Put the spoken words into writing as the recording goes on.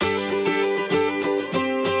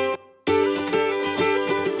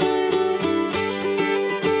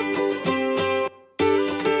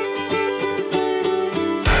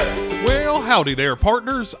howdy there,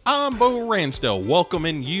 partners. I'm Bo Ransdell,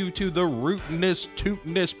 welcoming you to the Rootinest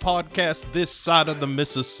Tootinest podcast this side of the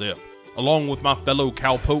Mississippi. Along with my fellow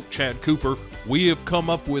cowpoke Chad Cooper, we have come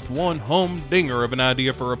up with one humdinger of an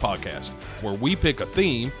idea for a podcast, where we pick a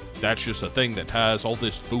theme, that's just a thing that ties all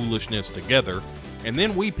this foolishness together, and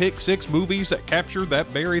then we pick 6 movies that capture that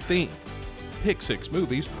very theme. Pick 6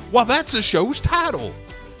 movies? Well, that's the show's title!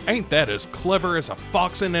 Ain't that as clever as a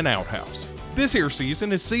fox in an outhouse? This here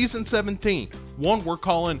season is season 17, one we're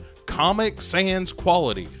calling Comic Sans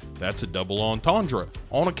Quality. That's a double entendre,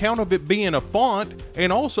 on account of it being a font,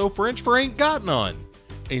 and also French for ain't got none.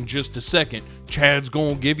 In just a second, Chad's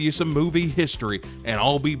gonna give you some movie history, and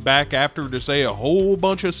I'll be back after to say a whole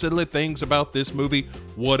bunch of silly things about this movie,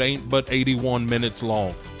 what ain't but 81 minutes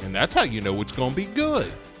long. And that's how you know it's gonna be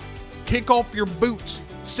good. Kick off your boots,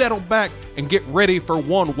 settle back, and get ready for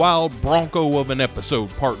one wild bronco of an episode,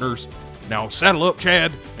 partners. Now saddle up,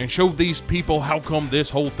 Chad, and show these people how come this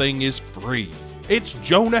whole thing is free. It's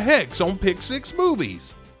Jonah Hex on Pick 6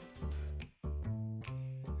 Movies.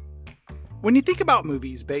 When you think about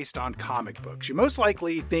movies based on comic books, you most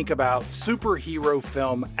likely think about superhero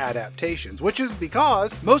film adaptations, which is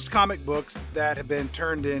because most comic books that have been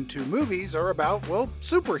turned into movies are about, well,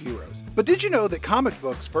 superheroes. But did you know that comic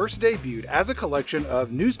books first debuted as a collection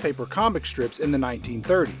of newspaper comic strips in the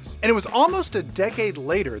 1930s? And it was almost a decade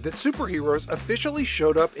later that superheroes officially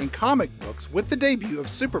showed up in comic books with the debut of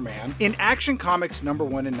Superman in Action Comics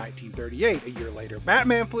 #1 in 1938. A year later,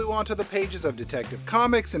 Batman flew onto the pages of Detective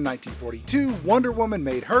Comics in 1942. Wonder Woman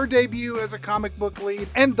made her debut as a comic book lead,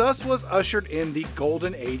 and thus was ushered in the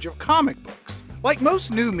golden age of comic books. Like most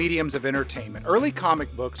new mediums of entertainment, early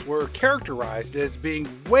comic books were characterized as being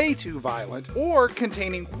way too violent or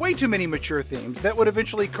containing way too many mature themes that would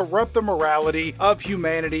eventually corrupt the morality of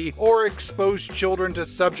humanity or expose children to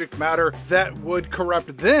subject matter that would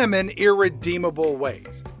corrupt them in irredeemable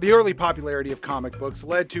ways. The early popularity of comic books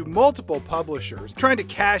led to multiple publishers trying to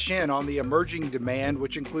cash in on the emerging demand,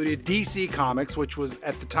 which included DC Comics, which was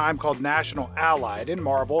at the time called National Allied, and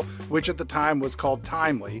Marvel, which at the time was called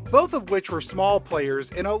Timely, both of which were small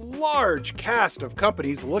players in a large cast of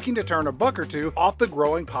companies looking to turn a buck or two off the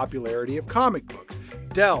growing popularity of comic books.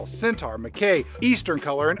 Dell, Centaur, McKay, Eastern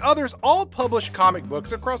Color, and others all published comic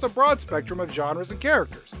books across a broad spectrum of genres and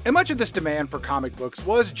characters. And much of this demand for comic books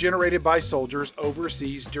was generated by soldiers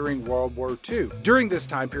overseas during World War II. During this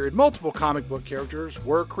time period, multiple comic book characters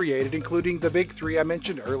were created, including the big 3 I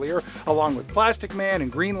mentioned earlier, along with Plastic Man and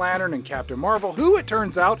Green Lantern and Captain Marvel, who it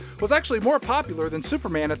turns out was actually more popular than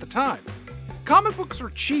Superman at the time. Comic books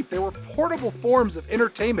were cheap. They were portable forms of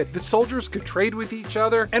entertainment that soldiers could trade with each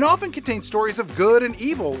other, and often contained stories of good and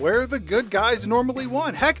evil, where the good guys normally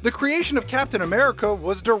won. Heck, the creation of Captain America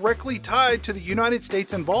was directly tied to the United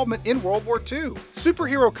States' involvement in World War II.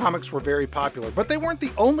 Superhero comics were very popular, but they weren't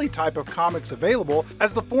the only type of comics available,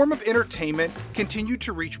 as the form of entertainment continued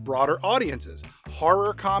to reach broader audiences.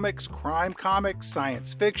 Horror comics, crime comics,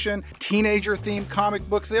 science fiction, teenager-themed comic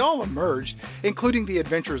books, they all emerged, including the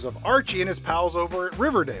adventures of Archie and his pals over at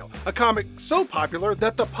Riverdale, a comic so popular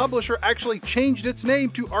that the publisher actually changed its name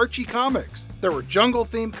to Archie Comics. There were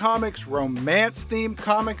jungle-themed comics, romance-themed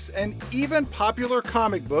comics, and even popular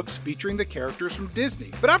comic books featuring the characters from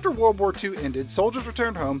Disney. But after World War II ended, soldiers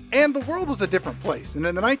returned home, and the world was a different place. And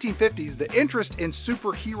in the 1950s, the interest in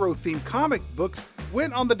superhero-themed comic books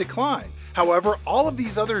went on the decline. However, all of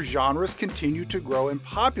these other genres continue to grow in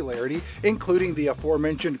popularity, including the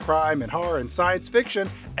aforementioned crime and horror and science fiction,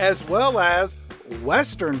 as well as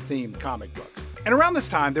Western-themed comic books. And around this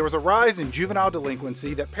time, there was a rise in juvenile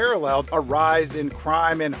delinquency that paralleled a rise in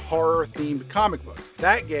crime and horror-themed comic books.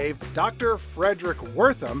 That gave Dr. Frederick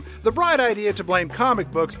Wertham the bright idea to blame comic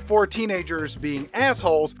books for teenagers being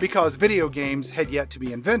assholes because video games had yet to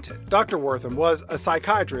be invented. Dr. Wertham was a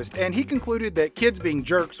psychiatrist, and he concluded that kids being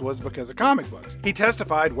jerks was because of comic books. He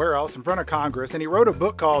testified, where else, in front of Congress, and he wrote a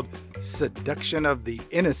book called Seduction of the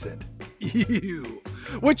Innocent. Ew.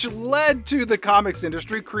 Which led to the comics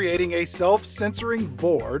industry creating a self-censoring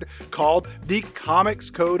board called the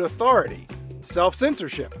Comics Code Authority.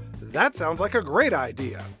 Self-censorship. That sounds like a great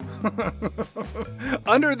idea.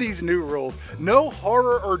 Under these new rules, no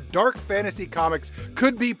horror or dark fantasy comics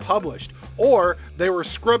could be published, or they were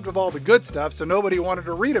scrubbed of all the good stuff so nobody wanted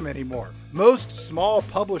to read them anymore. Most small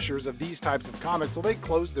publishers of these types of comics, well, they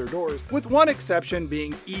closed their doors, with one exception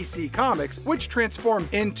being EC Comics, which transformed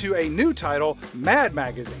into a new title, Mad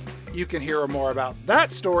Magazine. You can hear more about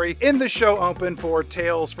that story in the show open for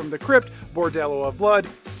Tales from the Crypt, Bordello of Blood,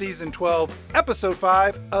 Season 12, Episode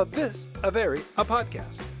 5 of This, a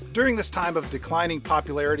Podcast. During this time of declining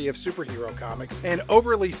popularity of superhero comics and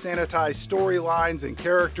overly sanitized storylines and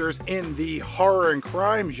characters in the horror and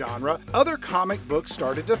crime genre, other comic books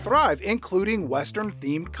started to thrive, including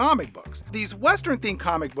Western-themed comic books. These Western-themed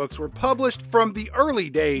comic books were published from the early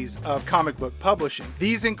days of comic book publishing.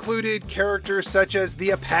 These included characters such as the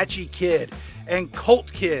Apache Kid, and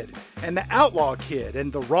Colt Kid, and the Outlaw Kid,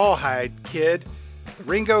 and the Rawhide Kid, the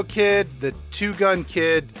Ringo Kid, the Two Gun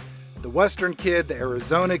Kid, the Western Kid, the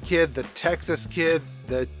Arizona Kid, the Texas Kid,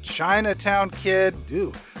 the Chinatown Kid,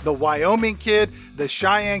 the Wyoming Kid, the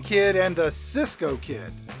Cheyenne Kid, and the Cisco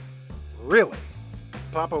Kid. Really?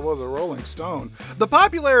 Papa was a Rolling Stone. The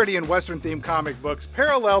popularity in Western-themed comic books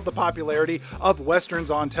paralleled the popularity of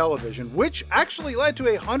Westerns on television, which actually led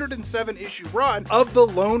to a 107-issue run of the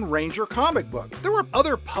Lone Ranger comic book. There were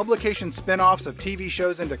other publication spin-offs of TV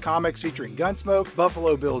shows into comics featuring Gunsmoke,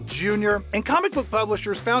 Buffalo Bill Jr., and comic book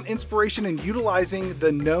publishers found inspiration in utilizing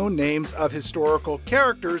the known names of historical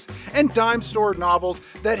characters and dime store novels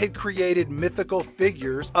that had created mythical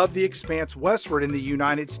figures of the expanse westward in the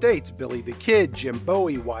United States. Billy the Kid, Jim Bowie,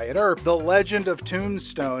 Wyatt Earp, The Legend of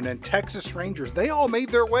Tombstone, and Texas Rangers, they all made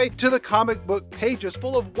their way to the comic book pages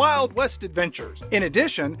full of Wild West adventures. In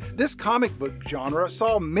addition, this comic book genre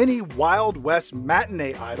saw many Wild West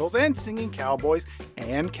matinee idols and singing cowboys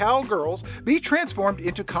and cowgirls be transformed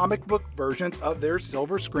into comic book versions of their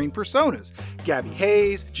silver screen personas. Gabby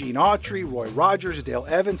Hayes, Gene Autry, Roy Rogers, Dale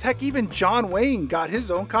Evans, heck, even John Wayne got his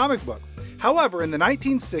own comic book. However, in the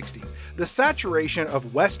 1960s, the saturation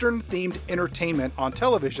of Western-themed entertainment on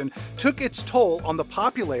television took its toll on the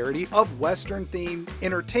popularity of Western-themed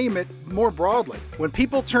entertainment more broadly. When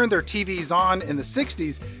people turned their TVs on in the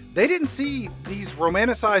 60s, they didn't see these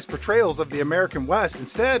romanticized portrayals of the American West.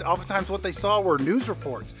 Instead, oftentimes what they saw were news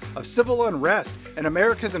reports of civil unrest and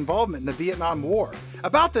America's involvement in the Vietnam War.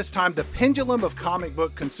 About this time, the pendulum of comic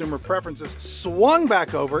book consumer preferences swung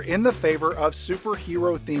back over in the favor of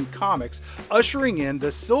superhero-themed comics, ushering in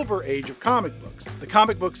the Silver Age of comic books. The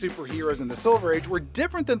comic book superheroes in the Silver Age were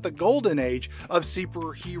different than the Golden Age of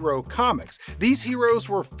superhero comics. These heroes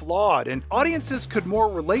were flawed, and audiences could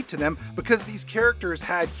more relate to them because these characters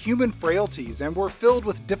had human frailties and were filled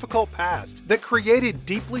with difficult pasts that created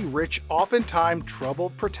deeply rich, oftentimes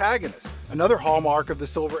troubled protagonists. Another hallmark of the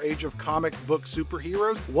Silver Age of comic book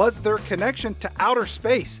superheroes was their connection to outer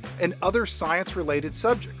space and other science-related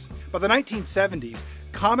subjects. By the 1970s,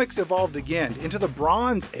 comics evolved again into the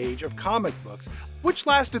Bronze Age of comic books, which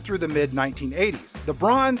lasted through the mid-1980s. The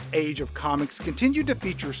Bronze Age of comics continued to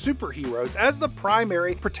feature superheroes as the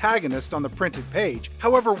primary protagonist on the printed page.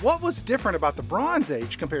 However, what was different about the Bronze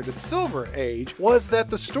Age compared to the Silver Age was that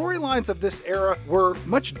the storylines of this era were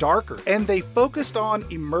much darker, and they focused on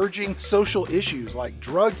emerging social issues like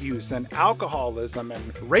drug use and alcoholism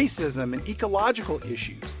and racism and ecological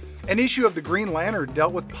issues. An issue of the Green Lantern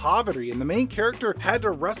dealt with poverty, and the main character had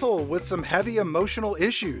to wrestle with some heavy emotional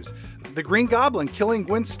issues. The Green Goblin killing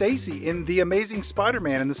Gwen Stacy in The Amazing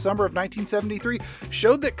Spider-Man in the summer of 1973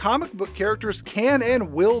 showed that comic book characters can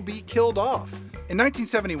and will be killed off. In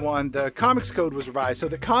 1971, the Comics Code was revised so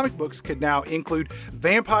that comic books could now include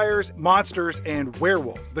vampires, monsters, and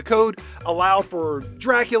werewolves. The code allowed for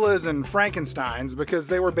Draculas and Frankensteins because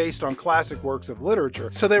they were based on classic works of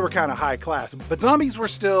literature, so they were kind of high class. But zombies were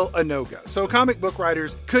still a no-go. So comic book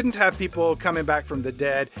writers couldn't have people coming back from the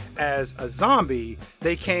dead as a zombie.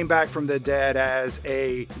 They came back from the dead as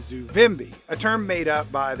a Zuvimbi, a term made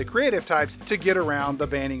up by the creative types to get around the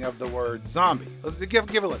banning of the word zombie. Let's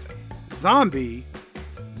give a listen. Zombie,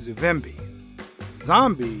 Zuvimbi.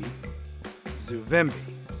 Zombie, Zuvimbi.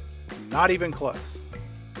 Not even close.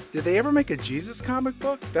 Did they ever make a Jesus comic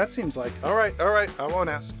book? That seems like, all right, I won't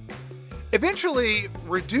ask. Eventually,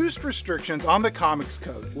 reduced restrictions on the Comics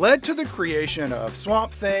Code led to the creation of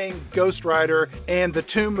Swamp Thing, Ghost Rider, and the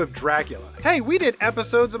Tomb of Dracula. Hey, we did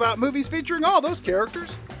episodes about movies featuring all those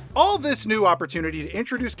characters. All this new opportunity to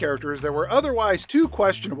introduce characters that were otherwise too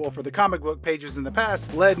questionable for the comic book pages in the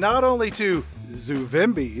past led not only to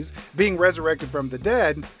Zuvimbis being resurrected from the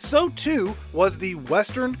dead, so too was the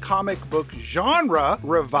Western comic book genre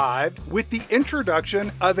revived with the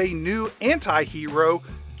introduction of a new anti-hero,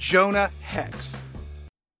 Jonah Hex.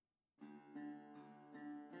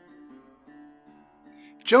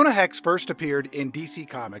 Jonah Hex first appeared in DC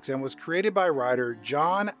Comics and was created by writer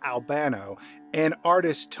John Albano and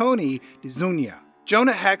artist Tony DeZuniga.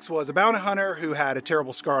 Jonah Hex was a bounty hunter who had a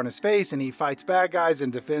terrible scar on his face, and he fights bad guys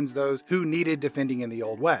and defends those who needed defending in the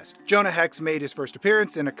Old West. Jonah Hex made his first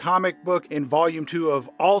appearance in a comic book in Volume 2 of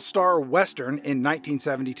All-Star Western in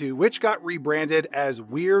 1972, which got rebranded as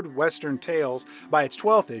Weird Western Tales by its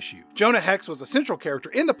 12th issue. Jonah Hex was a central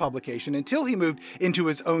character in the publication until he moved into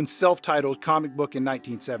his own self-titled comic book in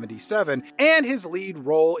 1977, and his lead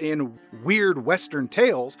role in Weird Western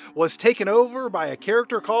Tales was taken over by a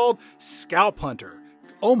character called Scalp Hunter.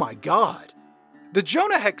 Oh my god. The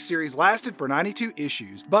Jonah Hex series lasted for 92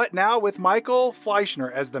 issues, but now with Michael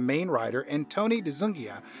Fleischner as the main writer and Tony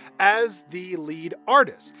DeZuniga as the lead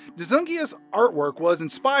artist. DeZuniga's artwork was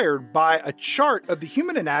inspired by a chart of the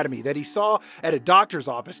human anatomy that he saw at a doctor's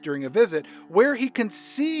office during a visit, where he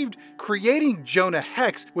conceived creating Jonah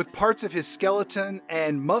Hex with parts of his skeleton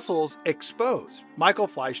and muscles exposed. Michael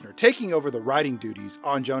Fleischner, taking over the writing duties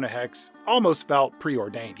on Jonah Hex, almost felt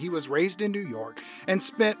preordained. He was raised in New York and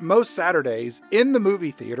spent most Saturdays in the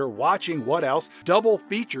movie theater watching what else? Double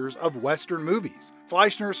features of Western movies.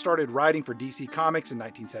 Fleischner started writing for DC Comics in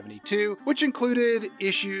 1972, which included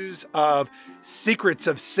issues of Secrets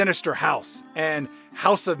of Sinister House and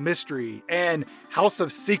House of Mystery and House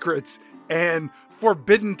of Secrets and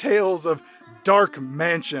Forbidden Tales of Dark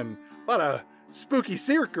Mansion. A lot of spooky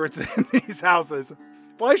secrets in these houses.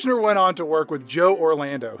 Fleischner went on to work with Joe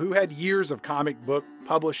Orlando, who had years of comic book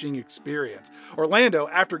publishing experience. Orlando,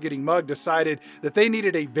 after getting mugged, decided that they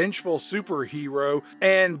needed a vengeful superhero,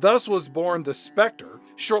 and thus was born the Spectre.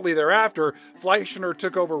 Shortly thereafter, Fleischner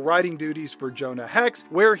took over writing duties for Jonah Hex,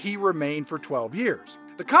 where he remained for 12 years.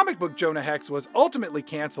 The comic book Jonah Hex was ultimately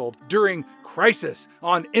canceled during Crisis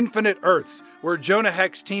on Infinite Earths, where Jonah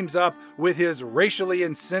Hex teams up with his racially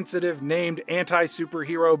insensitive named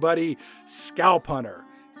anti-superhero buddy, Scalp Hunter.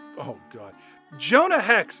 Oh god. Jonah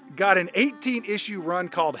Hex got an 18-issue run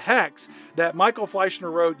called Hex that Michael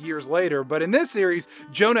Fleischner wrote years later, but in this series,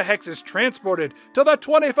 Jonah Hex is transported to the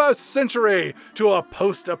 21st century to a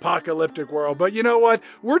post-apocalyptic world. But you know what?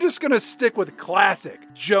 We're just going to stick with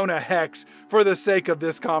classic Jonah Hex for the sake of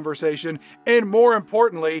this conversation, and more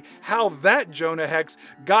importantly, how that Jonah Hex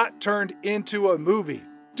got turned into a movie.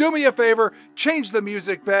 Do me a favor, change the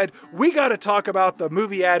music bed. We got to talk about the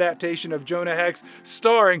movie adaptation of Jonah Hex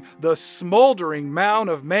starring the smoldering mound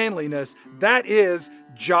of manliness that is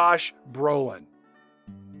Josh Brolin.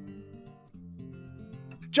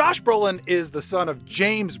 Josh Brolin is the son of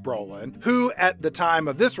James Brolin, who at the time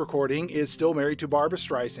of this recording is still married to Barbra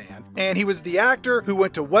Streisand. And he was the actor who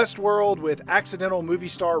went to Westworld with accidental movie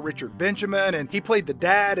star Richard Benjamin, and he played the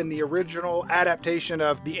dad in the original adaptation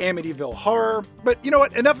of the Amityville Horror. But you know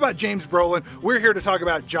what? Enough about James Brolin. We're here to talk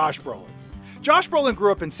about Josh Brolin. Josh Brolin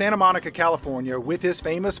grew up in Santa Monica, California with his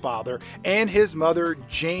famous father and his mother,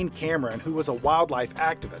 Jane Cameron, who was a wildlife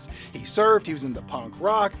activist. He served, he was into punk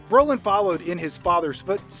rock. Brolin followed in his father's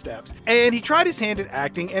footsteps, and he tried his hand at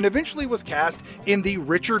acting and eventually was cast in the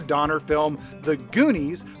Richard Donner film The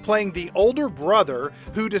Goonies, playing the older brother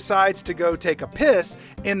who decides to go take a piss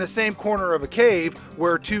in the same corner of a cave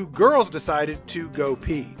where two girls decided to go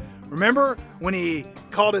pee. Remember when he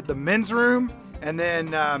called it the men's room? And then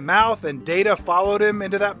Mouth and Data followed him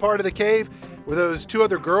into that part of the cave where those two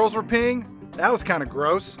other girls were peeing? That was kind of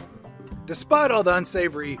gross. Despite all the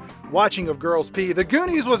unsavory watching of girls pee, The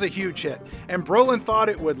Goonies was a huge hit, and Brolin thought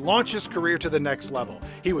it would launch his career to the next level.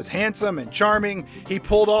 He was handsome and charming. He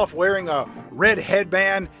pulled off wearing a red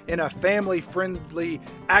headband in a family-friendly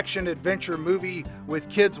action-adventure movie with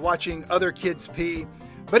kids watching other kids pee.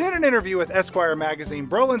 But in an interview with Esquire magazine,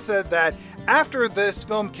 Brolin said that after this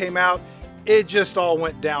film came out, it just all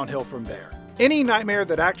went downhill from there. Any nightmare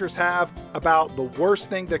that actors have about the worst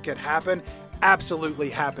thing that could happen absolutely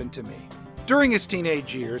happened to me. During his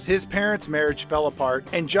teenage years, his parents' marriage fell apart,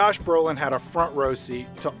 and Josh Brolin had a front row seat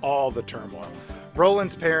to all the turmoil.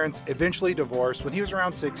 Brolin's parents eventually divorced when he was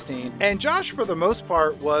around 16, and Josh, for the most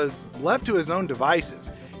part, was left to his own devices.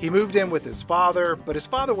 He moved in with his father, but his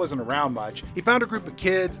father wasn't around much. He found a group of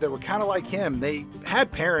kids that were kind of like him. They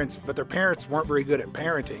had parents, but their parents weren't very good at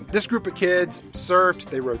parenting. This group of kids surfed,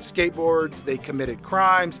 they rode skateboards, they committed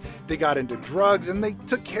crimes, they got into drugs, and they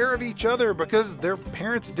took care of each other because their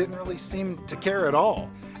parents didn't really seem to care at all.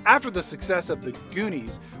 After the success of The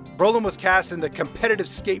Goonies, Brolin was cast in the competitive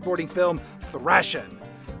skateboarding film Thrashin',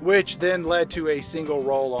 which then led to a single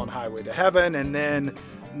role on Highway to Heaven, and then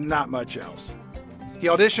not much else. He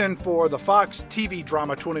auditioned for the Fox TV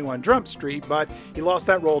drama 21 Jump Street, but he lost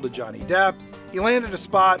that role to Johnny Depp. He landed a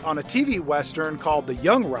spot on a TV western called The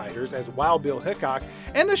Young Riders as Wild Bill Hickok,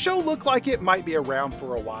 and the show looked like it might be around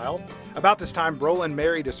for a while. About this time, Brolin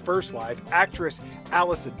married his first wife, actress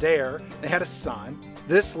Alice Adair. They had a son.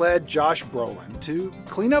 This led Josh Brolin to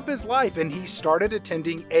clean up his life, and he started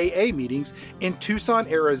attending AA meetings in Tucson,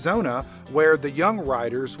 Arizona, where The Young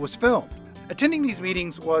Riders was filmed. Attending these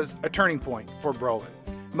meetings was a turning point for Brolin.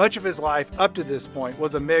 Much of his life up to this point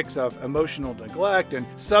was a mix of emotional neglect and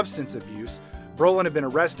substance abuse. Brolin had been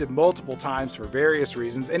arrested multiple times for various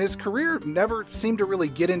reasons, and his career never seemed to really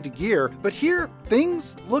get into gear, but here,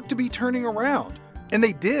 things looked to be turning around. And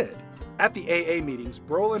they did. At the AA meetings,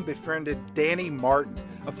 Brolin befriended Danny Martin,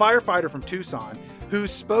 a firefighter from Tucson, who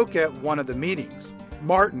spoke at one of the meetings.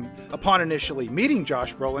 Martin, upon initially meeting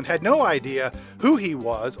Josh Brolin, had no idea who he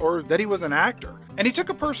was or that he was an actor. And he took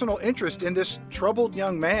a personal interest in this troubled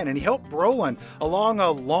young man, and he helped Brolin along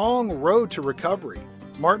a long road to recovery.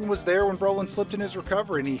 Martin was there when Brolin slipped in his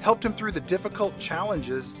recovery, and he helped him through the difficult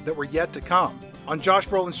challenges that were yet to come. On Josh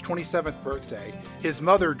Brolin's 27th birthday, his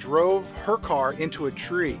mother drove her car into a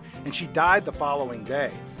tree, and she died the following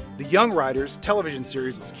day. The Young Riders television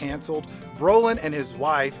series was canceled. Brolin and his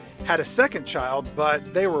wife had a second child,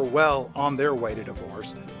 but they were well on their way to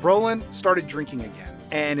divorce. Brolin started drinking again,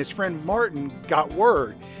 and his friend Martin got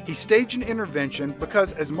word. He staged an intervention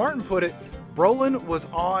because, as Martin put it, Brolin was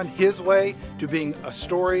on his way to being a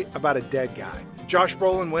story about a dead guy. Josh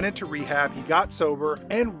Brolin went into rehab, he got sober,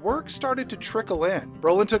 and work started to trickle in.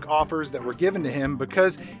 Brolin took offers that were given to him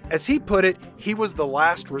because, as he put it, he was the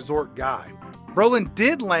last resort guy. Brolin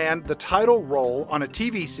did land the title role on a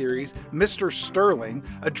TV series, Mr. Sterling,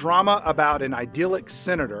 a drama about an idyllic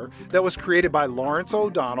senator that was created by Lawrence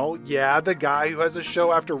O'Donnell, the guy who has a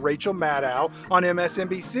show after Rachel Maddow on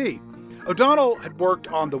MSNBC. O'Donnell had worked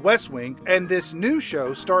on The West Wing, and this new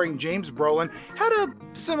show starring James Brolin had a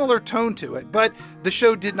similar tone to it, but the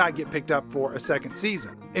show did not get picked up for a second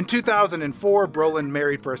season. In 2004, Brolin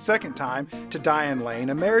married for a second time to Diane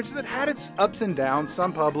Lane, a marriage that had its ups and downs,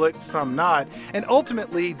 some public, some not, and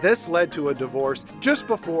ultimately this led to a divorce just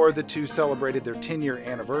before the two celebrated their 10-year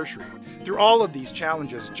anniversary. Through all of these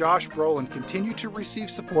challenges, Josh Brolin continued to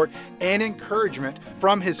receive support and encouragement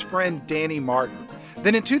from his friend Danny Martin.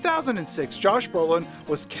 Then in 2006, Josh Brolin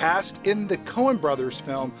was cast in the Coen Brothers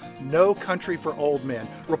film No Country for Old Men,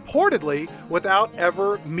 reportedly without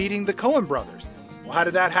ever meeting the Coen Brothers. Well, how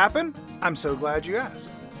did that happen? I'm so glad you asked.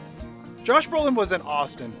 Josh Brolin was in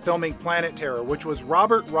Austin filming Planet Terror, which was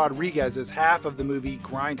Robert Rodriguez's half of the movie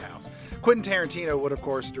Grindhouse. Quentin Tarantino would, of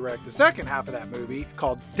course, direct the second half of that movie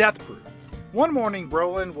called Death Proof. One morning,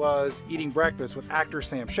 Brolin was eating breakfast with actor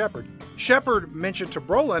Sam Shepard. Shepard mentioned to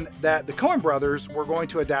Brolin that the Coen Brothers were going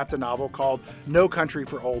to adapt a novel called No Country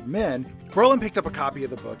for Old Men. Brolin picked up a copy of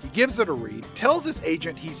the book, he gives it a read, tells his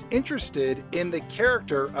agent he's interested in the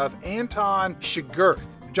character of Anton Chigurh.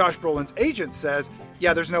 Josh Brolin's agent says,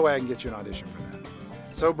 there's no way I can get you an audition for that.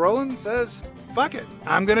 So Brolin says, fuck it,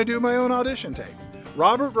 I'm gonna do my own audition tape.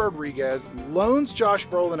 Robert Rodriguez loans Josh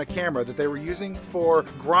Brolin a camera that they were using for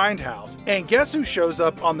Grindhouse. And guess who shows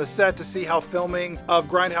up on the set to see how filming of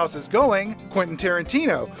Grindhouse is going? Quentin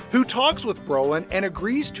Tarantino, who talks with Brolin and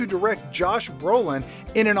agrees to direct Josh Brolin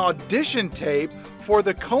in an audition tape for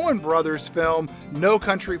the Coen Brothers film No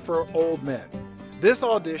Country for Old Men. This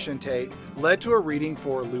audition tape led to a reading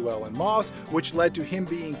for Llewellyn Moss, which led to him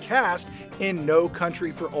being cast in No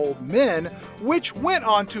Country for Old Men, which went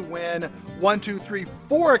on to win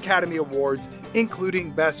 4 Academy Awards,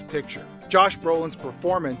 including Best Picture. Josh Brolin's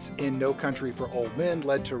performance in No Country for Old Men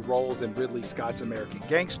led to roles in Ridley Scott's American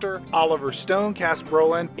Gangster. Oliver Stone cast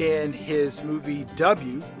Brolin in his movie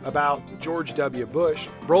W about George W. Bush.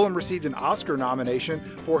 Brolin received an Oscar nomination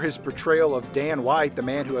for his portrayal of Dan White, the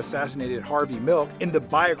man who assassinated Harvey Milk, in the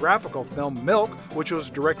biographical film Milk, which was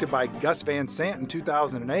directed by Gus Van Sant in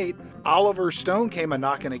 2008. Oliver Stone came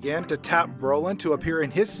a-knocking again to tap Brolin to appear in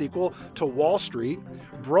his sequel to Wall Street.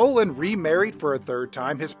 Brolin remarried for a third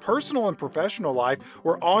time. His personal and professional life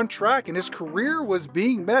were on track, and his career was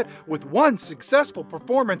being met with one successful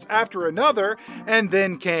performance after another, and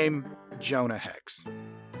then came Jonah Hex.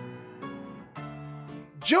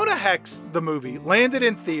 Jonah Hex, the movie, landed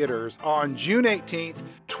in theaters on June 18th,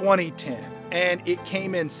 2010, and it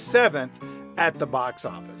came in 7th at the box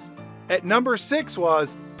office. At number 6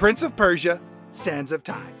 was Prince of Persia, Sands of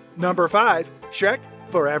Time. Number 5, Shrek,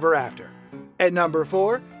 Forever After. At number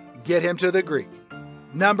 4, Get Him to the Greek.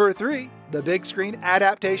 Number 3, the big screen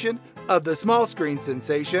adaptation of the small screen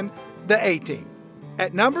sensation, The A-Team.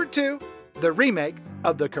 At number 2, the remake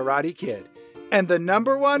of The Karate Kid. And the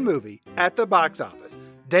number 1 movie at the box office,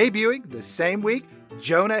 debuting the same week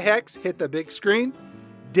Jonah Hex hit the big screen,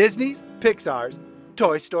 Disney's Pixar's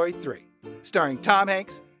Toy Story 3, starring Tom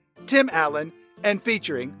Hanks, Tim Allen, and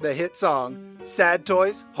featuring the hit song Sad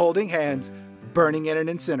Toys Holding Hands, Burning in an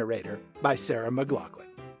Incinerator by Sarah McLachlan.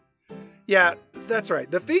 That's right.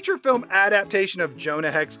 The feature film adaptation of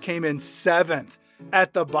Jonah Hex came in 7th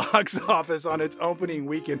at the box office on its opening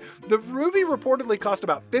weekend. The movie reportedly cost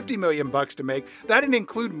about $50 million to make. That didn't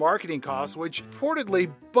include marketing costs, which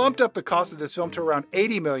reportedly bumped up the cost of this film to around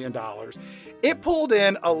 $80 million. It pulled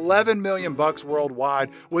in $11 million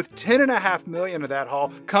worldwide, with $10.5 million of that haul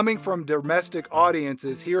coming from domestic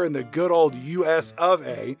audiences here in the good old US of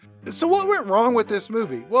A. So what went wrong with this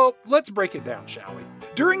movie? Well, let's break it down, shall we?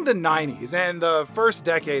 During the 90s and the first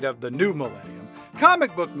decade of the new millennium,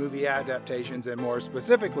 comic book movie adaptations, and more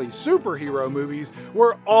specifically superhero movies,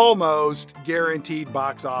 were almost guaranteed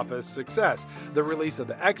box office success. The release of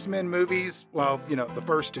the X-Men movies, well, the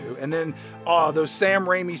first two, and then those Sam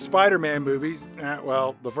Raimi Spider-Man movies,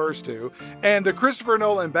 the first two, and the Christopher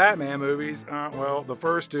Nolan Batman movies, the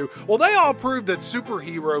first two. Well, they all proved that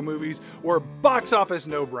superhero movies were box office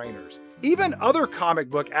no-brainers. Even other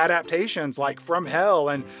comic book adaptations like From Hell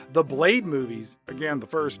and the Blade movies, again the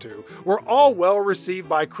first two, were all well received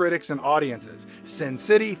by critics and audiences. Sin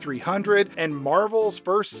City 300 and Marvel's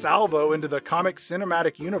first salvo into the comic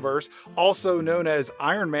cinematic universe, also known as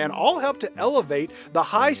Iron Man, all helped to elevate the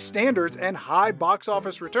high standards and high box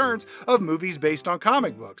office returns of movies based on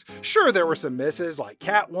comic books. Sure, there were some misses like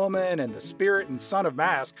Catwoman and The Spirit and Son of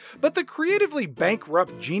Mask, but the creatively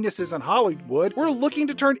bankrupt geniuses in Hollywood were looking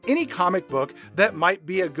to turn any comic book that might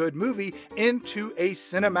be a good movie into a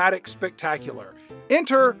cinematic spectacular.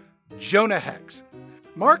 Enter Jonah Hex.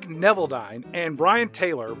 Mark Neveldine and Brian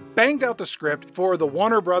Taylor banged out the script for the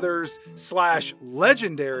Warner Brothers /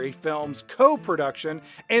 Legendary Films co-production,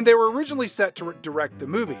 and they were originally set to direct the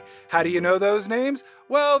movie. How do you know those names?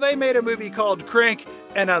 Well, they made a movie called Crank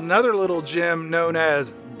and another little gem known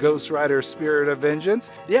as Ghost Rider Spirit of Vengeance.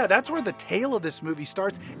 Yeah, that's where the tale of this movie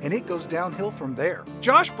starts, and it goes downhill from there.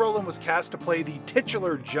 Josh Brolin was cast to play the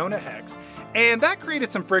titular Jonah Hex, and that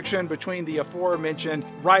created some friction between the aforementioned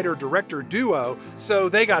writer-director duo, so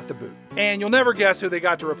they got the boot. And you'll never guess who they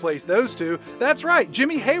got to replace those two. That's right,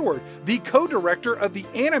 Jimmy Hayward, the co-director of the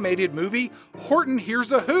animated movie Horton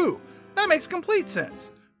Hears a Who. That makes complete sense.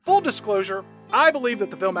 Full disclosure, I believe that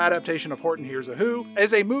the film adaptation of Horton Hears a Who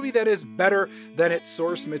is a movie that is better than its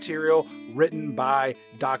source material written by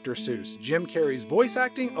Dr. Seuss. Jim Carrey's voice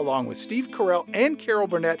acting, along with Steve Carell and Carol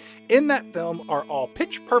Burnett in that film, are all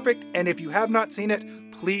pitch perfect, and if you have not seen it,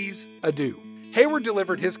 please do. Hayward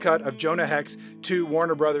delivered his cut of Jonah Hex to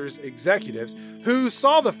Warner Brothers executives, who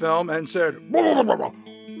saw the film and said,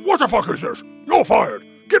 "What the fuck is this? You're fired.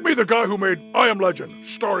 Get me the guy who made I Am Legend,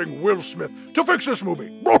 starring Will Smith, to fix this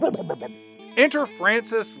movie." Enter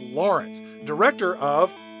Francis Lawrence, director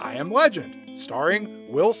of I Am Legend,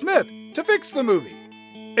 starring Will Smith, to fix the movie.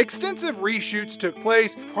 Extensive reshoots took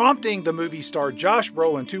place, prompting the movie star Josh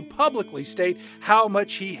Brolin to publicly state how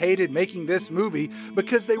much he hated making this movie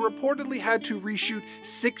because they reportedly had to reshoot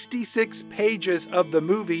 66 pages of the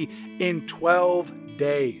movie in 12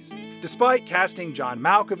 days. Despite casting John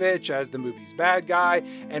Malkovich as the movie's bad guy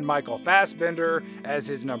and Michael Fassbender as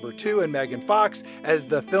his number 2 and Megan Fox as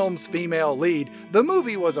the film's female lead, the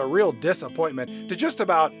movie was a real disappointment to just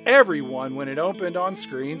about everyone when it opened on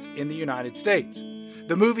screens in the United States.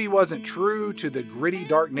 The movie wasn't true to the gritty,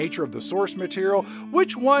 dark nature of the source material,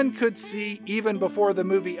 which one could see even before the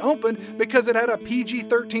movie opened because it had a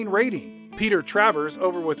PG-13 rating. Peter Travers,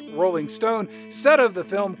 over with Rolling Stone, said of the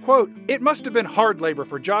film, quote, "It must have been hard labor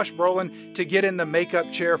for Josh Brolin to get in the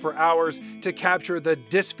makeup chair for hours to capture the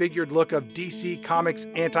disfigured look of DC Comics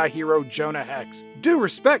anti-hero Jonah Hex. Due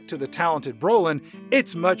respect to the talented Brolin,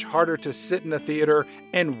 it's much harder to sit in a theater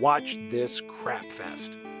and watch this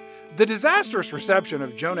crapfest." The disastrous reception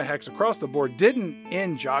of Jonah Hex across the board didn't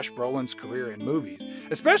end Josh Brolin's career in movies,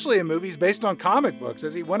 especially in movies based on comic books,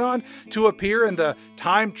 as he went on to appear in the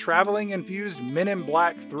time-traveling infused Men in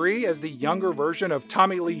Black 3 as the younger version of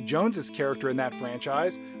Tommy Lee Jones's character in that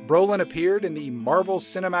franchise. Brolin appeared in the Marvel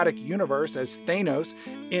Cinematic Universe as Thanos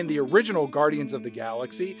in the original Guardians of the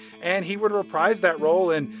Galaxy, and he would reprise that role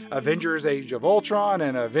in Avengers Age of Ultron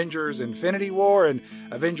and Avengers Infinity War and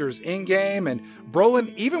Avengers Endgame, and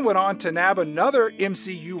Brolin even went on to nab another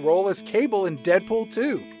MCU role as Cable in Deadpool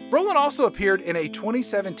 2. Brolin also appeared in a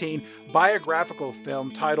 2017 biographical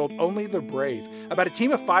film titled Only the Brave, about a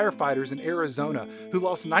team of firefighters in Arizona who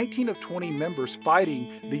lost 19 of 20 members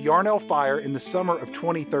fighting the Yarnell Fire in the summer of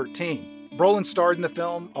 2013. Brolin starred in the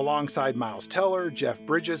film alongside Miles Teller, Jeff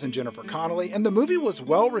Bridges, and Jennifer Connelly, and the movie was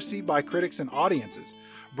well received by critics and audiences.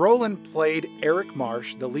 Brolin played Eric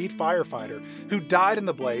Marsh, the lead firefighter, who died in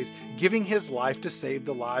the blaze, giving his life to save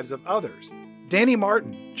the lives of others. Danny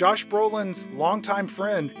Martin, Josh Brolin's longtime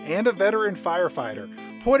friend and a veteran firefighter,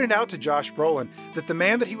 pointed out to Josh Brolin that the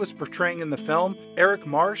man that he was portraying in the film, Eric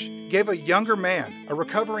Marsh, gave a younger man, a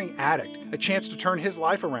recovering addict, a chance to turn his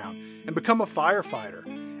life around and become a firefighter,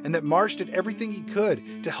 and that Marsh did everything he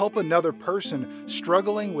could to help another person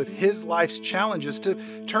struggling with his life's challenges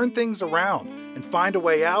to turn things around and find a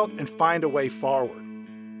way out and find a way forward.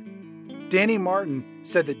 Danny Martin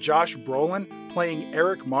said that Josh Brolin playing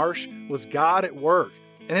Eric Marsh was God at work,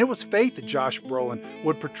 and it was fate that Josh Brolin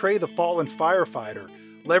would portray the fallen firefighter,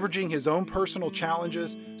 leveraging his own personal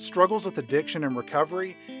challenges, struggles with addiction and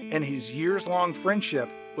recovery, and his years-long friendship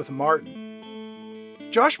with Martin.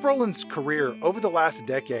 Josh Brolin's career over the last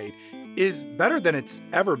decade is better than it's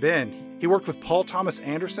ever been. He worked with Paul Thomas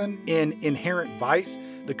Anderson in Inherent Vice.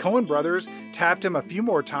 The Coen brothers tapped him a few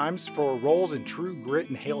more times for roles in True Grit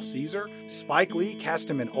and Hail Caesar. Spike Lee cast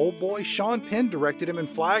him in Old Boy. Sean Penn directed him in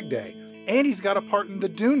Flag Day. And he's got a part in the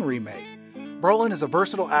Dune remake. Brolin is a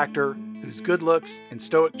versatile actor whose good looks and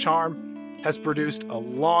stoic charm has produced a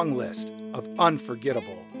long list of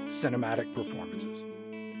unforgettable cinematic performances.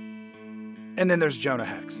 And then there's Jonah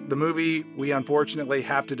Hex, the movie we unfortunately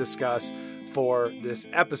have to discuss for this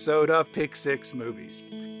episode of Pick 6 Movies.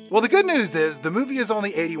 Well, the good news is the movie is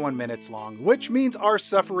only 81 minutes long, which means our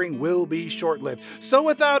suffering will be short-lived. So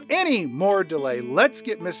without any more delay, let's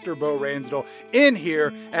get Mr. Bo Ransdell in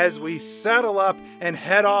here as we saddle up and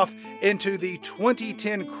head off into the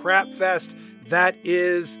 2010 crap fest that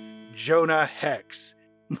is Jonah Hex.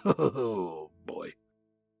 Oh, boy.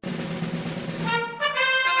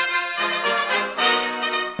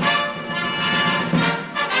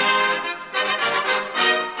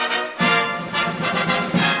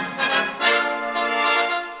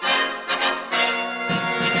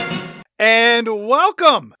 And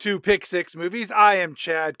welcome to Pick 6 Movies. I am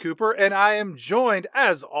Chad Cooper, and I am joined,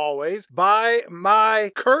 as always, by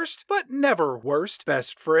my cursed but never worst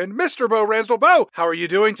best friend, Mr. Bo Ransdell. Bo, how are you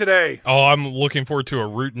doing today? Oh, I'm looking forward to a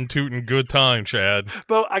rootin' tootin' good time, Chad.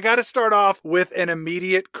 Bo, I gotta start off with an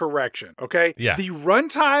immediate correction, okay? Yeah. The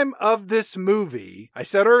runtime of this movie, I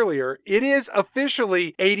said earlier, it is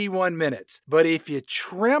officially 81 minutes. But if you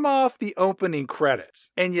trim off the opening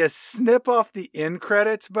credits and you snip off the end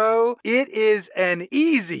credits, Bo, it is an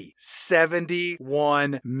easy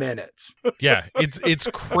 71 minutes. Yeah, it's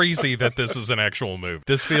crazy that this is an actual movie.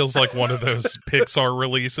 This feels like one of those Pixar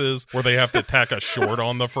releases where they have to tack a short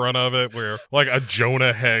on the front of it, where like a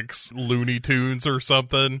Jonah Hex Looney Tunes or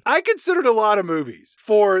something. I considered a lot of movies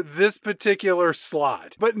for this particular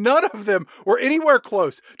slot, but none of them were anywhere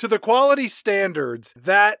close to the quality standards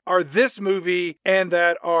that are this movie and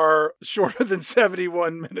that are shorter than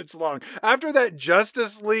 71 minutes long. After that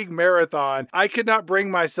Justice League marathon, I could not bring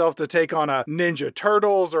myself to take on a Ninja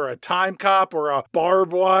Turtles or a Time Cop or a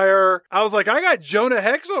Barbed Wire. I was like, I got Jonah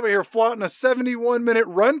Hex over here flaunting a 71-minute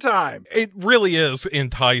runtime. It really is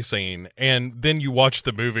enticing. And then you watch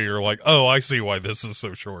the movie, you're like, oh, I see why this is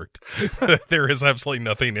so short. There is absolutely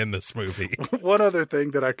nothing in this movie. One other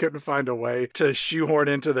thing that I couldn't find a way to shoehorn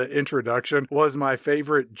into the introduction was my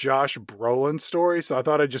favorite Josh Brolin story. So I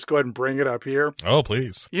thought I'd just go ahead and bring it up here. Oh,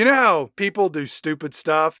 please. You know how people do stupid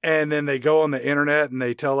stuff and then they go on the internet and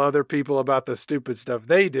they tell other people about the stupid stuff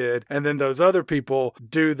they did, and then those other people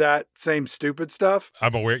do that same stupid stuff?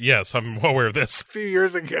 I'm aware. Yes, I'm aware of this. A few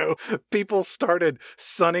years ago, people started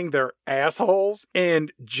sunning their assholes,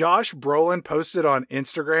 and Josh Brolin posted on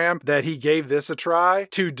Instagram that he gave this a try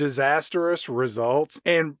to disastrous results,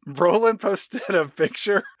 and Brolin posted a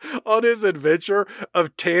picture on his adventure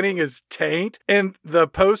of tanning his taint, and the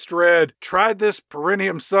post read, "Tried this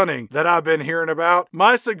perineum sunning that I've been hearing about.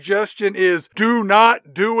 My suggestion is do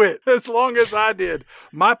not do it, as long as I did.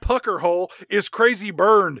 My pucker hole is crazy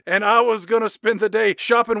burned, and I was going to spend the day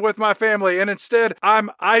shopping with my family, and instead I'm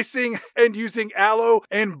icing and using aloe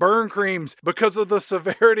and burn creams because of the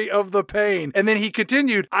severity of the pain." And then he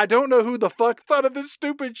continued, "I don't know who the fuck thought of this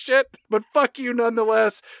stupid shit, but fuck you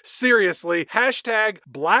nonetheless. Seriously, hashtag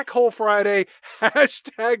Black Hole Friday,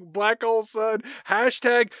 hashtag Black Hole Sun,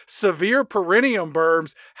 hashtag severe perineum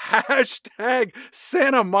burns, hashtag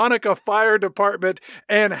Santa Monica Fire Department,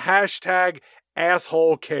 and hashtag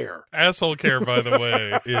asshole care." Asshole care, by the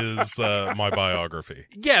way, is my biography.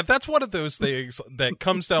 Yeah, that's one of those things that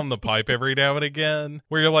comes down the pipe every now and again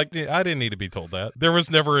where you're like, I didn't need to be told that. There was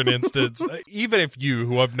never an instance, even if you,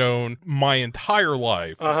 who I've known my entire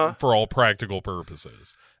life for all practical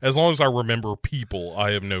purposes, as long as I remember people,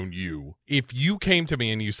 I have known you. If you came to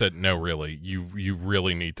me and you said, no, really, you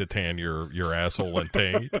really need to tan your asshole and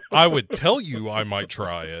taint, I would tell you I might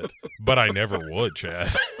try it, but I never would,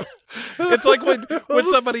 Chad. It's like when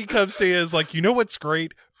somebody comes to you and is like, you know what's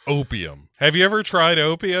great? opium. Have you ever tried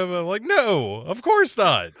opium? I'm like, no, of course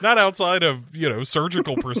not. Not outside of,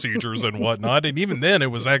 surgical procedures and whatnot. And even then, it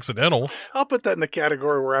was accidental. I'll put that in the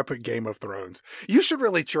category where I put Game of Thrones. You should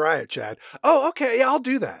really try it, Chad. Oh, okay, yeah, I'll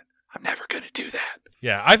do that. I'm never going to do that.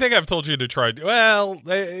 Yeah, I think I've told you to try. Well,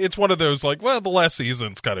 it's one of those the last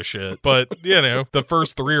season's kind of shit. But, the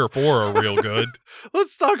first 3 or 4 are real good.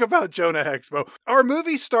 Let's talk about Jonah Hex, Bo. Our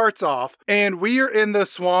movie starts off, and we are in the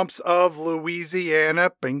swamps of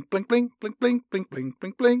Louisiana. Blink, blink, blink, blink, blink, blink, blink,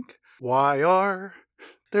 blink, blink. Why are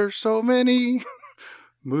there so many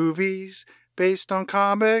movies based on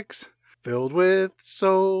comics filled with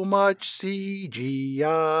so much CGI?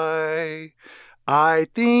 I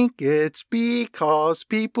think it's because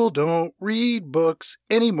people don't read books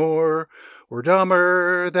anymore. We're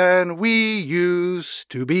dumber than we used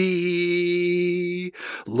to be.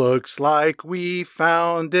 Looks like we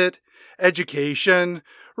found it. Education,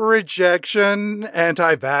 rejection,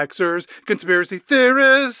 anti-vaxxers, conspiracy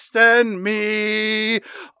theorists, and me.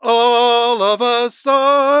 All of us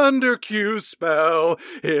under Q's spell.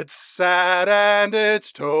 It's sad and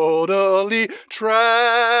it's totally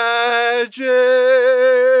tragic.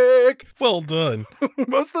 Well done.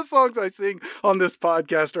 Most of the songs I sing on this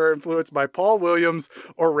podcast are influenced by Paul Williams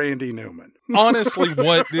or Randy Newman. Honestly,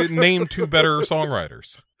 name 2 better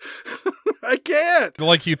songwriters? I can't.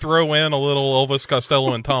 You throw in a little Elvis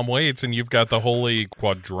Costello and Tom Waits, and you've got the holy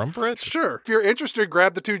quadrumvirate? Sure. If you're interested,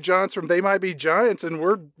 grab the 2 Johns from They Might Be Giants, and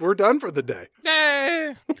we're done for the day.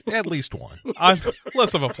 At least one. I'm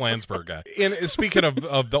less of a Flansburgh guy. And speaking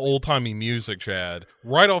of the old-timey music, Chad,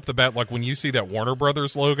 right off the bat, when you see that Warner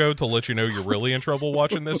Brothers logo to let you know you're really in trouble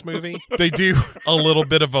watching this movie, they do a little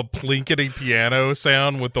bit of a plinkety piano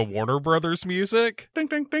sound with the Warner Brothers music. Ding,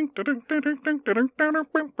 ding, ding, ding, ding, ding, ding, ding,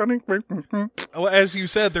 ding, ding. As you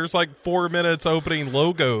said, there's 4 minutes opening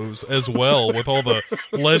logos as well with all the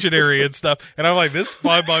legendary and stuff. And I'm like, this is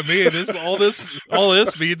fine by me. All this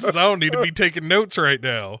means is I don't need to be taking notes right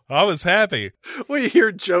now. I was happy. Well, you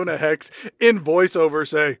hear Jonah Hex in voiceover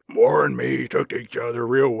say, "Moore and me took to each other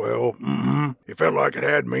real well. It felt like it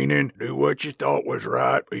had meaning. Do what you thought was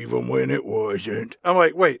right, even when it wasn't." I'm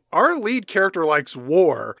like, wait, our lead character likes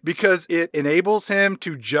war because it enables him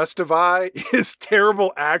to justify his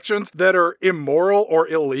terrible actions that are immoral or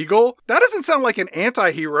illegal? That doesn't sound like an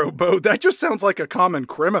anti-hero, Bo. That just sounds like a common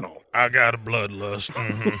criminal. I got a bloodlust.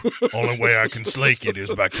 Only way I can slake it is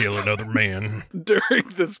by killing other men. During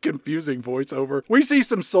this confusing voiceover, we see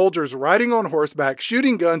some soldiers riding on horseback,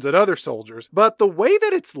 shooting guns at other soldiers, but the way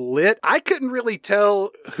that it's lit, I couldn't really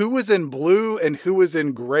tell who was in blue and who was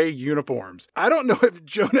in gray uniforms. I don't know if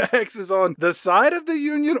Jonah Hex is on the side of the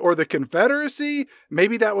Union or the Confederacy.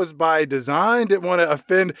 Maybe that was by design. Didn't want to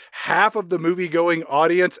offend half of the movie-going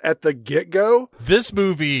audience at the get-go. This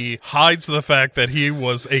movie hides the fact that he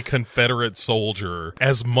was a Confederate soldier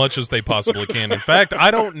as much as they possibly can. In fact,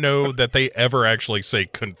 I don't know that they ever actually say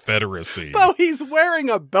Confederacy. Oh, he's wearing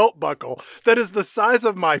a belt buckle that is the size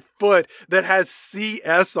of my foot that has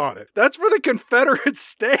CS on it. That's for the Confederate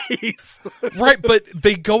States. Right, but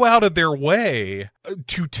they go out of their way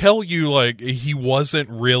to tell you, he wasn't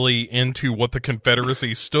really into what the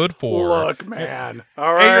Confederacy stood for. Look, man.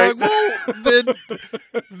 All right. And you're like, well,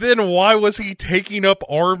 then why was he taking up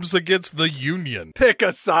arms against the Union? Pick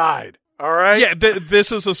a side. All right. Yeah,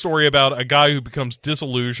 this is a story about a guy who becomes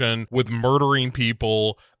disillusioned with murdering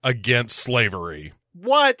people against slavery.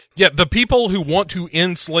 What? Yeah, the people who want to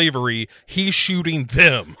end slavery, he's shooting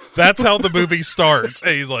them. That's how the movie starts.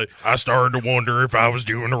 And he's like, I started to wonder if I was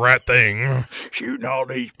doing the right thing. Shooting all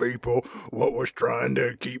these people, what was trying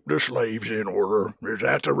to keep the slaves in order. Is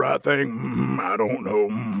that the right thing? I don't know.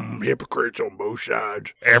 Hypocrites on both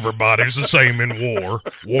sides. Everybody's the same in war.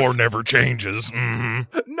 War never changes.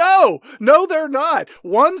 No, they're not.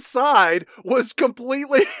 One side was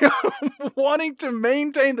completely wanting to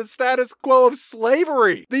maintain the status quo of slavery.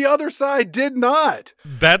 The other side did not.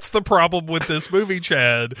 That's the problem with this movie,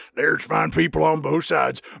 Chad. There's fine people on both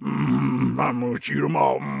sides. I'm going to shoot them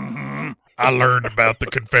all. I learned about the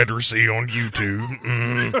Confederacy on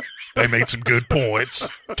YouTube. They made some good points.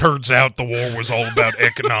 Turns out the war was all about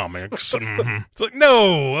economics. It's like,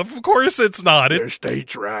 no, of course it's not. There's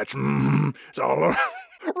states' rights. It's all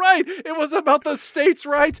Right. It was about the states'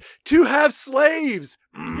 rights to have slaves.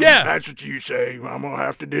 Yeah. That's what you say. I'm going to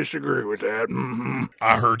have to disagree with that.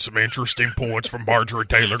 I heard some interesting points from Marjorie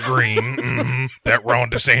Taylor Greene. That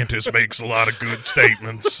Ron DeSantis makes a lot of good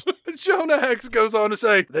statements. Jonah Hex goes on to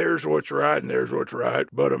say, there's what's right and there's what's right,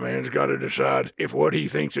 but a man's got to decide if what he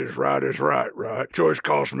thinks is right, right? Choice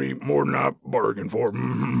costs me more than I bargained for.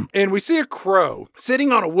 Mm-hmm. And we see a crow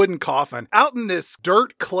sitting on a wooden coffin out in this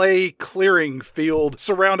dirt clay clearing field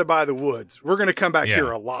surrounded by the woods. We're going to come back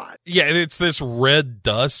here a lot. Yeah, it's this red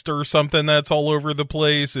dust or something that's all over the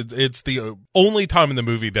place. It's the only time in the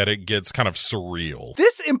movie that it gets kind of surreal.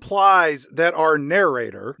 This implies that our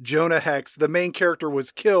narrator, Jonah Hex, the main character,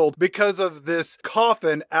 was killed because of this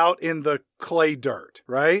coffin out in the clay dirt,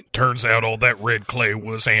 right? Turns out all that red clay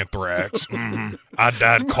was anthrax. Mm-hmm. I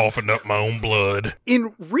died coughing up my own blood.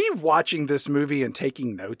 In rewatching this movie and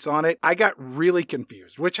taking notes on it, I got really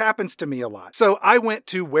confused, which happens to me a lot. So I went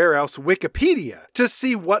to where else? Wikipedia to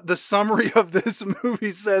see what the summary of this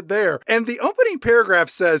movie said there. And the opening paragraph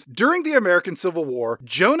says, during the American Civil War,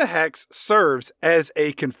 Jonah Hex serves as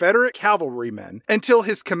a Confederate cavalryman until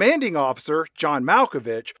his commanding officer, John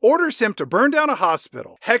Malkovich, orders him to burn down a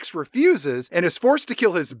hospital. Hex refuses and is forced to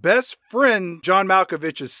kill his best friend, John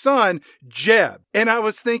Malkovich's son, Jeb. And I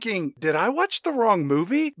was thinking, did I watch the wrong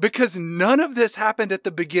movie? Because none of this happened at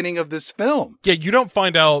the beginning of this film. Yeah, you don't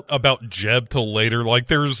find out about Jeb till later. Like,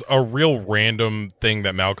 there's a real random thing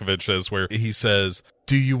that Malkovich says where he says,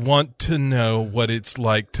 do you want to know what it's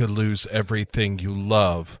like to lose everything you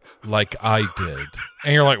love, like I did?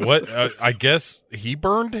 And you're like, what? I guess he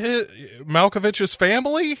burned Malkovich's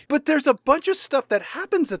family? But there's a bunch of stuff that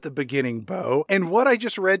happens at the beginning, Bo. And what I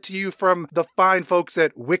just read to you from the fine folks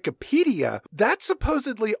at Wikipedia, that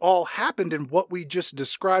supposedly all happened in what we just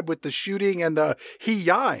described with the shooting and the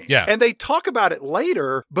he-ying. Yeah. And they talk about it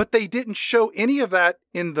later, but they didn't show any of that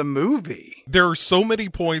in the movie. There are so many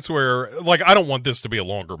points where, like, I don't want this to be a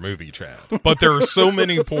longer movie, Chad, but there are so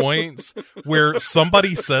many points where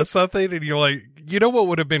somebody says something and you're like, you know what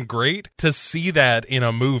would have been great? To see that in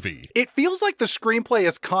a movie. It feels like the screenplay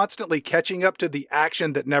is constantly catching up to the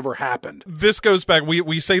action that never happened. This goes back,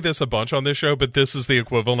 we say this a bunch on this show, but this is the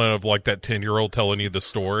equivalent of like that 10-year-old telling you the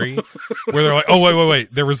story where they're like, oh,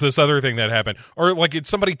 wait, there was this other thing that happened. Or like it's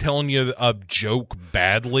somebody telling you a joke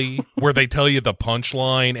badly where they tell you the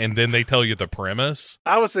punchline and then they tell you the premise.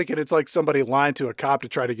 I was thinking it's like somebody lying to a cop to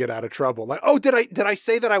try to get out of trouble. Like, oh, did I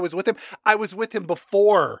say that I was with him? I was with him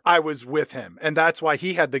before I was with him. And that's why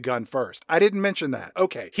he had the gun first. I didn't mention that.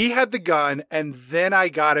 Okay. He had the gun and then I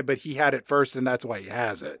got it, but he had it first and that's why he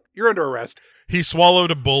has it. You're under arrest. He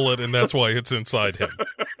swallowed a bullet and that's why it's inside him.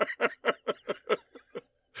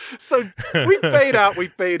 So we fade out, we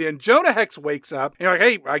fade in. Jonah Hex wakes up. And you're like,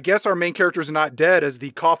 hey, I guess our main character is not dead as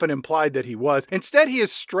the coffin implied that he was. Instead, he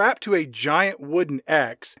is strapped to a giant wooden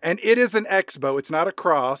X. And it is an X, Bo. It's not a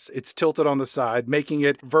cross. It's tilted on the side. Making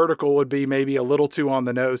it vertical would be maybe a little too on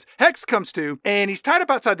the nose. Hex comes to, and he's tied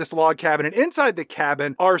up outside this log cabin. And inside the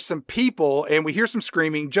cabin are some people, and we hear some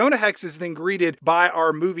screaming. Jonah Hex is then greeted by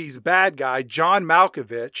our movie's bad guy, John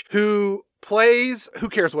Malkovich, who plays, who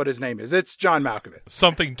cares what his name is? It's John Malkovich.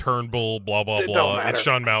 Something Turnbull, blah, blah, blah. It's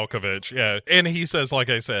John Malkovich. Yeah. And he says, like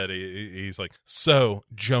I said, he's like, so,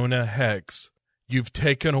 Jonah Hex, you've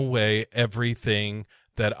taken away everything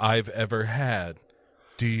that I've ever had.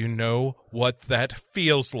 Do you know what that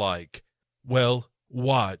feels like? Well,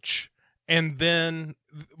 watch. And then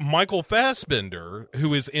Michael Fassbender,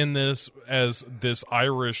 who is in this as this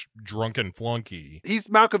Irish drunken flunky. He's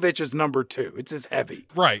Malkovich's number 2. It's his heavy.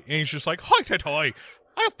 Right. And he's just like, hi,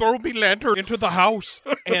 I'll throw me lantern into the house.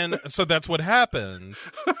 And so that's what happens.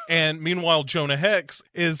 And meanwhile, Jonah Hex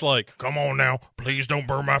is like, come on now, please don't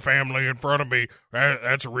burn my family in front of me.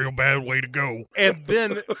 That's a real bad way to go. And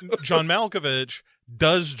then John Malkovich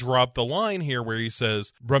does drop the line here where he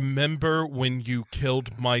says, remember when you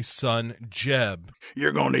killed my son, Jeb?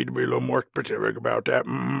 You're going to need to be a little more specific about that.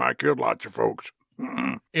 I killed lots of folks.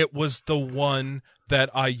 It was the one that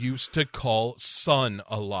I used to call son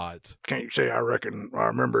a lot. Can't say I reckon I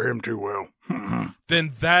remember him too well.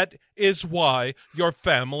 Then that is why your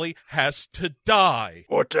family has to die.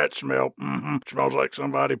 What's that smell? Smells like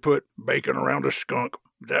somebody put bacon around a skunk.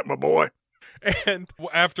 Is that my boy? And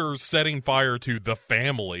after setting fire to the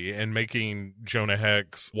family and making Jonah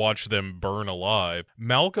Hex watch them burn alive,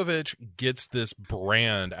 Malkovich gets this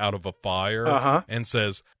brand out of a fire and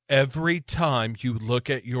says, every time you look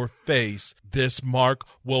at your face, this mark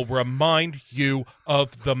will remind you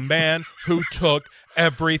of the man who took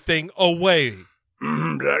everything away. Is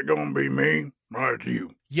that gonna be me? Or it's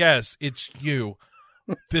you? Yes, it's you.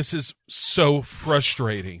 This is so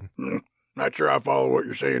frustrating. Not sure I follow what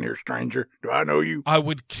you're saying here, stranger. Do I know you? I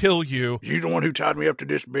would kill you. You the one who tied me up to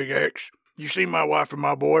this big X? You see my wife and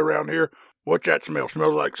my boy around here? What's that smell?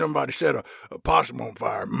 Smells like somebody set a possum on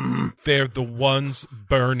fire. They're the ones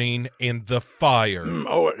burning in the fire.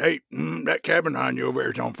 Oh, hey, that cabin behind you over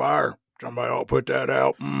there is on fire. Somebody ought to put that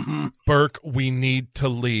out. Burke, we need to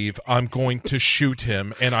leave. I'm going to shoot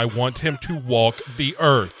him, and I want him to walk the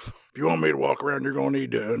earth. If you want me to walk around, you're going to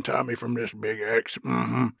need to untie me from this big X.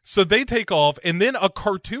 So they take off, and then a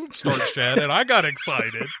cartoon starts, Chad, and I got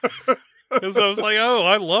excited. Because I was like, oh,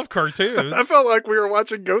 I love cartoons. I felt like we were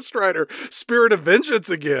watching Ghost Rider, Spirit of Vengeance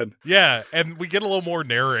again. Yeah, and we get a little more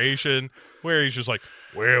narration where he's just like,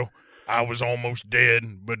 well, I was almost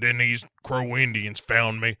dead, but then these Crow Indians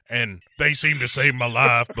found me, and they seemed to save my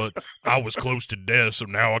life, but I was close to death, so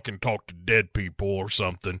now I can talk to dead people or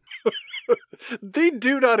something. They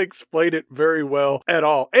do not explain it very well at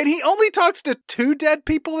all. And he only talks to 2 dead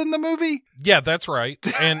people in the movie? Yeah, that's right.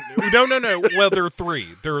 And no. Well, there are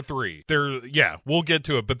 3. Yeah, we'll get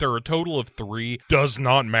to it, but there are a total of 3. Does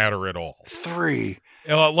not matter at all. 3.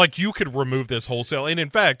 Like, you could remove this wholesale. And in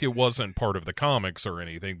fact, it wasn't part of the comics or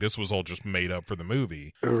anything. This was all just made up for the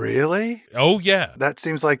movie. Really? Oh, yeah. That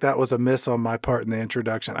seems like that was a miss on my part in the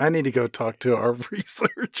introduction. I need to go talk to our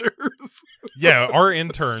researchers. Yeah, our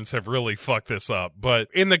interns have really fucked this up. But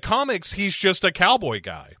in the comics, he's just a cowboy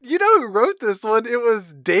guy. You know who wrote this one? It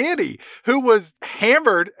was Danny, who was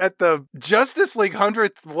hammered at the Justice League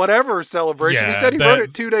 100th whatever celebration. Yeah, he said he wrote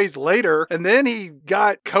it 2 days later, and then he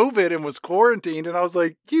got COVID and was quarantined, and I was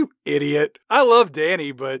like, you idiot. I love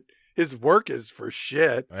Danny, but his work is for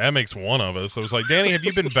shit. That makes one of us. I was like, Danny, have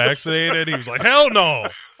you been vaccinated? He was like, hell no.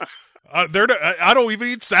 I don't even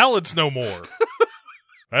eat salads no more.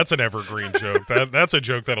 That's an evergreen joke. That's a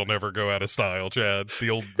joke that'll never go out of style, Chad.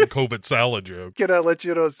 The COVID salad joke. Can I let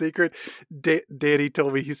you know a secret? Danny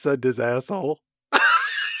told me he sucked his asshole.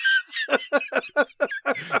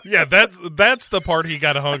 Yeah, that's the part he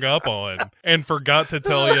got hung up on and forgot to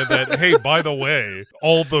tell you that, hey, by the way,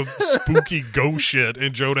 all the spooky ghost shit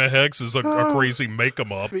in Jonah Hex is a crazy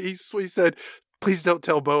make-em-up. He said, please don't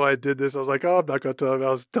tell Bo I did this. I was like, oh, I'm not going to tell him.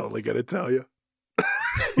 I was totally going to tell you.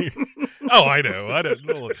 Oh, I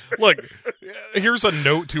know. Look, here's a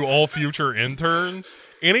note to all future interns.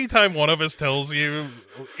 Anytime one of us tells you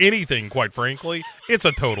anything, quite frankly, it's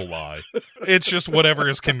a total lie. It's just whatever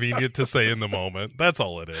is convenient to say in the moment. That's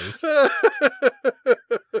all it is. All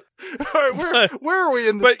right, where are we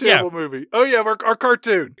in this terrible movie? Oh, yeah, our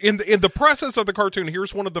cartoon. In the process of the cartoon,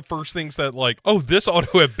 here's one of the first things that, like, oh, this ought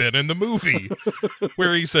to have been in the movie.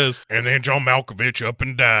 Where he says, and then John Malkovich up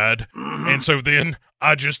and died. And so then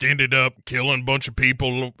I just ended up killing a bunch of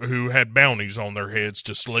people who had bounties on their heads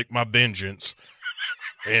to slick my vengeance.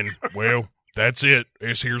 And, well, that's it.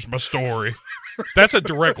 Here's my story. That's a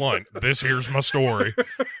direct line. Here's my story.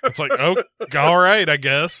 It's like, oh, all right, I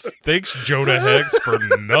guess. Thanks, Jonah Hex, for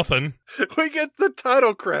nothing. We get the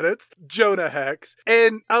title credits, Jonah Hex,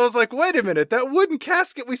 and I was like, wait a minute, that wooden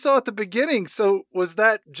casket we saw at the beginning, so was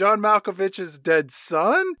that John Malkovich's dead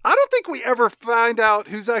son? I don't think we ever find out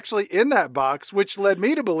who's actually in that box, which led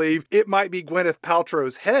me to believe it might be Gwyneth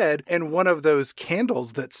Paltrow's head and one of those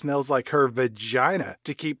candles that smells like her vagina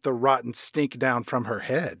to keep the rotten stink down from her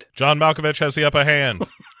head. John Malkovich has the upper hand.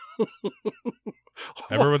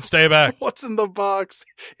 Everyone stay back. What's in the box?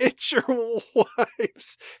 It's your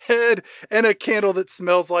wife's head and a candle that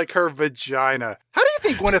smells like her vagina. How do you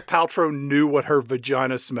think Gwyneth Paltrow knew what her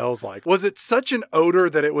vagina smells like? Was it such an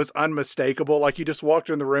odor that it was unmistakable? Like you just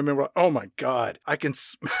walked in the room and were like, oh my God, I can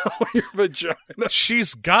smell your vagina.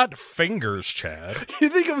 She's got fingers, Chad. You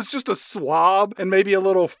think it was just a swab and maybe a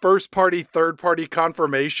little first party, third party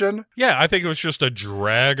confirmation? Yeah, I think it was just a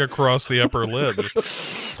drag across the upper lip.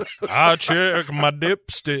 I check my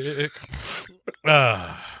dipstick.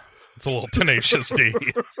 It's a little Tenacious D.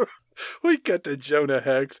 We cut to Jonah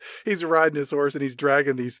Hex. He's riding his horse and he's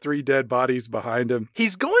dragging these 3 dead bodies behind him.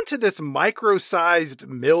 He's going to this micro-sized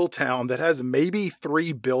mill town that has maybe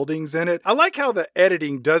 3 buildings in it. I like how the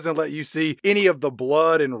editing doesn't let you see any of the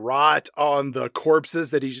blood and rot on the corpses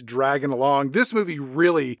that he's dragging along. This movie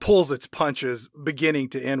really pulls its punches beginning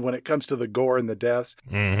to end when it comes to the gore and the deaths.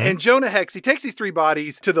 And Jonah Hex, he takes these 3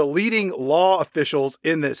 bodies to the leading law officials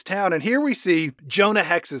in this town. And here we see Jonah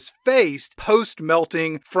Hex's face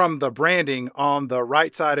post-melting from the branding on the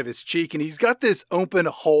right side of his cheek, and he's got this open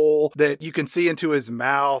hole that you can see into his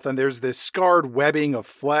mouth, and there's this scarred webbing of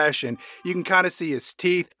flesh, and you can kind of see his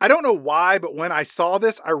teeth. I don't know why, but when I saw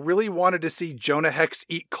this, I really wanted to see Jonah Hex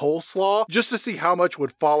eat coleslaw just to see how much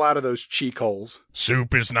would fall out of those cheek holes.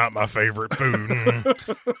 Soup is not my favorite food.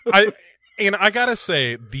 And I gotta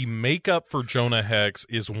say, the makeup for Jonah Hex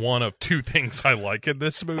is one of two things I like in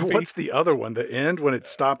this movie. What's the other one? The end when it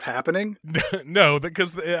stopped happening? No,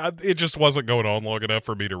 because it just wasn't going on long enough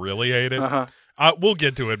for me to really hate it. Uh-huh. We'll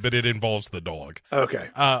get to it, but it involves the dog. Okay.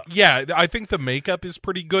 Yeah, I think the makeup is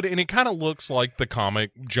pretty good, and it kind of looks like the comic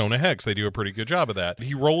Jonah Hex. They do a pretty good job of that.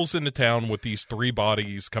 He rolls into town with these three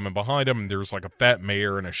bodies coming behind him, and there's like a fat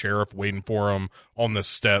mayor and a sheriff waiting for him on the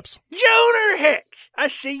steps. Jonah Hex, I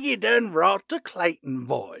see you done brought the Clayton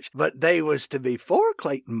boys, but they was to be 4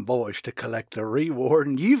 Clayton boys to collect the reward,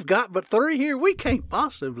 and you've got but 3 here. We can't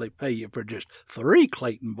possibly pay you for just 3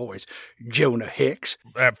 Clayton boys, Jonah Hex.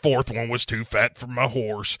 That fourth one was too fat for my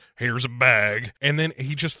horse. Here's a bag. And then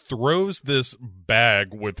he just throws this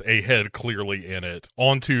bag with a head clearly in it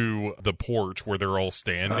onto the porch where they're all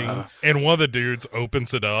standing. And one of the dudes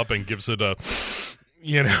opens it up and gives it a,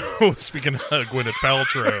 speaking of Gwyneth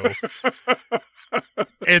Paltrow,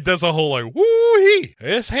 it does a whole like, woo-hee,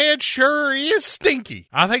 this head sure is stinky.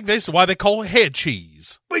 I think this is why they call it head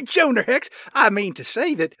cheese. But Jonah Hex, I mean to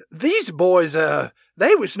say that these boys,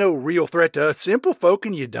 they was no real threat to us simple folk,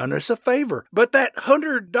 and you done us a favor. But that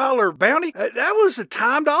 $100 bounty, that was a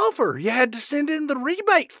timed offer. You had to send in the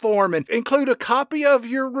rebate form and include a copy of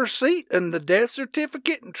your receipt and the death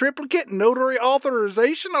certificate and triplicate and notary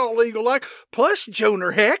authorization, all legal like. Plus,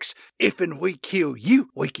 Jonah Hex, if and we kill you,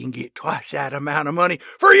 we can get twice that amount of money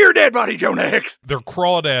for your dead body, Jonah Hex. They're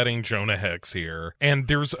crawdadding Jonah Hex here, and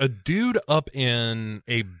there's a dude up in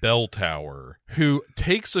a bell tower who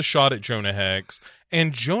takes a shot at Jonah Hex,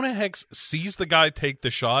 and Jonah Hex sees the guy take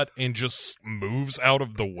the shot and just moves out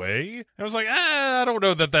of the way. I was like, I don't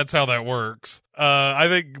know that that's how that works. I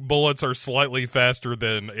think bullets are slightly faster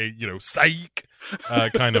than a, psych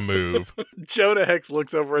kind of move. Jonah Hex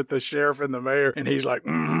looks over at the sheriff and the mayor, And he's like,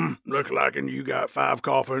 looks like you got 5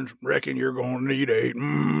 coffins. Reckon you're gonna need 8.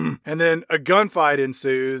 and then a gunfight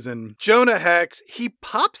ensues, and Jonah Hex, he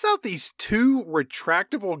pops out these 2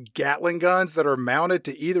 retractable Gatling guns that are mounted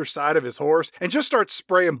to either side of his horse and just starts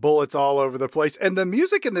spraying bullets all over the place. And the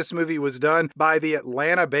music in this movie was done by the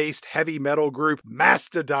Atlanta-based heavy metal group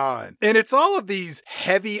Mastodon. And it's all of these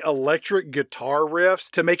heavy electric guitar riffs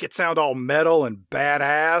to make it sound all metal and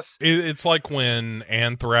badass. It's like when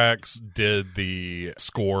Anthrax did the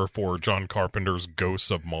score for John Carpenter's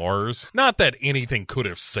Ghosts of Mars. Not that anything could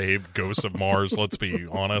have saved Ghosts of Mars, let's be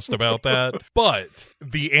honest about that. But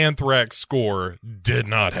the Anthrax score did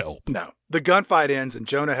not help. No. The gunfight ends and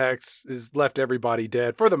Jonah Hex has left everybody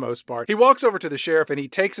dead for the most part. He walks over to the sheriff and he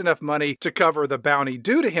takes enough money to cover the bounty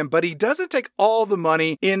due to him, but he doesn't take all the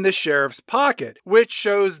money in the sheriff's pocket, which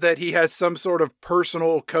shows that he has some sort of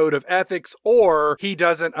personal code of ethics, or he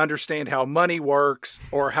doesn't understand how money works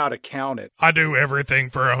or how to count it. I do everything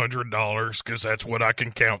for $100 because that's what I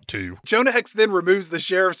can count to. Jonah Hex then removes the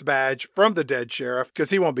sheriff's badge from the dead sheriff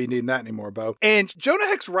because he won't be needing that anymore, Bo. And Jonah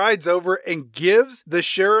Hex rides over and gives the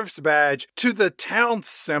sheriff's badge to the town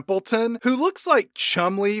simpleton who looks like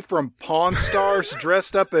Chumley from Pawn Stars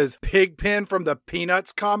dressed up as Pigpen from the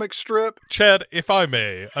Peanuts comic strip. Chad, if I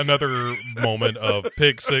may, another moment of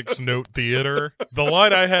Pig 6 Note Theater. The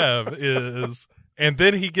line I have is, and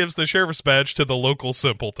then he gives the sheriff's badge to the local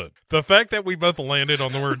simpleton. The fact that we both landed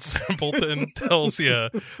on the word simpleton tells you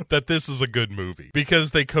that this is a good movie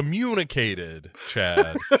because they communicated,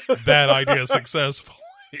 Chad, that idea successfully.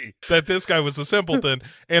 That this guy was a simpleton,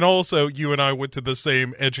 and also you and I went to the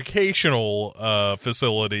same educational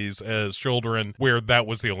facilities as children where that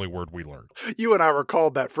was the only word we learned. You and I were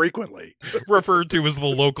called that frequently. Referred to as the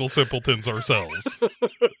local simpletons ourselves.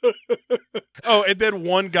 Oh, and then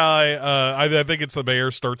one guy, I think it's the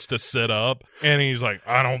mayor, starts to sit up, and he's like,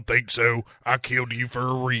 I don't think so. I killed you for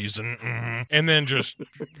a reason. And then just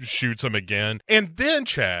shoots him again. And then,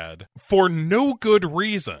 Chad, for no good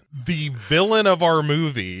reason, the villain of our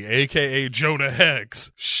movie, a.k.a. Jonah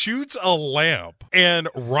Hex, shoots a lamp and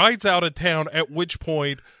rides out of town, at which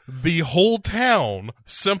point the whole town,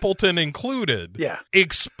 simpleton included,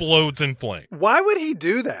 explodes in flames. Why would he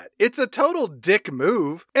do that? It's a total dick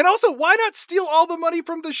move. And also, why not steal all the money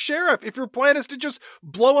from the sheriff if your plan is to just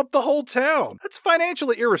blow up the whole town? That's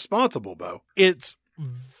financially irresponsible, Bo. It's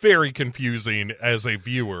very confusing as a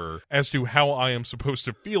viewer as to how I am supposed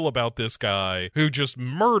to feel about this guy who just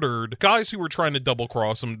murdered guys who were trying to double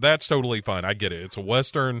cross him. That's totally fine. I get it. It's a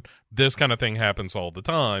Western. This kind of thing happens all the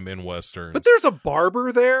time in Westerns. But there's a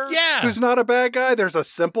barber there yeah, who's not a bad guy. There's a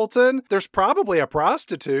simpleton. There's probably a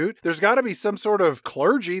prostitute. There's got to be some sort of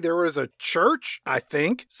clergy. There was a church, I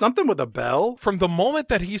think. Something with a bell. From the moment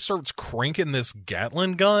that he starts cranking this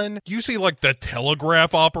Gatling gun, you see like the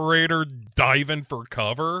telegraph operator diving for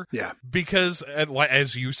cover. over. Yeah. Because,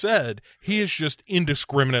 as you said, he is just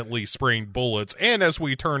indiscriminately spraying bullets, and as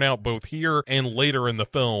we turn out both here and later in the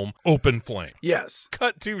film, open flame. Yes.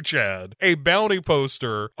 Cut to, Chad, a bounty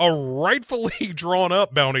poster, a rightfully drawn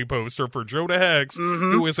up bounty poster for Jonah Hex,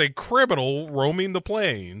 who is a criminal roaming the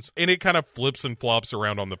plains, and it kind of flips and flops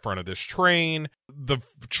around on the front of this train. The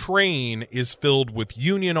train is filled with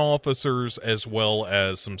Union officers as well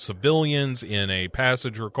as some civilians in a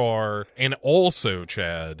passenger car, and also,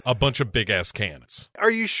 Chad, a bunch of big-ass cannons.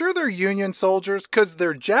 Are you sure they're Union soldiers? Because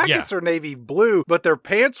their jackets are navy blue, but their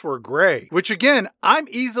pants were gray, which, again, I'm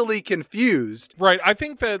easily confused. Right, I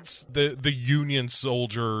think that's the Union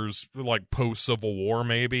soldiers, like, post-Civil War,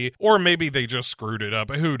 maybe. Or maybe they just screwed it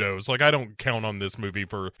up. Who knows? Like, I don't count on this movie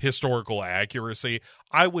for historical accuracy.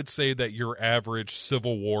 I would say that your average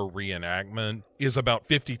Civil War reenactment is about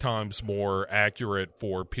 50 times more accurate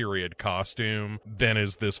for period costume than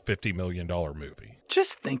is this $50 million movie.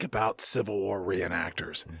 Just think about Civil War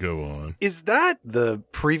reenactors. Go on. Is that the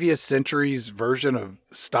previous century's version of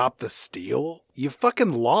Stop the Steal? You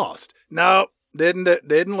fucking lost. No,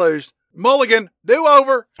 didn't lose. Mulligan, do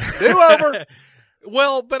over.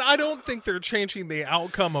 Well, but I don't think they're changing the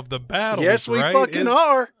outcome of the battle. Yes, we fucking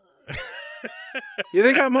are. You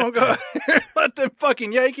think I'm gonna go let them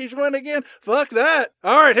fucking Yankees win again? Fuck that.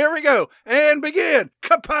 All right, here we go. And begin.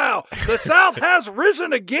 Kapow. The South has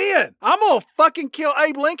risen again. I'm gonna fucking kill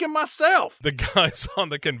Abe Lincoln myself. The guys on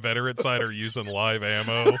the Confederate side are using live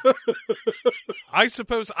ammo. I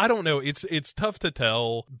suppose, I don't know. It's tough to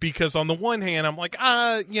tell because on the one hand, I'm like,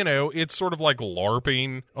 it's sort of like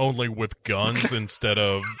LARPing, only with guns instead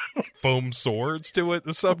of foam swords to it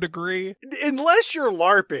to some degree. Unless you're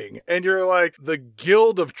LARPing and you're like, the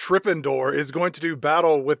Guild of Trippendor is going to do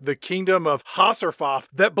battle with the Kingdom of Hasserfoff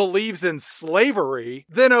that believes in slavery,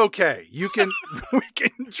 then okay, we can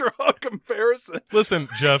draw a comparison. Listen,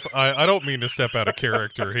 Jeff, I don't mean to step out of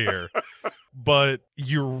character here, but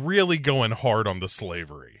you're really going hard on the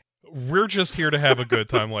slavery. We're just here to have a good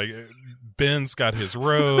time. Like, Ben's got his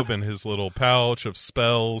robe and his little pouch of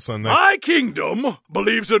spells. And my kingdom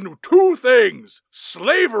believes in two things: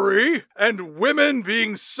 slavery and women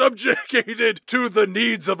being subjugated to the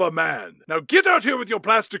needs of a man. Now get out here with your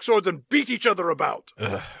plastic swords and beat each other about.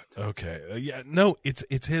 Okay. No,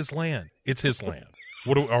 it's his land. It's his land.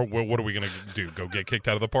 What are we going to do? Go get kicked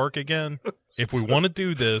out of the park again? If we want to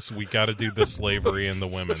do this, we got to do the slavery and the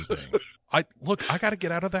women thing. I got to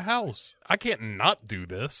get out of the house. I can't not do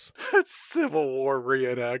this. Civil War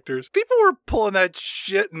reenactors. People were pulling that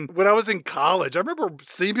shit. And when I was in college, I remember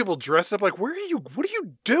seeing people dressed up like, what are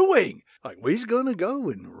you doing? Like, we's gonna go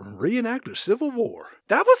and reenact a Civil War.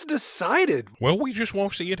 That was decided. Well, we just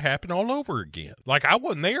won't see it happen all over again. Like, I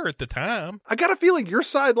wasn't there at the time. I got a feeling your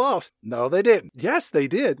side lost. No, they didn't. Yes, they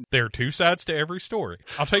did. There are two sides to every story.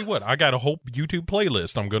 I'll tell you what, I got a whole YouTube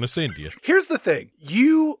playlist I'm gonna send you. Here's the thing.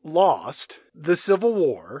 You lost the Civil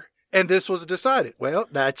War, and this was decided. Well,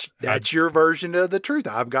 that's your version of the truth.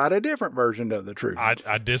 I've got a different version of the truth.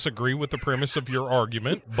 I disagree with the premise of your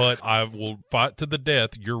argument, but I will fight to the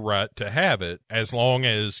death your right to have it as long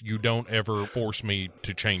as you don't ever force me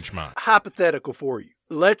to change mine. Hypothetical for you.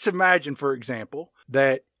 Let's imagine, for example,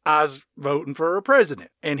 that I was voting for a president,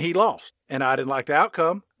 and he lost, and I didn't like the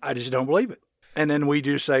outcome. I just don't believe it. And then we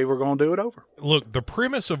just say we're going to do it over. Look, the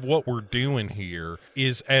premise of what we're doing here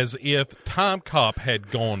is as if Time Cop had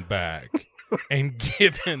gone back and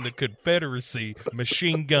given the Confederacy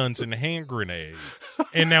machine guns and hand grenades.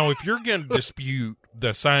 And now if you're going to dispute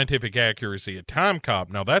the scientific accuracy of Time Cop,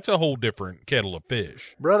 now that's a whole different kettle of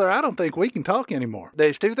fish. Brother, I don't think we can talk anymore.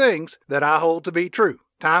 There's two things that I hold to be true.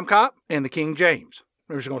 Time Cop and the King James.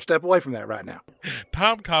 We're just going to step away from that right now.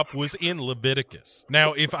 Time Cop was in Leviticus.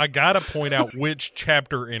 Now, if I got to point out which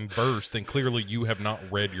chapter and verse, then clearly you have not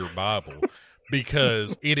read your Bible.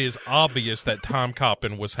 Because it is obvious that time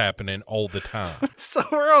copping was happening all the time. So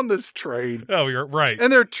we're on this train. Oh, you're right. And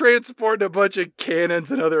they're transporting a bunch of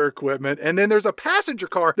cannons and other equipment. And then there's a passenger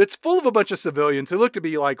car that's full of a bunch of civilians who look to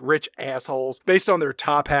be like rich assholes based on their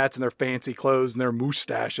top hats and their fancy clothes and their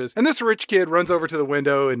mustaches. And this rich kid runs over to the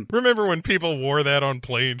window and... Remember when people wore that on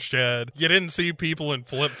planes, Chad? You didn't see people in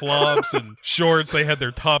flip-flops and shorts. They had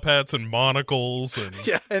their top hats and monocles. And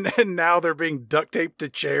yeah, and now they're being duct taped to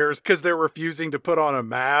chairs because they're refusing to put on a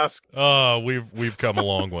mask. Oh, we've come a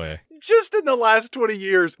long way. Just in the last 20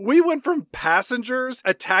 years, we went from passengers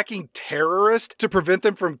attacking terrorists to prevent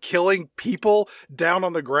them from killing people down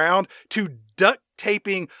on the ground to duct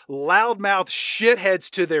taping loudmouth shitheads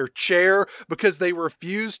to their chair because they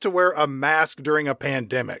refused to wear a mask during a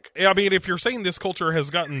pandemic. I mean, if you're saying this culture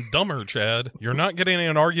has gotten dumber, Chad, you're not getting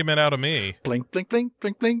an argument out of me. Blink, blink, blink,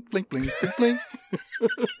 blink, blink, blink, blink, blink, blink.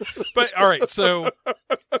 But all right, so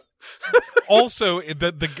also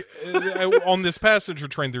on this passenger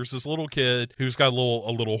train, there's this little kid who's got a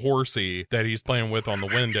little horsey that he's playing with on the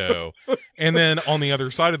window, and then on the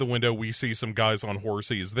other side of the window, we see some guys on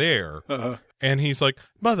horses there. And he's like,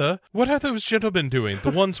 "Mother, what are those gentlemen doing?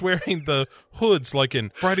 The ones wearing the hoods like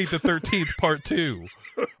in Friday the 13th Part 2.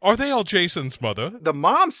 Are they all Jason's, mother?" The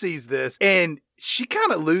mom sees this and she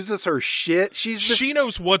kind of loses her shit. She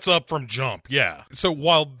knows what's up from jump, yeah. So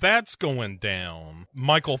while that's going down,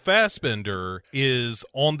 Michael Fassbender is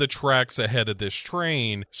on the tracks ahead of this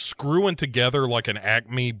train, screwing together like an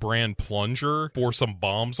Acme brand plunger for some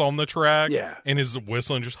bombs on the track. Yeah. And is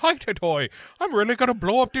whistling just, "Hi, toy, I'm really going to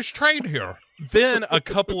blow up this train here." Then a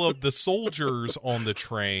couple of the soldiers on the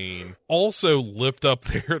train also lift up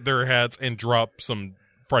their hats and drop some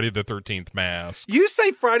Friday the 13th mask. You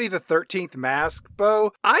say Friday the 13th mask,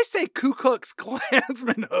 Bo. I say Ku Klux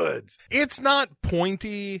Klansman hoods. It's not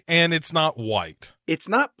pointy and it's not white. It's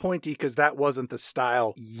not pointy because that wasn't the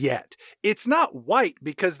style yet. It's not white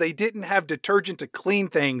because they didn't have detergent to clean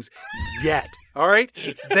things yet. All right?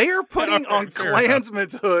 They are putting on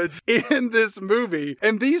Klansmen's hoods in this movie.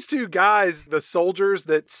 And these two guys, the soldiers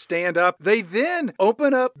that stand up, they then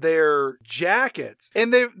open up their jackets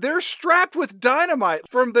and they're strapped with dynamite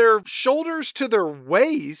from their shoulders to their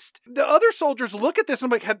waist. The other soldiers look at this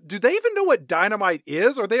and I'm like, do they even know what dynamite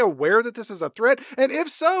is? Are they aware that this is a threat? And if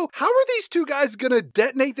so, how are these two guys going to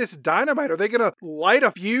detonate this dynamite? Are they going to light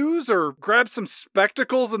a fuse or grab some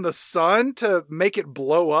spectacles in the sun to make it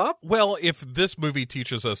blow up? Well, if this movie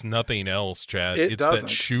teaches us nothing else, Chad, it's that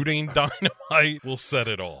shooting dynamite will set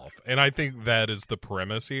it off. And I think that is the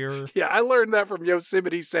premise here. Yeah, I learned that from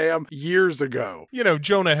Yosemite Sam years ago. You know,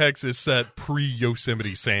 Jonah Hex is set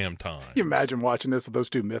pre-Yosemite Sam time. Can you imagine watching this with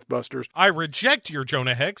those two Mythbusters? I reject your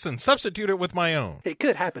Jonah Hex and substitute it with my own. It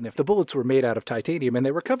could happen if the bullets were made out of titanium and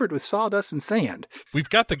they were covered with sawdust and sand. We've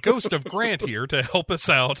got the ghost of Grant here to help us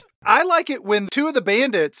out. I like it when two of the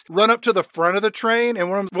bandits run up to the front of the train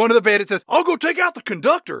and one of the bandits says, "I'll go take out the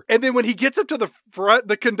conductor." And then when he gets up to the front,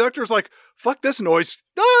 the conductor's like, "Fuck this noise."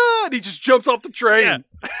 Ah! And he just jumps off the train.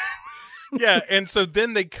 Yeah. Yeah, and so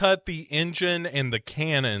then they cut the engine and the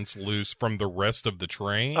cannons loose from the rest of the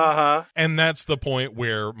train. And that's the point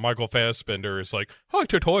where Michael Fassbender is like, "Hi,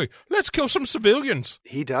 Toy, let's kill some civilians."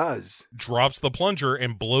 He does. Drops the plunger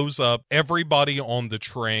and blows up everybody on the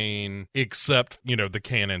train except, the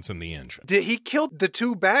cannons and the engine. He killed the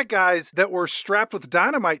two bad guys that were strapped with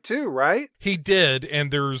dynamite too, right? He did,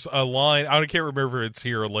 and there's a line, I can't remember if it's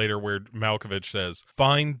here or later, where Malkovich says,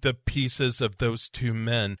 "Find the pieces of those two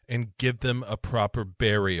men and give them a proper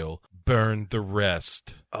burial. Burn the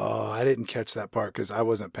rest." Oh, I didn't catch that part because I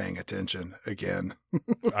wasn't paying attention again.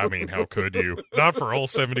 I mean, how could you? Not for all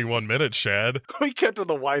 71 minutes, Shad. We get to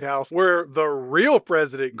the White House where the real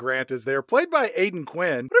President Grant is there, played by Aidan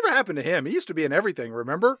Quinn. Whatever happened to him? He used to be in everything,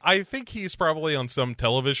 remember? I think he's probably on some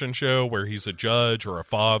television show where he's a judge or a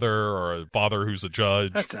father who's a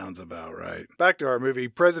judge. That sounds about right. Back to our movie,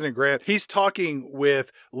 President Grant. He's talking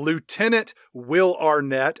with Lieutenant Will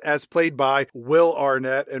Arnett, as played by Will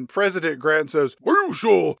Arnett, and President Grant says, "Are you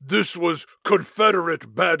sure this was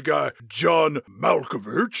Confederate bad guy John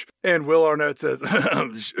Malkovich?" And Will Arnett says,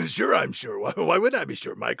 "Sure, I'm sure. Why would I be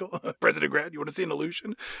sure, Michael? President Grant, you want to see an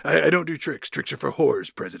illusion? I don't do tricks. Tricks are for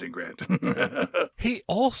whores, President Grant." He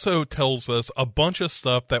also tells us a bunch of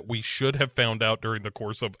stuff that we should have found out during the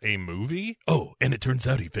course of a movie. Oh, and it turns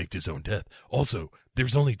out he faked his own death. Also,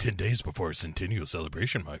 there's only 10 days before a centennial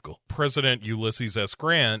celebration, Michael. President Ulysses S.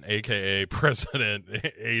 Grant, a.k.a. President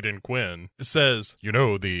Aidan Quinn, says,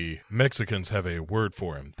 the Mexicans have a word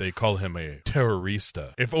for him. They call him a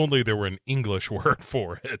terrorista. If only there were an English word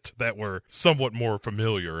for it that were somewhat more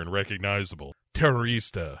familiar and recognizable.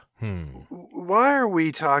 Terrorista. Why are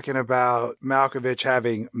we talking about Malkovich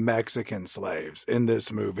having Mexican slaves in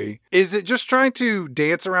this movie? Is it just trying to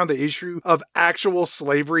dance around the issue of actual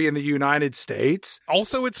slavery in the United States?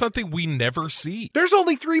 Also, it's something we never see. There's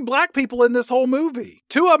only 3 black people in this whole movie.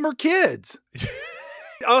 2 of them are kids.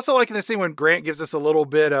 I also like in the scene when Grant gives us a little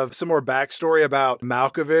bit of some more backstory about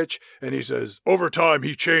Malkovich, and he says, "Over time,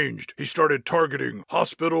 he changed. He started targeting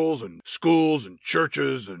hospitals and schools and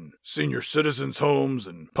churches and senior citizens' homes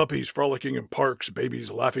and puppies frolicking in parks,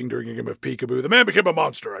 babies laughing during a game of peekaboo. The man became a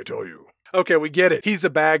monster, I tell you." Okay, we get it. He's a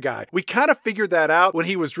bad guy. We kind of figured that out when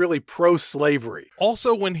he was really pro-slavery.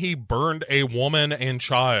 Also, when he burned a woman and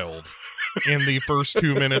child in the first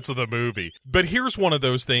 2 minutes of the movie. But here's one of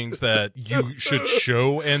those things that you should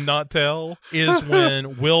show and not tell, is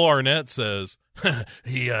when Will Arnett says,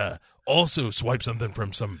 he also swiped something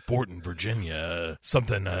from some fort in Virginia,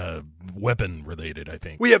 something weapon related, I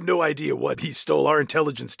think. We have no idea what he stole. Our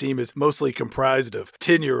intelligence team is mostly comprised of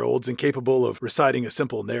 10-year-olds incapable of reciting a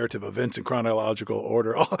simple narrative of events in chronological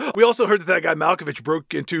order. We also heard that guy Malkovich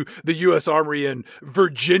broke into the U.S. Armory in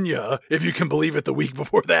Virginia, if you can believe it, the week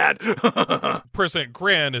before that. President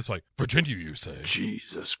Grant is like, Virginia, you say?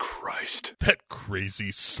 Jesus Christ. That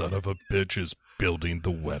crazy son of a bitch is building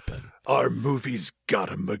the weapon. Our movie's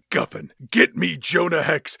got a MacGuffin. Get me Jonah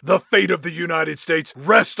Hex. The fate of the United States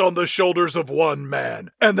rests on the shoulders of one man.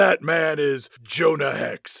 And that man is Jonah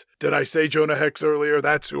Hex. Did I say Jonah Hex earlier?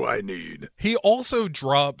 That's who I need. He also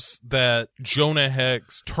drops that Jonah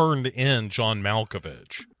Hex turned in John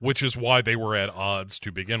Malkovich, which is why they were at odds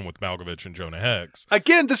to begin with, Malkovich and Jonah Hex.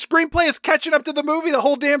 Again, the screenplay is catching up to the movie the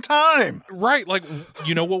whole damn time. Right, like,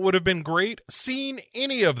 you know what would have been great? Seeing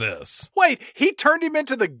any of this. Wait, he turned him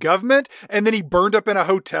into the government and then he burned up in a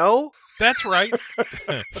hotel? That's right.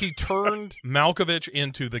 He turned Malkovich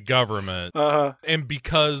into the government. And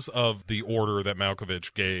because of the order that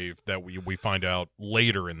Malkovich gave that we find out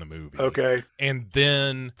later in the movie. Okay. And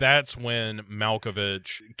then that's when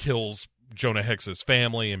Malkovich kills Jonah Hex's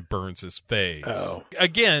family and burns his face. Oh.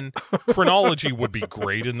 Again, chronology would be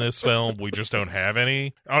great in this film. We just don't have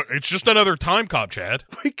any. It's just another time cop, Chad.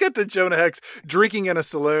 We get to Jonah Hex drinking in a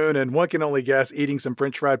saloon, and one can only guess eating some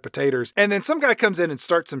French fried potatoes. And then some guy comes in and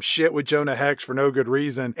starts some shit with Jonah Hex for no good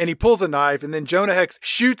reason. And he pulls a knife, and then Jonah Hex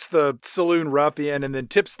shoots the saloon ruffian and then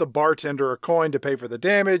tips the bartender a coin to pay for the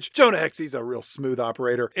damage. Jonah Hex, he's a real smooth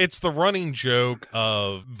operator. It's the running joke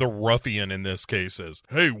of the ruffian in this case is,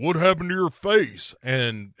 hey, what happened to your face?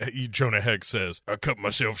 And Jonah Hex says, I cut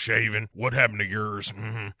myself shaving. What happened to yours?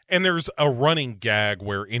 Mm-hmm. And there's a running gag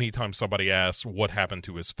where anytime somebody asks what happened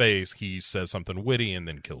to his face, he says something witty and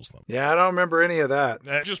then kills them. Yeah, I don't remember any of that.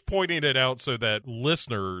 Just pointing it out so that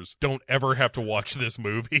listeners don't ever have to watch this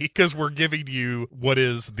movie, because we're giving you what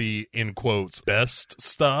is the, in quotes, best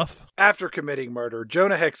stuff. After committing murder,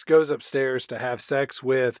 Jonah Hex goes upstairs to have sex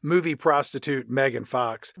with movie prostitute Megan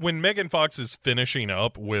Fox. When Megan Fox is finishing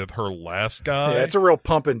up with her last guy. Yeah, it's a real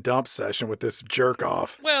pump and dump session with this jerk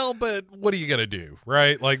off. Well, but what are you going to do,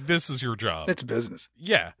 right? Like, this is your job. It's business.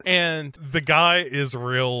 Yeah. And the guy is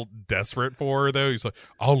real desperate for her, though. He's like,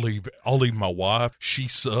 I'll leave my wife. She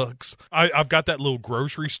sucks. I've got that little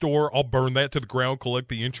grocery store. I'll burn that to the ground, collect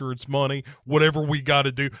the insurance money, whatever we got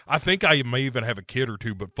to do. I think I may even have a kid or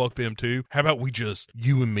two, but fuck them too. How about we just,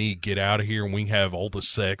 you and me, get out of here and we have all the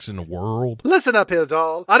sex in the world? Listen up here,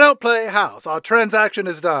 doll. I don't play house. Our transaction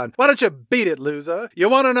is done. Why don't you beat it, loser? You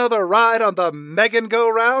want another ride on the Megan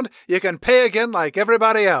go-round? You can pay again like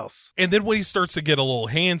everybody else. And then when he starts to get a little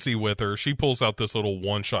handsy with her, she pulls out this little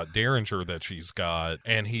one-shot Derringer that she's got,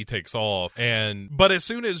 and he takes off. But as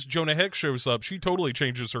soon as Jonah Hex shows up, she totally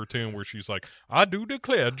changes her tune where she's like, I do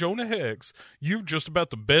declare, Jonah Hex, you're just about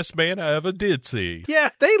the best man I ever did see. Yeah,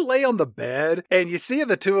 they lay on the bed, and you see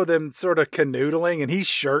the two of them sort of canoodling, and he's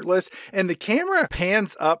shirtless, and the camera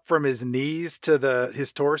pans up from his knees to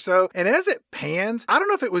his torso, and as it pans, I don't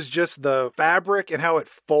know if it was just the fabric and how it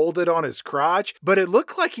folded on his crotch, but it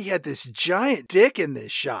looked like he had this giant dick in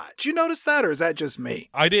this shot. Did you notice that, or is that just me?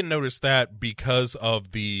 I didn't notice that because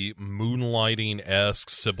of the Moonlighting-esque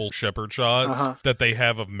Sybil Shepherd shots that they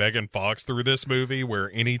have of Megan Fox through this movie,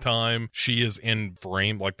 where anytime she is in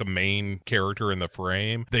frame, like the main character in the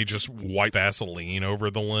frame, they just wipe Vaseline over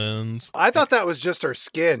the lens. I thought that was just her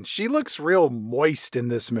skin. She looks real moist in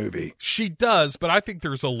this movie. She does, but I think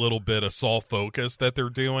there's a little bit of soft focus that they're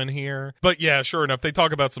doing here. But yeah, sure enough, they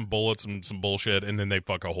talk about some bullets and some bullshit, and then they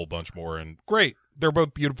fuck a whole bunch more, and great. They're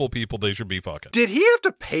both beautiful people. They should be fucking. Did he have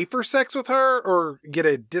to pay for sex with her or get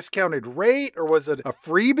a discounted rate, or was it a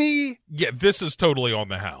freebie? Yeah, this is totally on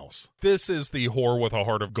the house. This is the whore with a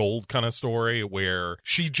heart of gold kind of story where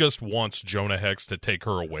she just wants Jonah Hex to take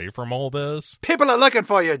her away from all this. People are looking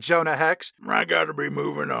for you, Jonah Hex. I gotta be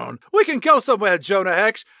moving on. We can go somewhere, Jonah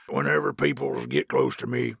Hex. Whenever people get close to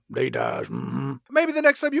me, they dies. Maybe the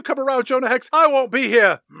next time you come around, Jonah Hex, I won't be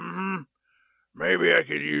here. Maybe I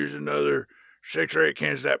could use another 6 or 8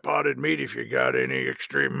 cans of that potted meat if you got any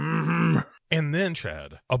extreme. And then,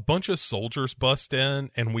 Chad, a bunch of soldiers bust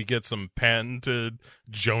in, and we get some patented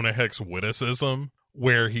Jonah Hex witticism,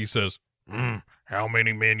 where he says, how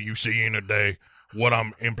many men you see in a day? What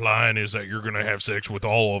I'm implying is that you're going to have sex with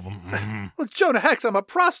all of them. Mm-hmm. Well, Jonah Hex, I'm a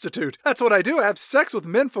prostitute. That's what I do. I have sex with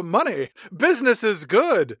men for money. Business is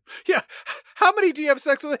good. Yeah. How many do you have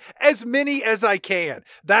sex with? As many as I can.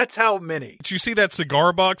 That's how many. Did you see that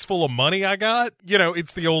cigar box full of money I got? You know,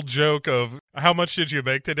 it's the old joke of, how much did you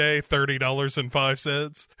make today?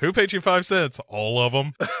 $30.05. Who paid you 5 cents? All of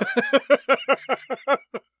them.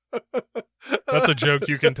 That's a joke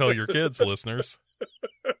you can tell your kids, listeners.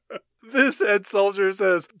 This head soldier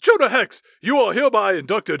says, Jonah Hex, you are hereby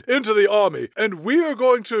inducted into the army, and we are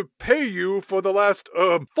going to pay you for the last,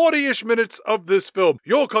 40-ish minutes of this film.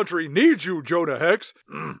 Your country needs you, Jonah Hex.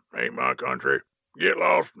 Ain't my country. Get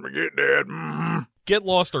lost or get dead. Mm-hmm. Get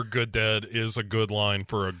lost or good dead is a good line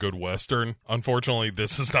for a good Western. Unfortunately,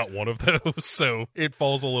 this is not one of those, so it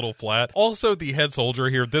falls a little flat. Also, the head soldier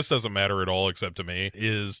here, this doesn't matter at all except to me,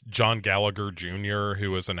 is John Gallagher Jr.,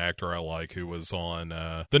 who is an actor I like, who was on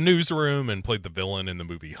The Newsroom and played the villain in the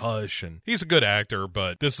movie Hush, and he's a good actor,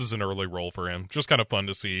 but this is an early role for him. Just kind of fun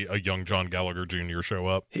to see a young John Gallagher Jr. show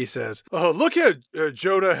up. He says, look here,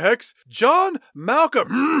 Jonah Hex, John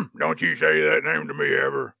Malkovich. Don't you say that name to me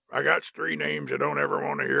ever. I got 3 names I don't ever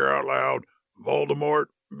want to hear out loud. Voldemort,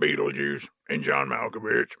 Beetlejuice, and John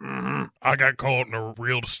Malkovich. Mm-hmm. I got caught in a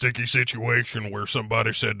real sticky situation where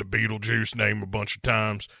somebody said the Beetlejuice name a bunch of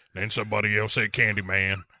times, then somebody else said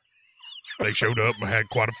Candyman. They showed up and had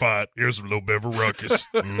quite a fight. Here's a little bit of a ruckus.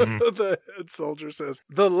 Mm-hmm. The head soldier says,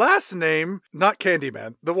 the last name, not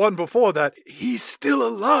Candyman, the one before that, he's still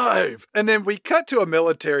alive. And then we cut to a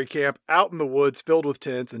military camp out in the woods filled with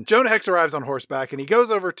tents, and Jonah Hex arrives on horseback, and he goes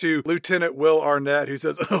over to Lieutenant Will Arnett, who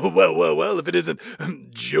says, oh, well, if it isn't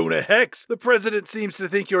Jonah Hex, the president seems to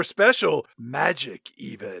think you're special. Magic,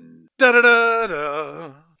 even.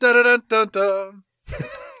 Da-da-da-da. Da-da-da-da-da.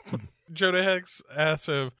 Jonah Hex asks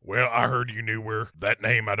him, well, I heard you knew where that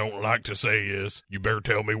name I don't like to say is. You better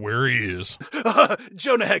tell me where he is.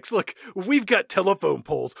 Jonah Hex, look, we've got telephone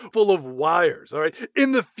poles full of wires, all right?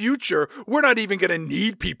 In the future, we're not even going to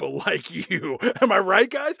need people like you. Am I right,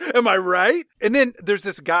 guys? Am I right? And then there's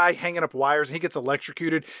this guy hanging up wires, and he gets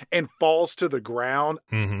electrocuted and falls to the ground.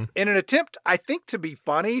 Mm-hmm. In an attempt, I think, to be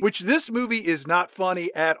funny, which this movie is not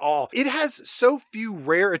funny at all. It has so few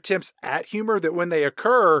rare attempts at humor that when they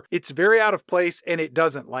occur, it's very out of place and it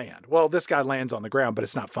doesn't land. Well, this guy lands on the ground, but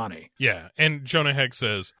it's not funny. Yeah, and Jonah Hex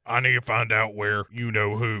says, I need to find out where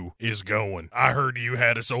you-know-who is going. I heard you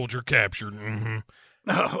had a soldier captured. Mm-hmm.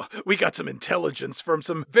 Oh, we got some intelligence from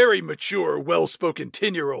some very mature, well-spoken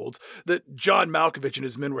 10-year-olds that John Malkovich and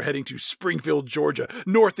his men were heading to Springfield, Georgia,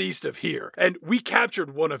 northeast of here. And we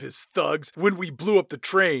captured one of his thugs when we blew up the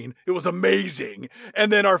train. It was amazing.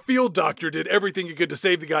 And then our field doctor did everything he could to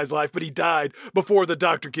save the guy's life, but he died before the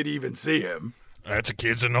doctor could even see him. That's a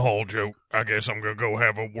kids in the hall joke. I guess I'm going to go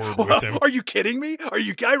have a word with him. Are you kidding me?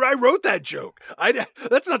 I wrote that joke.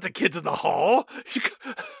 That's not the kids in the hall.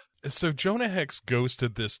 So Jonah Hex goes to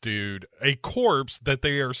this dude, a corpse that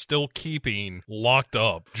they are still keeping locked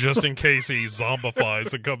up, just in case he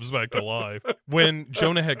zombifies and comes back to life. When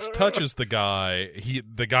Jonah Hex touches the guy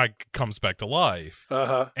comes back to life.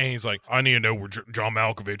 Uh-huh. And he's like, I need to know where John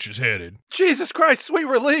Malkovich is headed. Jesus Christ, sweet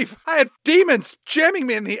relief. I had demons jamming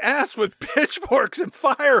me in the ass with pitchforks and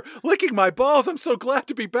fire, licking my balls. I'm so glad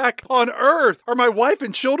to be back on Earth. Are my wife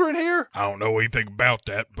and children here? I don't know anything about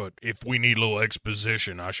that, but if we need a little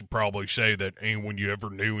exposition, I should probably say that anyone you ever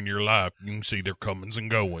knew in your life, you can see their comings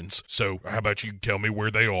and goings. So how about you tell me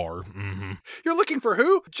where they are? Mm-hmm. You're looking for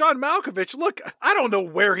who? John Malkovich. Look, I don't know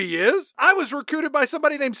where he is. I was recruited by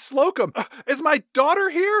somebody named Slocum. Is my daughter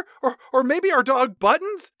here? Or maybe our dog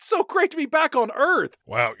Buttons? It's so great to be back on Earth.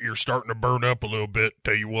 Wow, you're starting to burn up a little bit.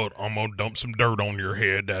 Tell you what, I'm going to dump some dirt on your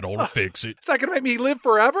head. That ought to fix it. Is that going to make me live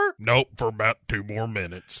forever? Nope, for about 2 more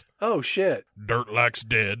minutes. Oh, shit. Dirt likes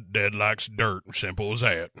dead, dead likes dirt. Simple as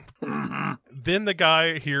that. Then the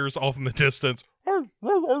guy hears off in the distance,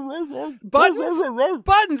 Buttons?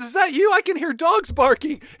 Buttons, is that you? I can hear dogs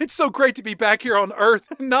barking. It's so great to be back here on Earth,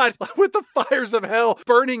 not with the fires of hell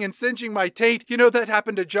burning and singeing my taint. You know, that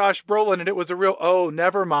happened to Josh Brolin, and it was a real,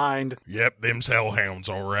 never mind. Yep, them's hellhounds,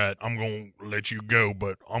 all right. I'm going to let you go,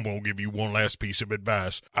 but I'm going to give you one last piece of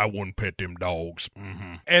advice. I wouldn't pet them dogs.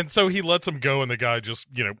 Mm-hmm. And so he lets him go, and the guy just,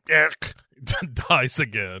 dies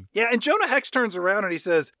again. Yeah, and Jonah Hex turns around and he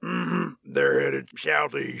says, they're headed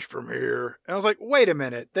southeast from here. And I was like, wait a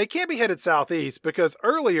minute. They can't be headed southeast because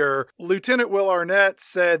earlier, Lieutenant Will Arnett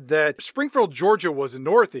said that Springfield, Georgia was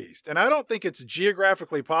northeast. And I don't think it's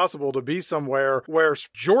geographically possible to be somewhere where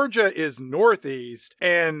Georgia is northeast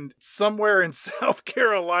and somewhere in South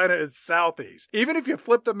Carolina is southeast. Even if you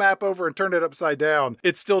flip the map over and turn it upside down,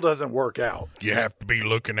 it still doesn't work out. You have to be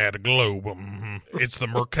looking at a globe. Mm-hmm. It's the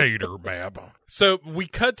Mercator map. So we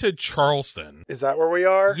cut to Charleston. Is that where we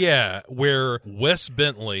are? Yeah, where Wes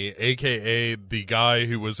Bentley, a.k.a. the guy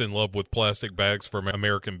who was in love with plastic bags from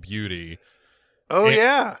American Beauty. Oh,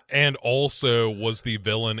 yeah. And also was the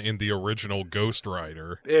villain in the original Ghost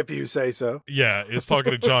Rider. If you say so. Yeah, is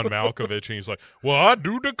talking to John Malkovich, and he's like, well, I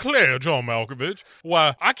do declare, John Malkovich,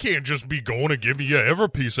 why, I can't just be going and giving you every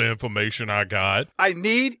piece of information I got. I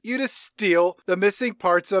need you to steal the missing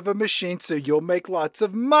parts of a machine so you'll make lots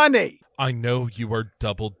of money. I know you are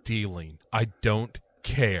double dealing. I don't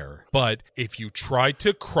care. But if you try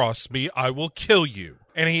to cross me, I will kill you.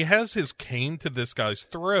 And he has his cane to this guy's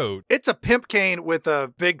throat. It's a pimp cane with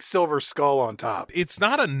a big silver skull on top. It's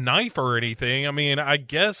not a knife or anything. I mean, I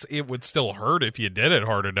guess it would still hurt if you did it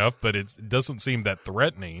hard enough, but it doesn't seem that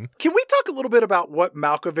threatening. Can we talk a little bit about what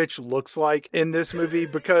Malkovich looks like in this movie?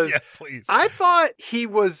 Because Yeah, please. I thought he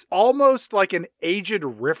was almost like an aged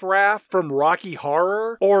riffraff from Rocky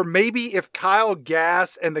Horror, or maybe if Kyle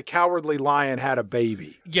Gass and the Cowardly Lion had a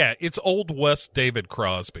baby. Yeah, it's Old West David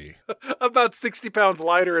Crosby. About 60 pounds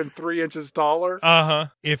lighter and 3 inches taller. Uh-huh.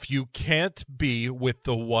 If you can't be with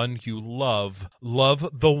the one you love, love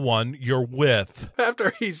the one you're with.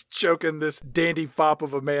 After he's choking this dandy fop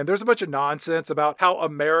of a man, there's a bunch of nonsense about how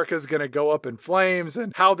America's going to go up in flames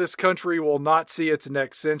and how this country will not see its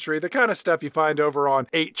next century. The kind of stuff you find over on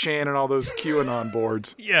 8chan and all those QAnon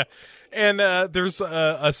boards. Yeah. And there's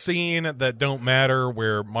a scene that don't matter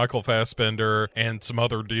where Michael Fassbender and some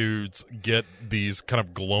other dudes get these kind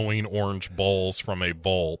of glowing orange balls from a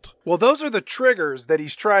vault. Well, those are the triggers that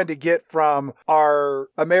he's trying to get from our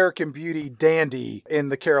American Beauty dandy in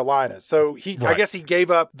the Carolinas. So I guess he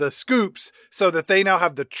gave up the scoops so that they now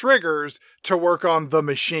have the triggers to work on the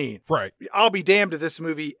machine. Right. I'll be damned if this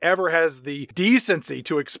movie ever has the decency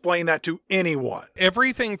to explain that to anyone.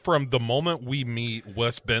 Everything from the moment we meet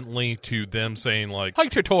Wes Bentley to them saying like, hey,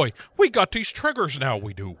 Toy, we got these triggers now,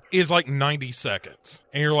 we do, is like 90 seconds.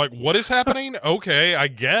 And you're like, what is happening? Okay, I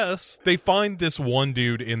guess. They find this one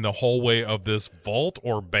dude in the hallway of this vault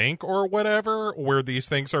or bank or whatever where these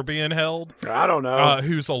things are being held. I don't know.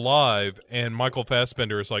 Who's alive. And Michael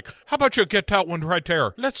Fassbender is like, how about you get that one right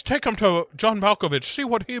there? Let's take him to John Malkovich, see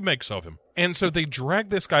what he makes of him. And so they drag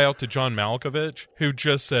this guy out to John Malkovich, who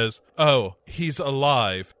just says, oh, he's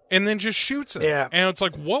alive, and then just shoots him. Yeah. And it's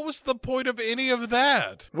like, what was the point of any of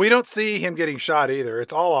that? We don't see him getting shot either.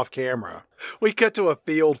 It's all off camera. We cut to a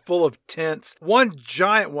field full of tents, one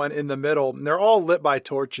giant one in the middle, and they're all lit by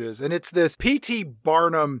torches. And it's this P.T.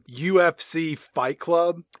 Barnum UFC fight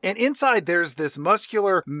club. And inside there's this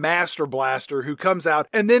muscular master blaster who comes out,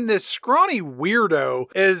 and then this scrawny weirdo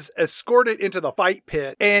is escorted into the fight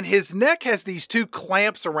pit, and his neck has these two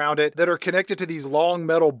clamps around it that are connected to these long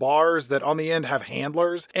metal bars that on the end have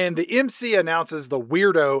handlers. And the MC announces the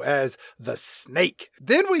weirdo as the Snake.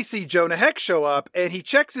 Then we see Jonah Hex show up, and he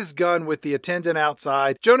checks his gun with the attendant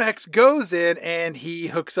outside. Jonah Hex goes in and he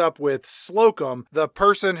hooks up with Slocum, the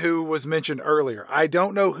person who was mentioned earlier. I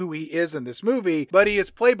don't know who he is in this movie, but he is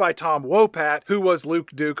played by Tom Wopat, who was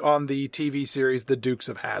Luke Duke on the TV series The Dukes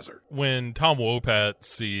of Hazzard. When Tom Wopat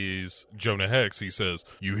sees Jonah Hex, he says,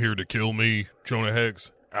 you here to kill me, Jonah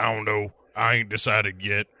Hex? I don't know. I ain't decided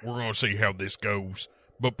yet. We're going to see how this goes.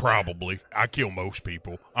 But probably. I kill most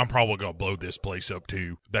people. I'm probably going to blow this place up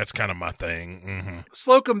too. That's kind of my thing. Mm-hmm.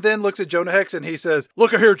 Slocum then looks at Jonah Hex and he says,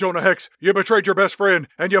 look here, Jonah Hex. You betrayed your best friend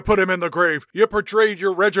and you put him in the grave. You betrayed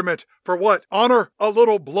your regiment. For what? Honor? A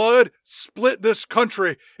little blood? Split this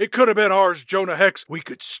country. It could have been ours, Jonah Hex. We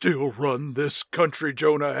could still run this country,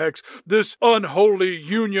 Jonah Hex. This unholy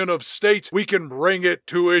union of states, we can bring it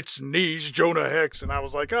to its knees, Jonah Hex. And I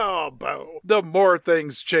was like, oh, Bo. The more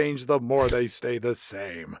things change, the more they stay the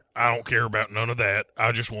same. I don't care about none of that.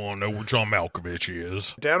 I just want to know where John Malkovich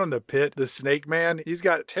is. Down in the pit, the Snake Man, he's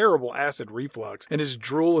got terrible acid reflux, and his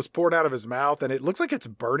drool is pouring out of his mouth, and it looks like it's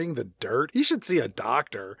burning the dirt. He should see a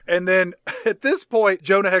doctor. And then, at this point,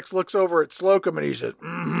 Jonah Hex looks over at Slocum, and he says,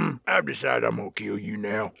 I've decided I'm going to kill you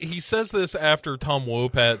now. He says this after Tom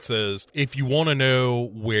Wopat says, if you want to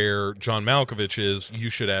know where John Malkovich is, you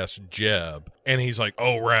should ask Jeb. And he's like,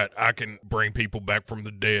 oh, right, I can bring people back from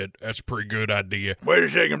the dead. That's a pretty good idea. Wait a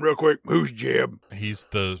second real quick. Who's Jeb? He's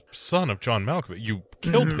the son of John Malkovich. You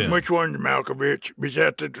killed him. Which one's Malkovich? Is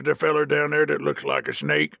that the feller down there that looks like a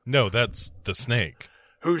snake? No, that's the Snake.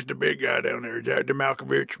 Who's the big guy down there? Is that the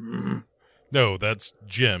Malkovich? No, that's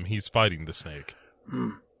Jim. He's fighting the Snake.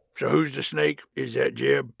 So who's the snake? Is that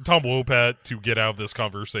Jeb? Tom Wopat, to get out of this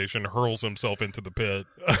conversation, hurls himself into the pit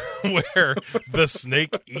where the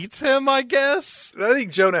snake eats him, I guess. I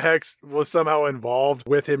think Jonah Hex was somehow involved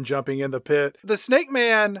with him jumping in the pit. The Snake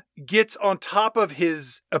Man gets on top of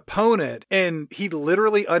his opponent and he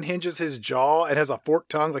literally unhinges his jaw and has a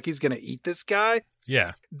forked tongue like he's going to eat this guy.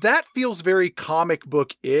 Yeah. That feels very comic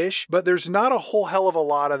book-ish, but there's not a whole hell of a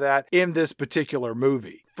lot of that in this particular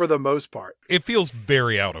movie, for the most part. It feels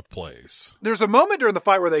very out of place. There's a moment during the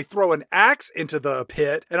fight where they throw an axe into the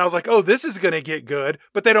pit, and I was like, oh, this is going to get good,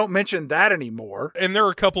 but they don't mention that anymore. And there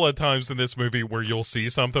are a couple of times in this movie where you'll see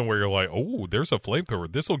something where you're like, oh, there's a flamethrower,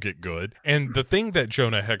 this'll get good. And the thing that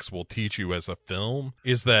Jonah Hex will teach you as a film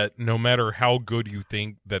is that no matter how good you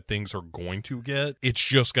think that things are going to get, it's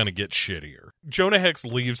just going to get shittier. Jonah Hex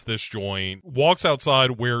leaves this joint, walks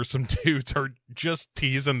outside where some dudes are just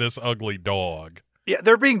teasing this ugly dog. Yeah,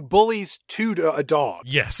 they're being bullies to a dog.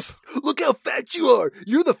 Yes. Look how fat you are.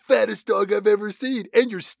 You're the fattest dog I've ever seen.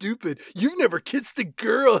 And you're stupid. You've never kissed a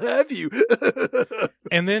girl, have you?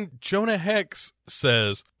 And then Jonah Hex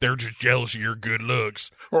says, they're just jealous of your good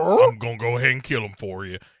looks. I'm going to go ahead and kill them for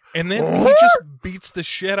you. And then he just beats the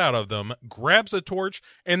shit out of them, grabs a torch,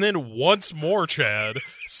 and then once more, Chad,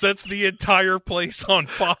 sets the entire place on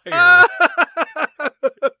fire.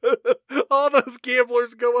 All those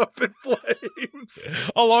gamblers go up in flames.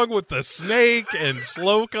 Along with the snake and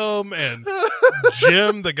Slocum and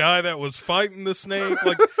Jim, the guy that was fighting the snake.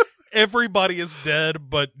 Like, everybody is dead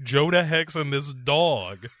but Jonah Hex and this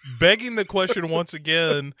dog. Begging the question once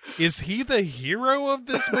again, is he the hero of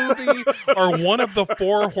this movie or one of the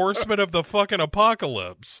four horsemen of the fucking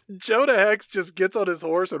apocalypse? Jonah Hex just gets on his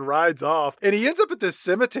horse and rides off, and he ends up at this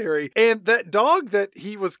cemetery, and that dog that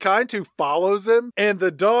he was kind to follows him, and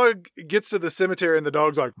the dog gets to the cemetery, and the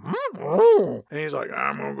dog's like, and he's like,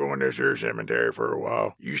 I'm going to go in this here cemetery for a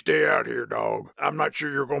while. You stay out here, dog. I'm not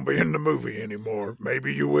sure you're going to be in the movie anymore.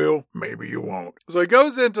 Maybe you will. Maybe you won't. So he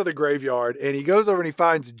goes into the graveyard and he goes over and he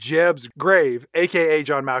finds Jeb's grave, aka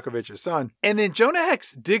John Malkovich's son. And then Jonah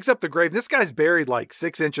Hex digs up the grave. This guy's buried like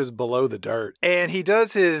 6 inches below the dirt. And he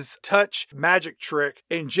does his touch magic trick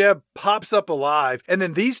and Jeb pops up alive. And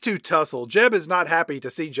then these two tussle. Jeb is not happy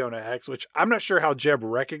to see Jonah Hex, which I'm not sure how Jeb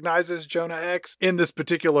recognizes Jonah Hex in this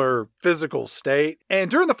particular physical state.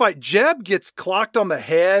 And during the fight, Jeb gets clocked on the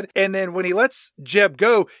head. And then when he lets Jeb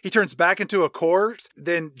go, he turns back into a corpse.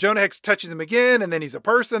 Then Jonah Hex touches him again, and then he's a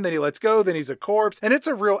person, then he lets go, then he's a corpse. And it's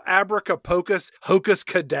a real abracapocus, hocus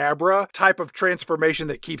cadabra type of transformation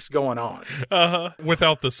that keeps going on.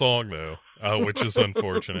 Without the song, though. Which is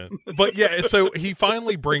unfortunate. But yeah, so he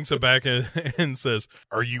finally brings it back and says,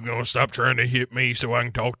 are you going to stop trying to hit me so I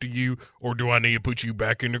can talk to you, or do I need to put you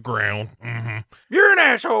back in the ground? Mm-hmm. You're an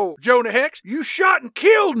asshole, Jonah Hex. You shot and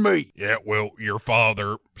killed me. Yeah, well, your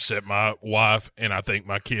father set my wife and I think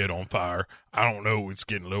my kid on fire. I don't know, it's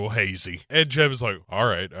getting a little hazy. And Jeb is like, all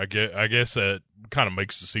right, I guess that kind of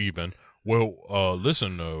makes us even. Well,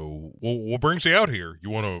 listen, what brings you out here?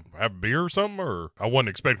 You want to have a beer or something? Or I wasn't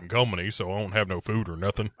expecting company, so I don't have no food or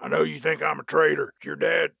nothing. I know you think I'm a traitor. Your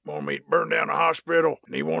dad wanted me to burn down the hospital,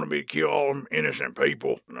 and he wanted me to kill all them innocent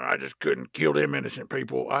people. And I just couldn't kill them innocent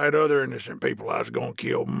people. I had other innocent people I was going to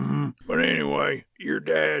kill. But anyway, your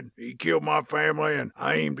dad, he killed my family, and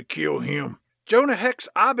I aimed to kill him. Jonah Hex,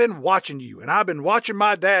 I've been watching you, and I've been watching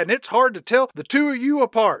my dad, and it's hard to tell the two of you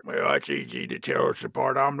apart. Well, it's easy to tell us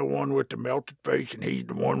apart. I'm the one with the melted face, and he's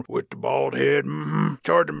the one with the bald head. It's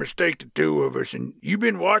hard to mistake the two of us. And you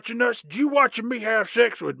been watching us? Did you watching me have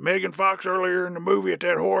sex with Megan Fox earlier in the movie at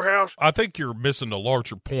that whorehouse? I think you're missing the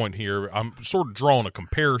larger point here. I'm sort of drawing a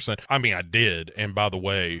comparison. I mean, I did. And by the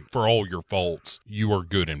way, for all your faults, you are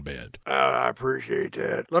good in bed. I appreciate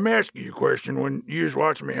that. Let me ask you a question. When you was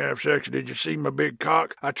watching me have sex, did you see my big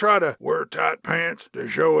cock? I try to wear tight pants to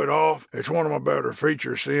show it off. It's one of my better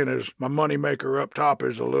features, seeing as my moneymaker up top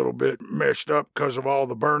is a little bit messed up because of all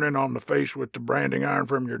the burning on the face with the branding iron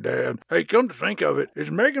from your dad. Hey, come to think of it,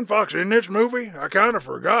 is Megan Fox in this movie? I kind of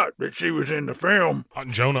forgot that she was in the film.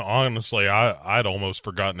 Jonah, honestly, I'd almost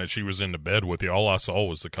forgotten that she was in the bed with you. All I saw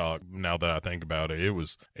was the cock. Now that I think about it,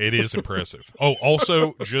 it is impressive. Oh,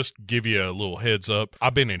 also, just give you a little heads up,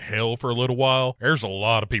 I've been in hell for a little while. There's a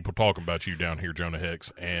lot of people talking about you down here, Jonah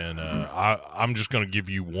Hex, and I'm just going to give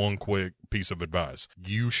you one quick piece of advice.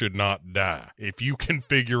 You should not die. If you can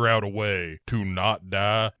figure out a way to not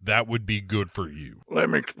die, that would be good for you. Let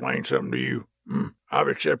me explain something to you. I've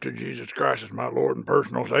accepted Jesus Christ as my Lord and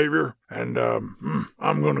personal Savior, and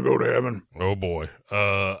I'm going to go to heaven. Oh, boy.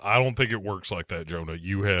 I don't think it works like that, Jonah.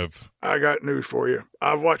 I got news for you.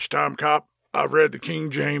 I've watched Time Cop. I've read the King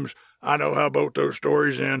James. I know how both those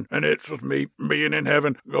stories end, and it's with me being in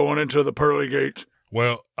heaven, going into the pearly gates.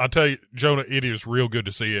 Well, I'll tell you, Jonah, it is real good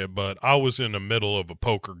to see it, but I was in the middle of a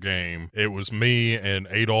poker game. It was me and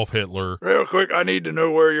Adolf Hitler. Real quick, I need to know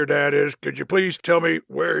where your dad is. Could you please tell me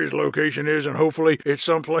where his location is, and hopefully it's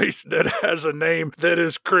someplace that has a name that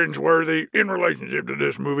is cringeworthy in relationship to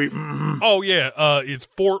this movie? Mm-hmm. Oh, yeah, it's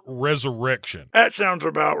Fort Resurrection. That sounds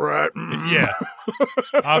about right. Mm-hmm. Yeah,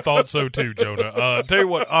 I thought so too, Jonah. Tell you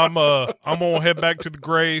what, I'm gonna head back to the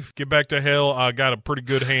grave, get back to hell. I got a pretty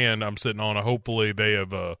good hand I'm sitting on. Hopefully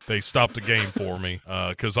they stopped the game for me,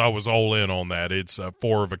 because I was all in on that. It's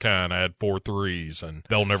 4 of a kind. I had 4 threes, and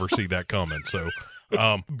they'll never see that coming. So,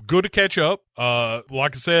 good to catch up.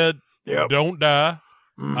 Like I said, don't die.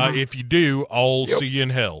 If you do, I'll see you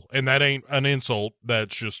in hell. And that ain't an insult.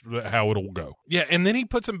 That's just how it'll go. Yeah, and then he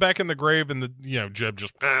puts him back in the grave, and Jeb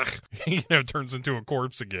just, turns into a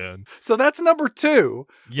corpse again. So that's number 2.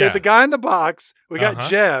 Yeah. With the guy in the box. We got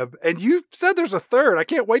Jeb, and you said there's a third. I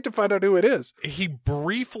can't wait to find out who it is. He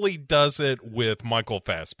briefly does it with Michael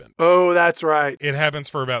Fassbender. Oh, that's right. It happens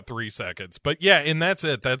for about 3 seconds. But yeah, and that's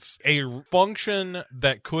it. That's a function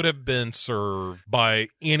that could have been served by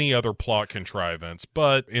any other plot contrivance,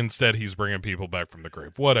 but instead he's bringing people back from the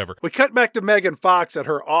grave. Whatever. We cut back to Megan Fox at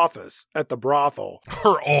her office at the brothel.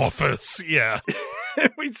 Her office, yeah.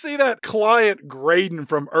 We see that client Graydon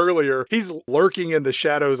from earlier. He's lurking in the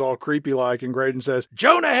shadows all creepy-like, and Graydon says,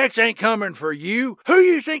 Jonah Hex ain't coming for you. Who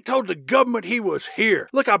you think told the government he was here?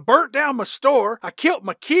 Look, I burnt down my store. I killed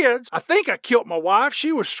my kids. I think I killed my wife.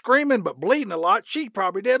 She was screaming but bleeding a lot. She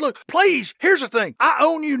probably dead. Look, please, here's the thing. I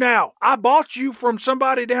own you now. I bought you from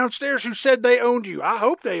somebody downstairs who said they owned you. I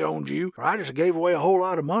hope they owned you. I just gave away a whole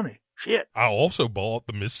lot of money. Shit. I also bought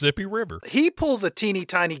the Mississippi River. He pulls a teeny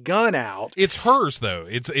tiny gun out. It's hers, though.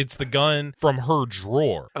 It's the gun from her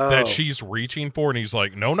drawer that she's reaching for, and he's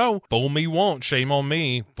like, no, fool me won't. Shame on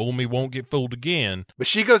me. Fool me won't get fooled again. But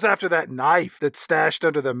she goes after that knife that's stashed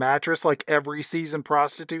under the mattress like every seasoned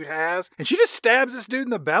prostitute has, and she just stabs this dude in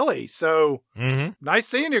the belly. So, Nice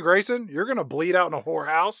seeing you, Grayson. You're going to bleed out in a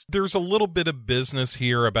whorehouse. There's a little bit of business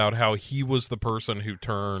here about how he was the person who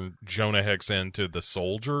turned Jonah Hex into the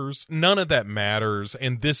soldiers. None of that matters,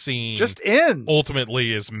 and this scene just ends.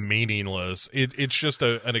 Ultimately is meaningless. It's just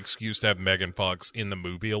an excuse to have Megan Fox in the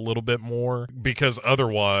movie a little bit more, because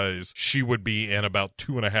otherwise she would be in about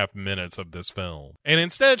 2.5 minutes of this film. And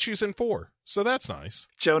instead she's in 4. So that's nice.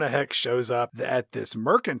 Jonah Hex shows up at this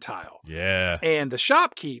mercantile. Yeah. And the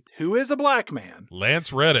shopkeep, who is a black man.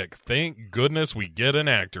 Lance Reddick. Thank goodness we get an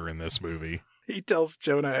actor in this movie. He tells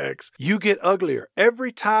Jonah Hex, you get uglier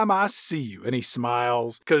every time I see you. And he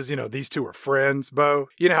smiles because, these two are friends, Bo.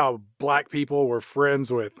 You know how black people were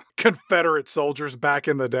friends with Confederate soldiers back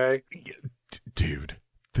in the day? Dude,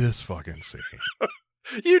 this fucking scene.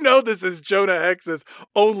 This is Jonah Hex's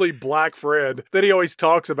only black friend that he always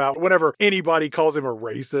talks about whenever anybody calls him a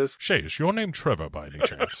racist. Shay, is your name Trevor by any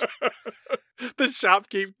chance? The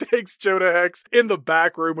shopkeep takes Jonah Hex in the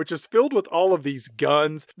back room, which is filled with all of these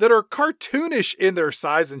guns that are cartoonish in their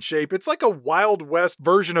size and shape. It's like a Wild West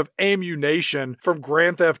version of ammunition from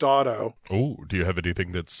Grand Theft Auto. Oh, do you have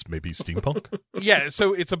anything that's maybe steampunk? Yeah,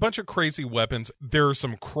 so it's a bunch of crazy weapons. There are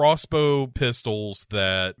some crossbow pistols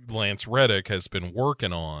that Lance Reddick has been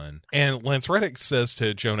working on. And Lance Reddick says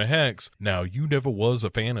to Jonah Hex, now, you never was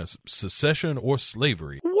a fan of secession or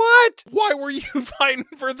slavery. What? Why were you fighting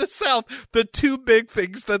for the South? The 2 big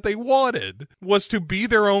things that they wanted was to be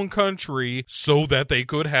their own country so that they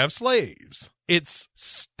could have slaves. It's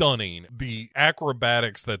stunning, the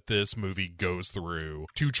acrobatics that this movie goes through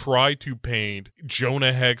to try to paint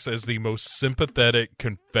Jonah Hex as the most sympathetic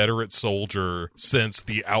Confederate soldier since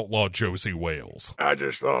the outlaw Josie Wales. I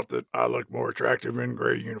just thought that I looked more attractive in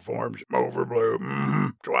gray uniforms over blue.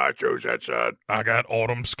 That's why I chose that side. I got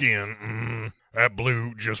autumn skin. That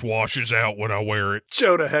blue just washes out when I wear it.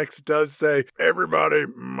 Jonah Hex does say, everybody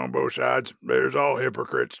on both sides, there's all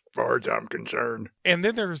hypocrites as far as I'm concerned. And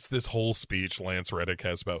then there's this whole speech Lance Reddick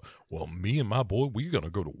has about, well, me and my boy, we're going to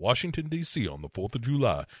go to Washington, D.C. on the 4th of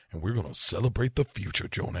July, and we're going to celebrate the future,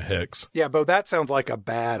 Jonah Hex. Yeah, Bo, that sounds like a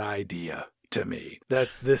bad idea to me, that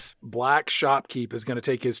this black shopkeep is going to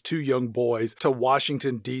take his 2 young boys to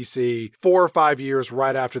Washington, D.C. 4 or 5 years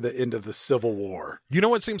right after the end of the Civil War. You know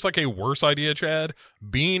what seems like a worse idea, Chad?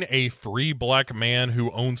 Being a free black man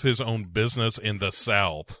who owns his own business in the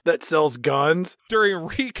South. That sells guns? During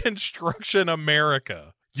Reconstruction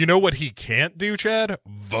America. You know what he can't do, Chad?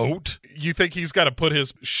 Vote. You think he's got to put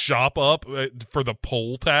his shop up for the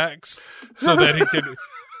poll tax so that he can...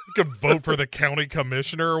 could vote for the county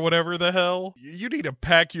commissioner or whatever the hell. You need to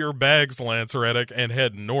pack your bags, Lance Reddick, and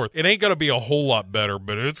head north. It ain't going to be a whole lot better,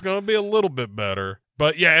 but it's going to be a little bit better.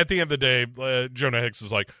 But yeah, at the end of the day, Jonah Hex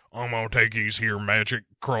is like, I'm going to take these here magic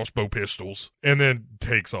crossbow pistols, and then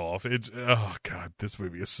takes off. Oh God, this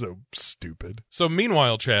movie is so stupid. So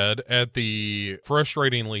meanwhile, Chad, at the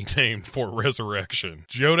frustratingly named Fort Resurrection,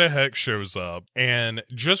 Jonah Hex shows up and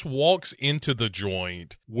just walks into the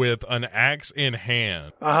joint with an axe in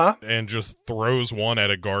hand. And just throws one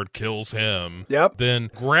at a guard, kills him. Yep.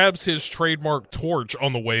 Then grabs his trademark torch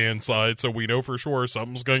on the way inside, so we know for sure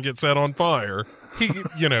something's going to get set on fire. He,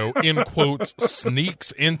 in quotes,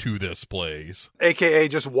 sneaks into this place. AKA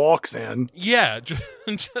just walks in. Yeah,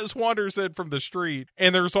 just wanders in from the street.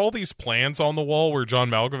 And there's all these plans on the wall where John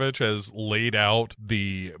Malkovich has laid out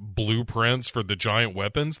the blueprints for the giant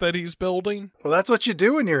weapons that he's building. Well, that's what you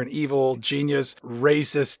do when you're an evil, genius,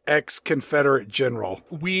 racist, ex-Confederate general.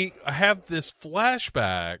 We have this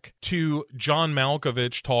flashback to John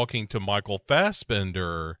Malkovich talking to Michael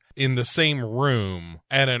Fassbender in the same room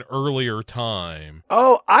at an earlier time.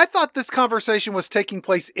 Oh, I thought this conversation was taking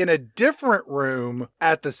place in a different room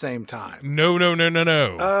at the same time. No.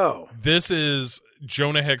 Oh. This is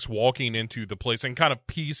Jonah Hex walking into the place and kind of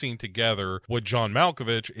piecing together what John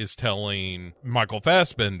Malkovich is telling Michael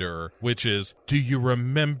Fassbender, which is, do you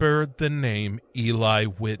remember the name Eli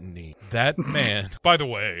Whitney? That man. By the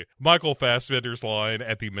way, Michael Fassbender's line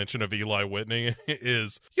at the mention of Eli Whitney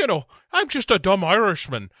is, I'm just a dumb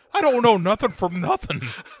Irishman. I don't know nothing from nothing.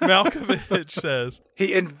 Malkovich says,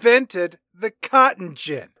 he invented the cotton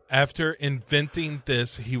gin. After inventing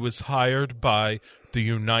this, he was hired by the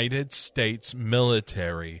United States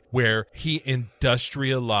military, where he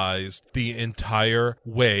industrialized the entire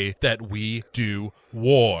way that we do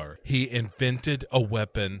war. He invented a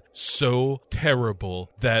weapon so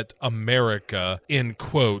terrible that America, in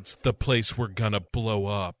quotes, the place we're gonna blow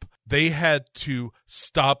up, they had to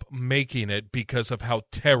stop making it because of how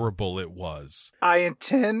terrible it was. I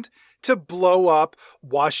intend to blow up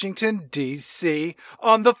Washington, D.C.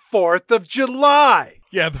 on the 4th of July.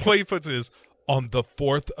 Yeah, the way he puts it is, on the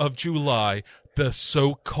 4th of July, the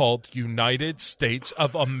so-called United States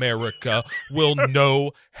of America will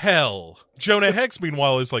know hell. Jonah Hex,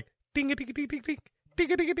 meanwhile, is like,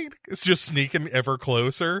 ding-a-ding-a-ding-ding-ding. It's just sneaking ever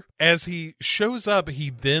closer. As he shows up, he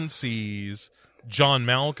then sees John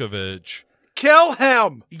Malkovich. Kill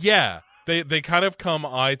him! Yeah. They kind of come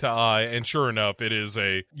eye to eye, and sure enough, it is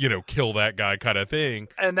a, kill that guy kind of thing.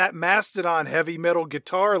 And that Mastodon heavy metal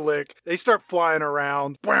guitar lick, they start flying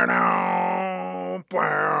around.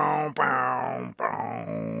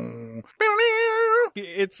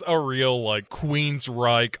 It's a real,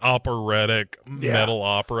 Queensryche operatic metal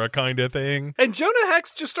opera kind of thing. And Jonah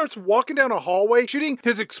Hex just starts walking down a hallway, shooting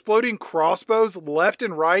his exploding crossbows left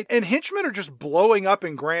and right, and henchmen are just blowing up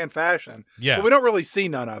in grand fashion. Yeah. But we don't really see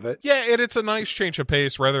none of it. Yeah, and it's a nice change of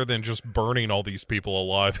pace rather than just burning all these people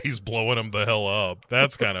alive. He's blowing them the hell up.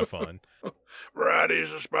 That's kind of fun. Right,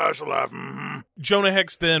 he's a special life. Mm-hmm. Jonah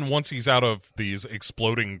Hex then, once he's out of these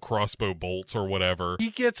exploding crossbow bolts or whatever, he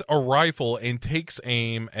gets a rifle and takes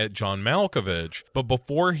aim at John Malkovich. But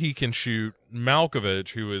before he can shoot Malkovich,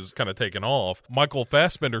 who is kind of taken off, Michael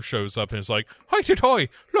Fassbender shows up and is like, "Hi-ti-toy,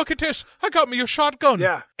 look at this, I got me a shotgun."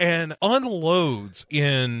 Yeah. And unloads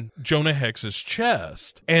in Jonah Hex's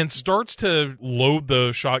chest and starts to load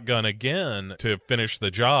the shotgun again to finish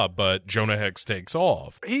the job, but Jonah Hex takes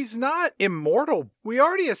off. He's not immortal. We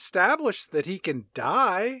already established that he can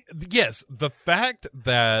die. Yes, the fact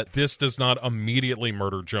that this does not immediately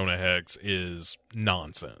murder Jonah Hex is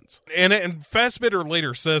nonsense. And Fassbender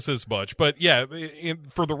later says as much, but yeah,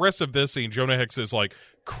 for the rest of this scene, Jonah Hex is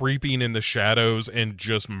creeping in the shadows and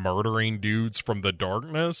just murdering dudes from the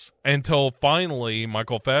darkness until finally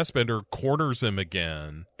Michael Fassbender corners him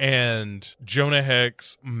again, and Jonah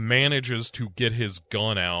Hex manages to get his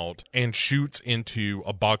gun out and shoots into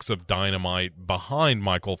a box of dynamite behind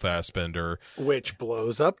Michael Fassbender. Which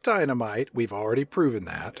blows up dynamite. We've already proven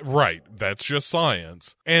that. Right. That's just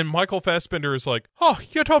science. And Michael Fassbender is like, "Oh,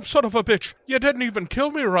 you dumb son of a bitch. You didn't even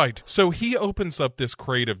kill me right." So he opens up this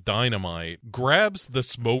crate of dynamite, grabs the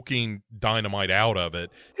smoking dynamite out of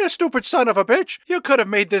it. "You stupid son of a bitch. You could have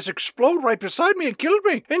made this explode right beside me and killed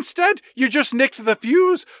me. Instead, you just nicked the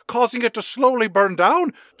fuse, causing it to slowly burn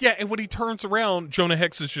down." Yeah, and when he turns around, Jonah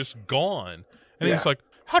Hex is just gone. And he's like,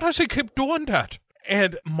 "How does he keep doing that?"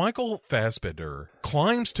 And Michael Fassbender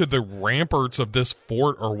climbs to the ramparts of this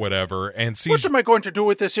fort or whatever and sees... "What am I going to do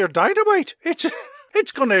with this here dynamite?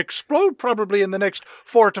 It's going to explode probably in the next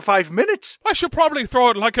 4 to 5 minutes. I should probably throw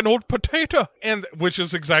it like an old potato. And which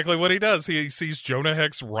is exactly what he does. He sees Jonah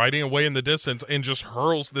Hex riding away in the distance and just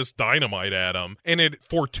hurls this dynamite at him. And it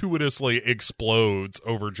fortuitously explodes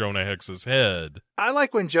over Jonah Hex's head. I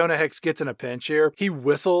like when Jonah Hex gets in a pinch here. He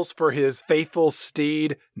whistles for his faithful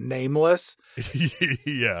steed, Nameless.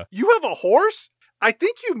 Yeah. You have a horse? I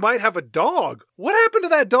think you might have a dog. What happened to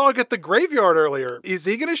that dog at the graveyard earlier? Is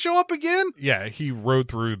he going to show up again? Yeah, he rode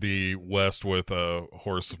through the West with a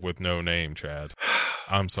horse with no name, Chad.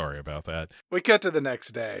 I'm sorry about that. We cut to the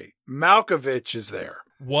next day. Malkovich is there.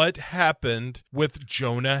 What happened with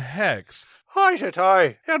Jonah Hex? Hi,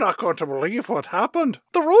 you're not going to believe what happened.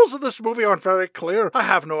 The rules of this movie aren't very clear. I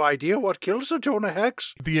have no idea what kills a Jonah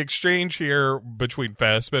Hex. The exchange here between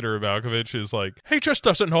Fassbender and Malkovich is like, he just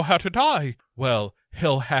doesn't know how to die. Well,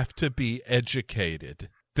 he'll have to be educated.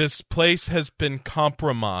 This place has been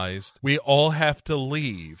compromised. We all have to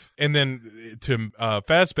leave. And then to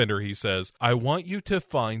Fassbender, he says, I want you to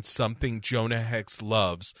find something Jonah Hex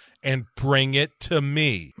loves and bring it to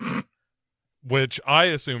me. Which I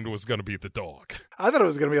assumed was going to be the dog. I thought it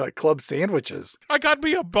was going to be like club sandwiches. I got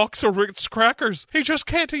me a box of Ritz crackers. He just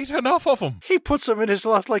can't eat enough of them. He puts them in his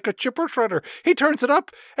mouth like a chipper shredder. He turns it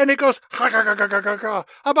up and it goes, ha, ha, ha, ha, ha, ha.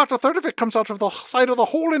 About a third of it comes out of the side of the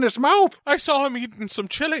hole in his mouth. I saw him eating some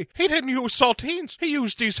chili. He didn't use saltines. He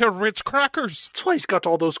used these here Ritz crackers. That's why he's got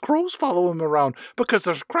all those crows follow him around, because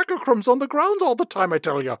there's cracker crumbs on the ground all the time, I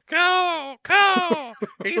tell you. Go!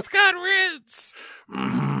 He's got Ritz.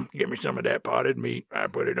 Give me some of that potted meat. I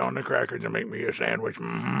put it on the crackers and make me a sandwich.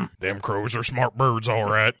 Them crows are smart birds, all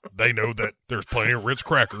right. They know that there's plenty of Ritz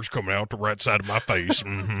crackers coming out the right side of my face.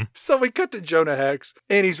 So we cut to Jonah Hex,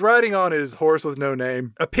 and he's riding on his horse with no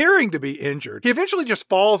name, appearing to be injured. He eventually just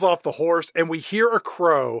falls off the horse, and we hear a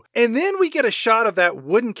crow. And then we get a shot of that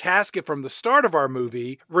wooden casket from the start of our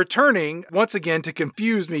movie, returning, once again, to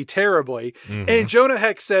confuse me terribly. And Jonah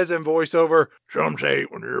Hex says in voiceover, Some say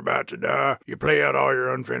when you're about to die, you play out all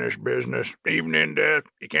your unfinished business. Even in death,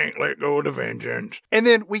 you can't let go of the vengeance. And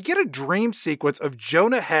then we get a dream sequence of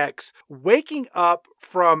Jonah Hex waking up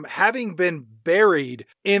from having been buried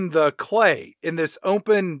in the clay in this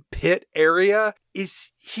open pit area.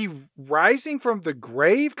 Is he rising from the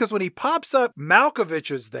grave? Because when he pops up, Malkovich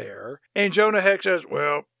is there, and Jonah Hex says,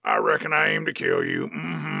 Well, I reckon I aim to kill you.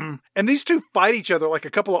 And these two fight each other like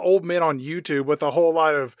a couple of old men on YouTube with a whole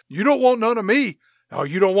lot of, you don't want none of me. Oh,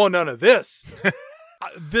 you don't want none of this.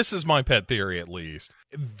 This is my pet theory, at least.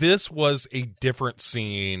 This was a different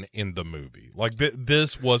scene in the movie. Like,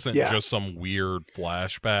 this wasn't just some weird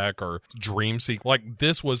flashback or dream sequence. Like,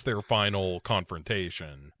 this was their final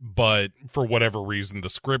confrontation. But for whatever reason, the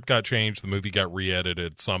script got changed, the movie got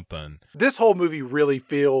re-edited, something. This whole movie really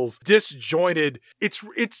feels disjointed. It's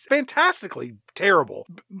fantastically terrible,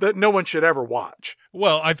 but no one should ever watch.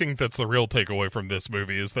 Well, I think that's the real takeaway from this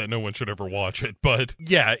movie, is that no one should ever watch it. But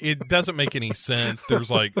yeah, it doesn't make any sense.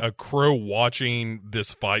 There's like a crow watching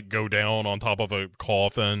this fight go down on top of a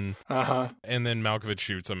coffin. And then Malkovich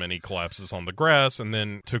shoots him and he collapses on the grass. And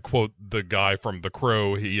then, to quote the guy from The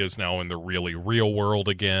Crow, he is now in the really real world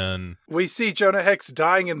again. We see Jonah Hex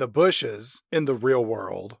dying in the bushes in the real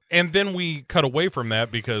world. And then we cut away from that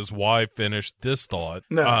because why finish this thought?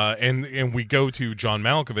 No. And we go to John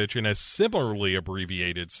Malkovich in a similarly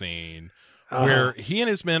abbreviated scene where he and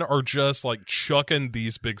his men are just like chucking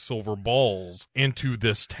these big silver balls into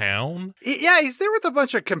this town. Yeah, he's there with a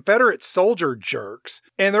bunch of Confederate soldier jerks,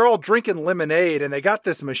 and they're all drinking lemonade, and they got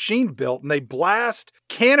this machine built, and they blast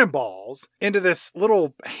cannonballs into this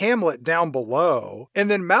little hamlet down below.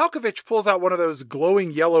 And then Malkovich pulls out one of those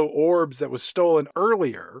glowing yellow orbs that was stolen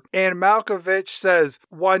earlier, and Malkovich says,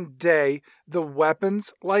 one day the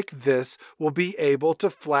weapons like this will be able to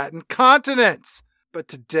flatten continents. But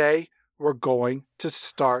today, we're going to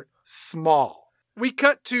start small. We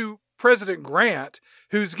cut to President Grant,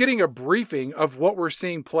 who's getting a briefing of what we're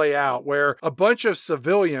seeing play out, where a bunch of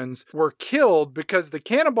civilians were killed because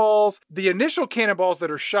the initial cannonballs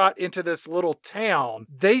that are shot into this little town,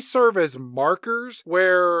 they serve as markers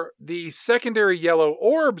where the secondary yellow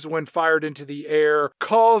orbs, when fired into the air,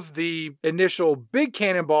 cause the initial big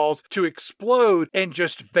cannonballs to explode and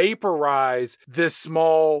just vaporize this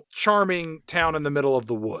small, charming town in the middle of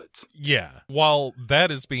the woods. Yeah. While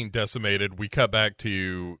that is being decimated, we cut back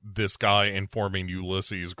to this guy informing Ulysses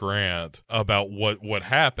Grant about what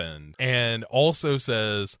happened, and also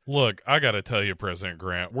says, look, I gotta tell you, President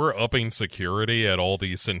Grant, we're upping security at all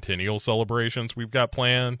these centennial celebrations we've got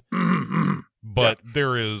planned, but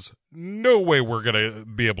there is no way we're going to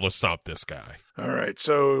be able to stop this guy. All right,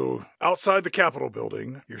 so outside the Capitol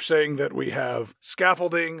building, you're saying that we have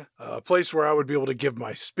scaffolding, a place where I would be able to give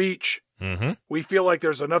my speech. Mm-hmm. We feel like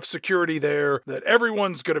there's enough security there that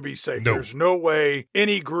everyone's going to be safe. No. There's no way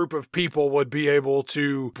any group of people would be able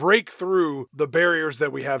to break through the barriers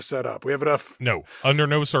that we have set up. We have enough. No, under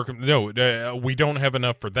no we don't have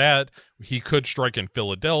enough for that. He could strike in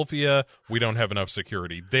Philadelphia. We don't have enough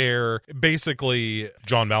security there. Basically,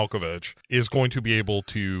 John Malkovich is going to be able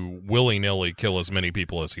to willy-nilly kill as many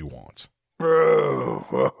people as he wants.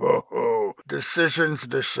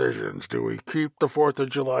 Decisions. Do we keep the 4th of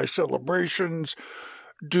July celebrations?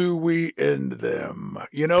 Do we end them?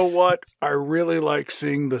 You know what? I really like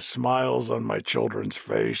seeing the smiles on my children's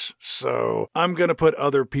face, so I'm going to put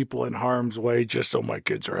other people in harm's way just so my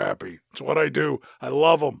kids are happy. It's what I do. I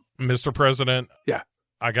love them. Mr. President. Yeah.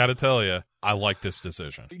 I got to tell you, I like this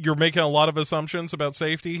decision. You're making a lot of assumptions about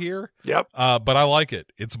safety here. Yep. But I like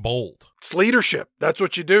it. It's bold. It's leadership. That's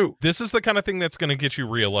what you do. This is the kind of thing that's going to get you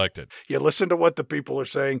reelected. You listen to what the people are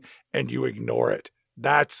saying and you ignore it.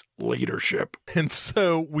 That's leadership. And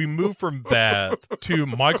so we move from that to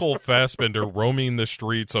Michael Fassbender roaming the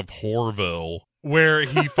streets of Whoreville, where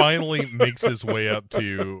he finally makes his way up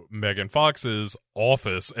to Megan Fox's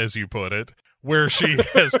office, as you put it, where she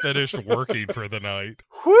has finished working for the night.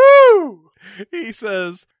 Woo! He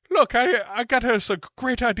says, "Look, I got us a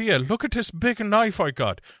great idea. Look at this big knife I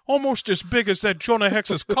got. Almost as big as that Jonah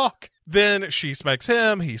Hex's cock." Then she smacks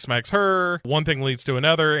him, he smacks her. One thing leads to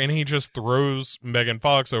another, and he just throws Megan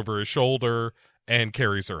Fox over his shoulder and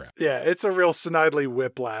carries her out. Yeah, it's a real Snidely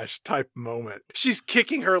Whiplash type moment. She's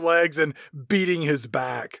kicking her legs and beating his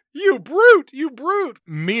back. You brute! You brute!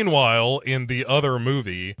 Meanwhile, in the other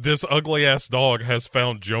movie, this ugly-ass dog has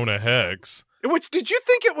found Jonah Hex. Which, did you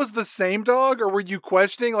think it was the same dog, or were you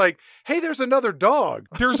questioning, like, hey, there's another dog?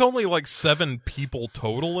 There's only like 7 people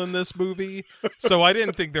total in this movie, so I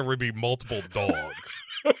didn't think there would be multiple dogs.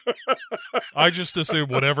 I just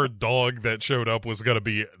assumed whatever dog that showed up was going to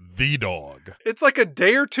be the dog. It's like a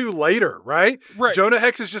day or two later, right? Right. Jonah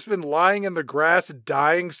Hex has just been lying in the grass,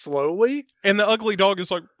 dying slowly. And the ugly dog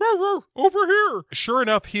is like, "Row, row, over here." Sure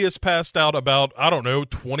enough, he has passed out about,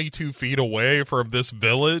 22 feet away from this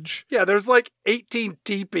village. Yeah, there's like 18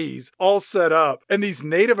 teepees all set up. And these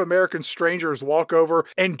Native American strangers walk over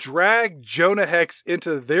and drag Jonah Hex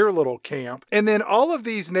into their little camp. And then all of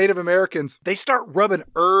these Native Americans, they start rubbing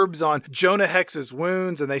herbs on Jonah Hex's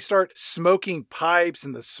wounds, and they start smoking pipes,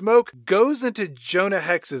 and the smoke goes into Jonah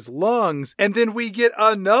Hex's lungs. And then we get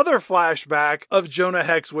another flashback of Jonah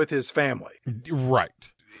Hex with his family.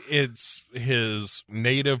 Right. It's his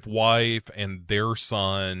native wife and their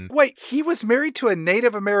son. Wait, he was married to a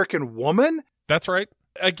Native American woman? That's right.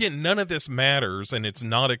 Again, none of this matters, and it's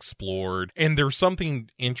not explored. And there's something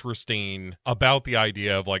interesting about the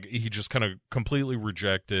idea of, like, he just kind of completely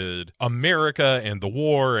rejected America and the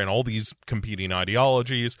war and all these competing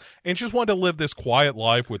ideologies and just wanted to live this quiet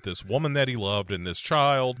life with this woman that he loved and this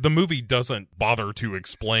child. The movie doesn't bother to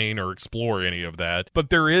explain or explore any of that, but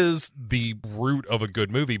there is the root of a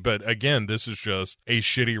good movie. But again, this is just a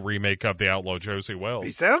shitty remake of The Outlaw Josie Wells.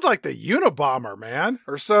 He sounds like the Unabomber, man,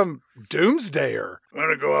 or some doomsdayer. I'm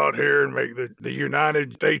going to go out here and make the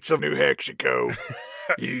United States of New Mexico.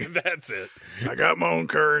 That's it. I got my own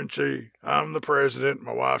currency. I'm the president.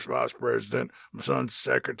 My wife's vice president. My son's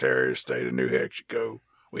secretary of state of New Mexico.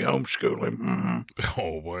 We homeschool him. Mm-hmm.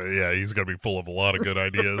 Oh, boy. Yeah, he's going to be full of a lot of good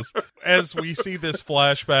ideas. As we see this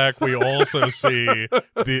flashback, we also see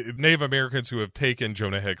the Native Americans who have taken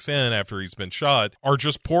Jonah Hex in after he's been shot are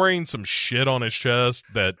just pouring some shit on his chest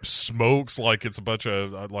that smokes like it's a bunch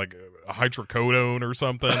of, like, hydrocodone or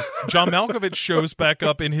something. John Malkovich shows back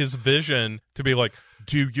up in his vision to be like,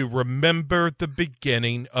 "Do you remember the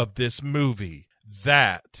beginning of this movie?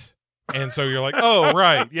 That." And so you're like, "Oh,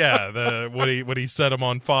 right, yeah, when he set him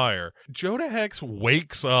on fire." Jonah Hex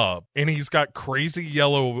wakes up, and he's got crazy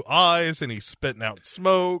yellow eyes, and he's spitting out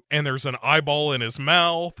smoke, and there's an eyeball in his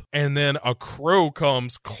mouth, and then a crow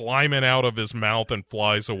comes climbing out of his mouth and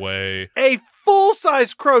flies away. A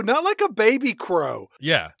full-size crow, not like a baby crow.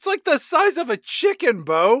 Yeah. It's like the size of a chicken,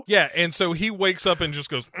 Bo. Yeah, and so he wakes up and just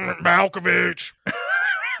goes, "Malkovich."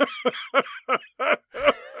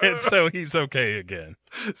 And so he's okay again.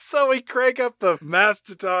 So we crank up the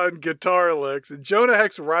Mastodon guitar licks, and Jonah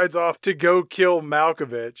Hex rides off to go kill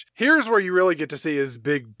Malkovich. Here's where you really get to see his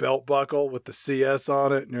big belt buckle with the CS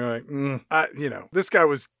on it, and you're like, this guy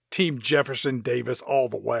was Team Jefferson Davis all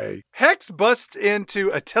the way. Hex busts into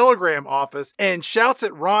a telegram office and shouts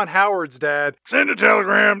at Ron Howard's dad, "Send a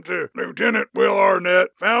telegram to Lieutenant Will Arnett.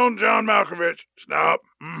 Found John Malkovich. Stop.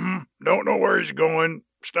 Don't know where he's going.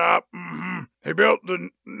 stop, He built the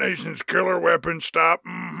nation's killer weapon, stop,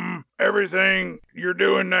 Everything you're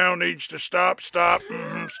doing now needs to stop, stop.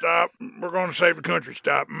 We're going to save the country,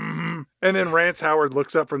 stop, And then Rance Howard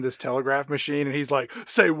looks up from this telegraph machine and he's like,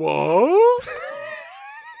 say what?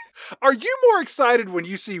 Are you more excited when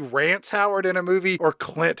you see Rance Howard in a movie or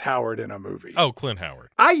Clint Howard in a movie? Oh, Clint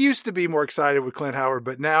Howard. I used to be more excited with Clint Howard,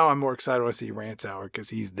 but now I'm more excited when I see Rance Howard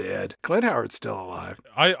because he's dead. Clint Howard's still alive.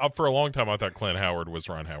 For a long time, I thought Clint Howard was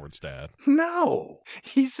Ron Howard's dad. No,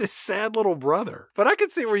 he's his sad little brother. But I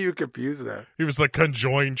could see where you confuse that. He was the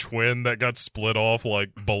conjoined twin that got split off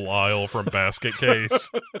like Belial from Basket Case.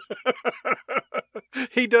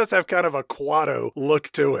 He does have kind of a Quado look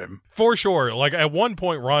to him. For sure. Like, at one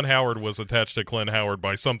point, Ron Howard was attached to Clint Howard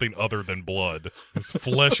by something other than blood. It's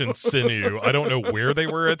flesh and sinew. I don't know where they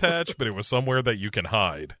were attached, but it was somewhere that you can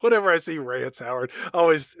hide. Whenever I see Rance Howard, I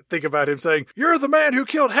always think about him saying, "You're the man who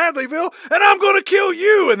killed Hadleyville, and I'm going to kill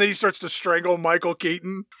you!" And then he starts to strangle Michael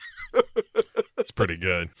Keaton. It's pretty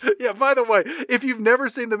good. Yeah, by the way, if you've never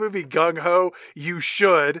seen the movie Gung Ho, you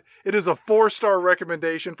should. It is a 4-star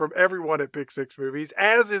recommendation from everyone at Pick Six Movies,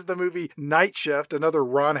 as is the movie Night Shift, another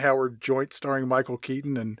Ron Howard joint starring Michael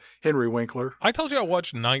Keaton and Henry Winkler. I told you I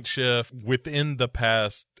watched Night Shift within the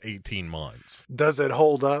past 18 months. Does it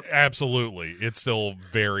hold up? Absolutely. It's still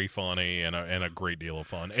very funny and a great deal of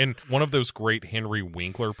fun. And one of those great Henry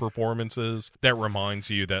Winkler performances that reminds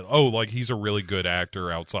you that, oh, like, he's a really good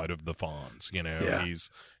actor outside of the Fonz, you know? Yeah.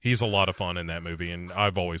 He's a lot of fun in that movie, and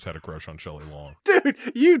I've always had a crush on Shelley Long. Dude,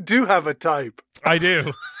 you do have a type. I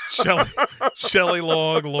do. Shelley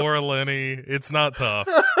Long, Laura Linney. It's not tough.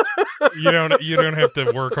 You don't have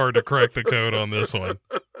to work hard to crack the code on this one.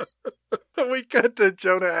 We cut to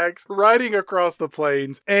Jonah Hex riding across the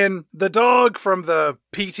plains, and the dog from the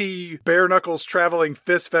PT Bare Knuckles Traveling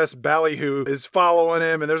Fist Fest Ballyhoo is following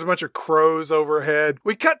him, and there's a bunch of crows overhead.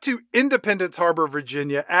 We cut to Independence Harbor,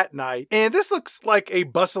 Virginia at night, and this looks like a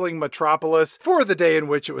bustling metropolis for the day in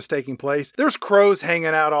which it was taking place. There's crows hanging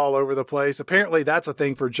out all over the place. Apparently that's a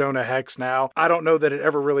thing for Jonah Hex now. I don't know that it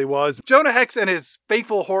ever really was. Jonah Hex and his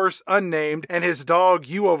faithful horse, Unnamed, and his dog,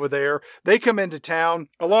 You Over There, they come into town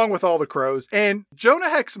along with all the crows. And Jonah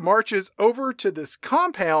Hex marches over to this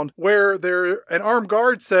compound where an armed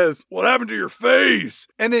guard says, "What happened to your face?"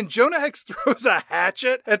 And then Jonah Hex throws a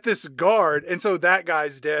hatchet at this guard, and so that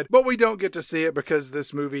guy's dead. But we don't get to see it because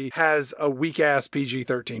this movie has a weak-ass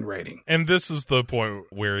PG-13 rating. And this is the point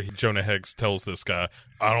where Jonah Hex tells this guy,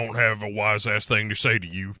 "I don't have a wise-ass thing to say to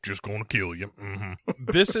you, just gonna kill you."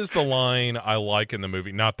 This is the line I like in the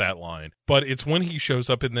movie. Not that line, but it's when he shows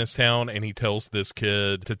up in this town and he tells this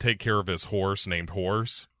kid to take care of his horse named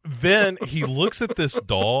Horse. Then he looks at this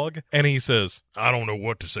dog and he says, "I don't know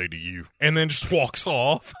what to say to you," and then just walks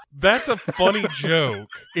off. That's a funny joke,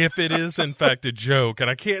 if it is in fact a joke, and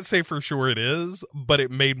I can't say for sure it is, but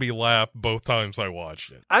it made me laugh both times I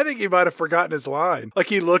watched it. I think he might have forgotten his line. Like,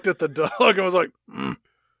 he looked at the dog and was like, "I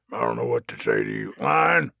don't know what to say to you."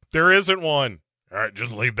 Line? There isn't one. All right,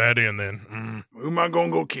 just leave that in then. Who am I going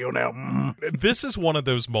to go kill now? This is one of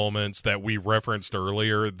those moments that we referenced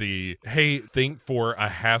earlier. Hey, think for a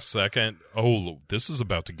half second, oh, this is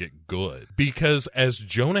about to get good. Because as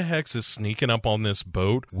Jonah Hex is sneaking up on this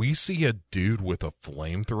boat, we see a dude with a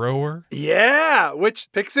flamethrower. Yeah, which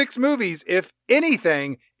Pick Six Movies, if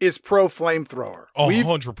anything, is pro flamethrower.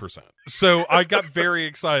 100%. So I got very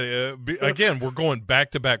excited. Again, we're going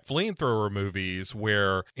back-to-back flamethrower movies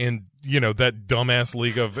where in, that dumbass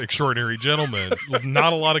League of Extraordinary Gentlemen,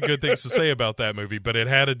 not a lot of good things to say about that movie, but it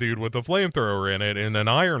had a dude with a flamethrower in it in an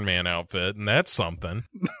Iron Man outfit, and that's something.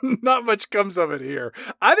 Not much comes of it here.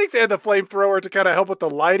 I think they had the flamethrower to kind of help with the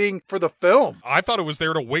lighting for the film. I thought it was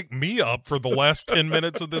there to wake me up for the last 10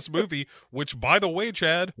 minutes of this movie, which, by the way,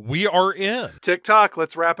 Chad, we are in. TikTok,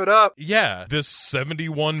 let's wrap it up. Yeah, this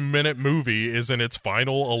 71-minute movie is in its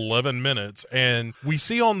final 11 minutes, and we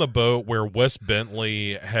see on the boat where Wes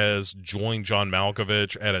Bentley has joined John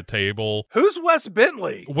Malkovich at a table. Who's Wes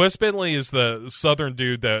Bentley? Wes Bentley is the southern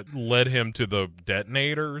dude that led him to the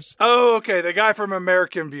detonators. Oh, okay, the guy from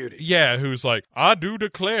American Beauty. Yeah, who's like, "I do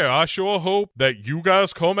declare, I sure hope that you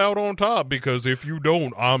guys come out on top, because if you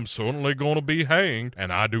don't, I'm certainly going to be hanged,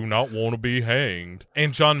 and I do not want to be hanged."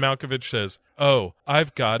 And John Malkovich says, "Oh,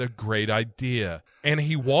 I've got a great idea." And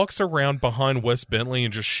he walks around behind Wes Bentley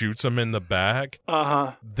and just shoots him in the back.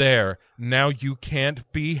 There. Now you can't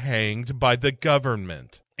be hanged by the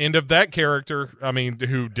government. End of that character,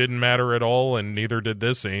 who didn't matter at all, and neither did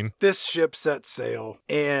this scene. This ship sets sail,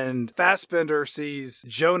 and Fassbender sees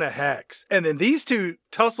Jonah Hex, and then these two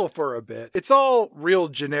tussle for a bit. It's all real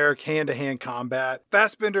generic hand-to-hand combat.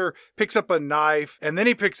 Fassbender picks up a knife, and then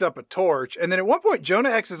he picks up a torch, and then at one point,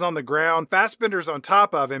 Jonah Hex is on the ground, Fassbender's on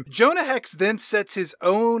top of him. Jonah Hex then sets his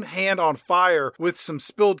own hand on fire with some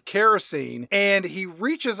spilled kerosene, and he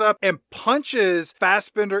reaches up and punches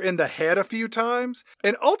Fassbender in the head a few times,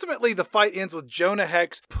 and ultimately the fight ends with Jonah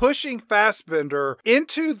Hex pushing Fassbender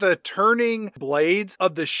into the turning blades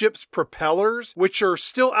of the ship's propellers, which are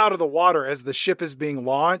still out of the water as the ship is being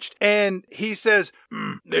launched, and he says,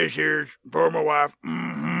 "This here's for my wife."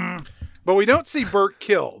 But we don't see Burt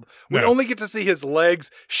killed. We only get to see his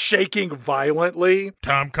legs shaking violently.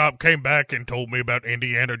 Time Cop came back and told me about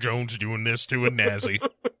Indiana Jones doing this to a Nazi.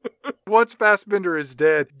 Once Fassbender is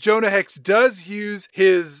dead, Jonah Hex does use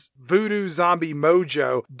his voodoo zombie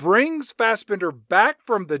mojo, brings Fassbender back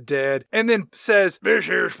from the dead, and then says, "This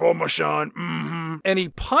here's for my son." And he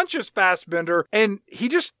punches Fassbender, and he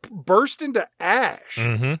just burst into ash.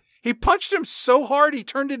 He punched him so hard he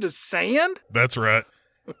turned into sand? That's right.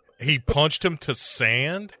 He punched him to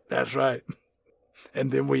sand? That's right.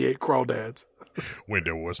 And then we ate crawdads. When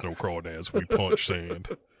there was no crawdads, we punched sand.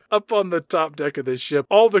 Up on the top deck of this ship,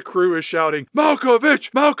 all the crew is shouting,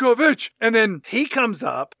 "Malkovich! Malkovich!" And then he comes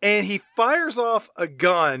up and he fires off a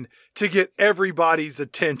gun to get everybody's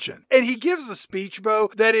attention. And he gives a speech,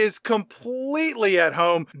 Bo, that is completely at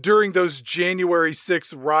home during those January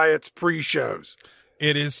 6th riots pre-shows.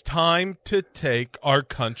 It is time to take our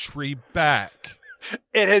country back.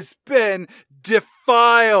 It has been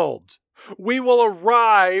defiled. We will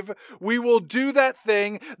arrive. We will do that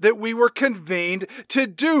thing that we were convened to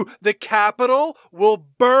do. The Capitol will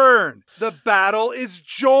burn. The battle is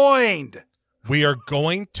joined. We are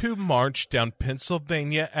going to march down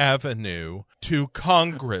Pennsylvania Avenue to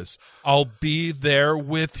Congress. I'll be there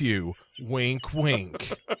with you. Wink,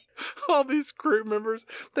 wink. All these crew members,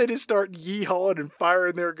 they just start yee-hawing and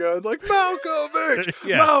firing their guns like, "Malkovich!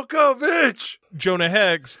 Malkovich!" Jonah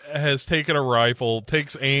Hex has taken a rifle,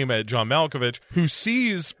 takes aim at John Malkovich, who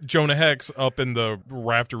sees Jonah Hex up in the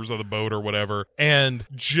rafters of the boat or whatever, and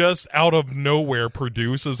just out of nowhere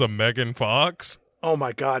produces a Megan Fox. Oh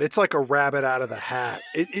my God, it's like a rabbit out of the hat.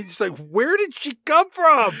 It's like, where did she come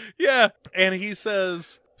from? Yeah, and he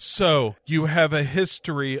says, "So, you have a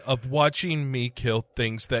history of watching me kill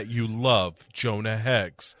things that you love, Jonah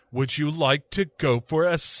Hex. Would you like to go for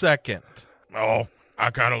a second?" "Oh,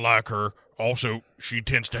 I kind of like her. Also, she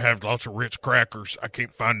tends to have lots of Ritz crackers. I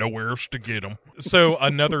can't find nowhere else to get them." So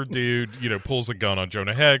another dude, pulls a gun on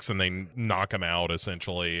Jonah Hex and they knock him out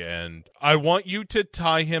essentially. And "I want you to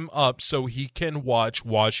tie him up so he can watch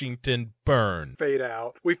Washington burn." Fade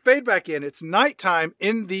out. We fade back in. It's nighttime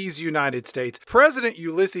in these United States. President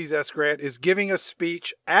Ulysses S. Grant is giving a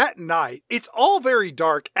speech at night. It's all very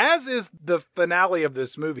dark, as is the finale of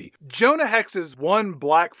this movie. Jonah Hex's one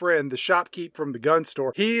black friend, the shopkeep from the gun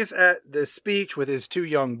store, he's at the speech with his two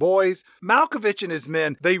young boys. Malkovich and his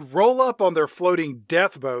men, they roll up on their floating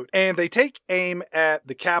death boat and they take aim at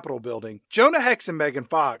the Capitol building. Jonah Hex and Megan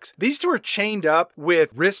Fox, these two are chained up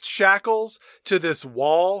with wrist shackles to this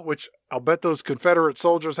wall, which I'll bet those Confederate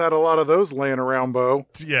soldiers had a lot of those laying around, Bo.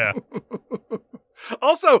 Yeah.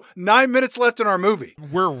 Also, 9 minutes left in our movie.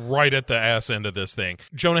 We're right at the ass end of this thing.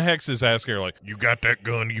 Jonah Hex is asking her, like, "You got that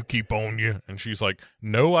gun you keep on you?" And she's like,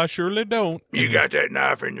 "No, I surely don't." "You got that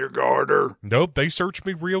knife in your garter?" "Nope, they searched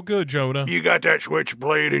me real good, Jonah." "You got that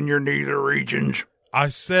switchblade in your nether regions?" "I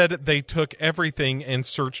said they took everything and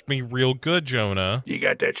searched me real good, Jonah." "You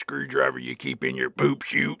got that screwdriver you keep in your poop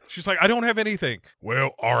chute?" She's like, "I don't have anything."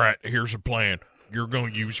 "Well, all right, here's the plan. You're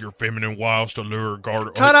going to use your feminine wiles to lure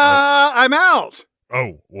garter." Ta-da! I'm out!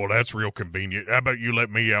 "Oh, well, that's real convenient. How about you let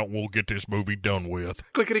me out and we'll get this movie done with?"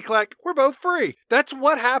 Clickety-clack, we're both free. That's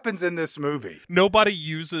what happens in this movie. Nobody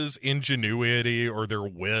uses ingenuity or their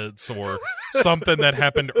wits or something that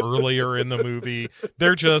happened earlier in the movie.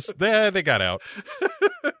 They're just, they got out.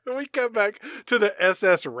 We come back to the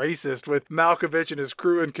SS Racist with Malkovich and his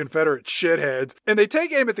crew and Confederate shitheads, and they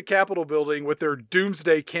take aim at the Capitol building with their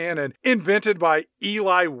doomsday cannon invented by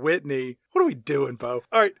Eli Whitney. What are we doing, Bo?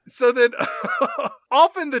 All right, so then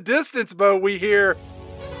off in the distance, Bo, we hear,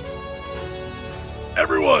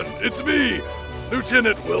 "Everyone, it's me,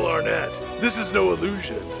 Lieutenant Will Arnett. This is no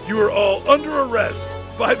illusion. You are all under arrest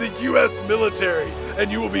by the U.S. military,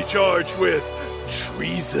 and you will be charged with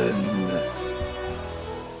treason."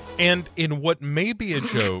 And in what may be a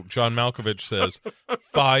joke, John Malkovich says,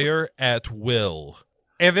 "Fire at will."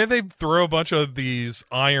 And then they throw a bunch of these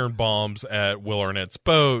iron bombs at Will Arnett's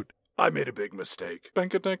boat. "I made a big mistake."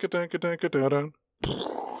 And then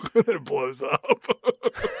it blows up.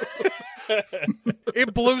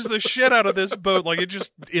 It blows the shit out of this boat. Like, it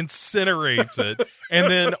just incinerates it. And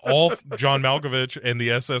then off John Malkovich and the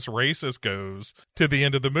SS Racist goes to the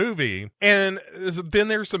end of the movie. And then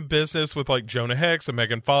there's some business with, like, Jonah Hex and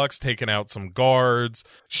Megan Fox taking out some guards.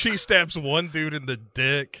 She stabs one dude in the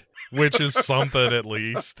dick, which is something at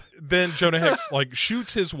least. Then Jonah Hex, like,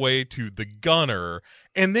 shoots his way to the gunner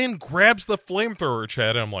and then grabs the flamethrower,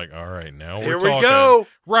 Chad. And I'm like, all right, now we're talking. Here we go.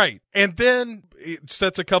 Right. And then it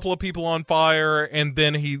sets a couple of people on fire, and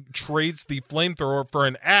then he trades the flamethrower for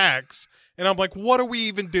an axe. And I'm like, what are we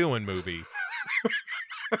even doing, movie?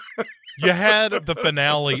 You had the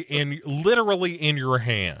finale literally in your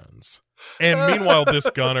hands. And meanwhile, this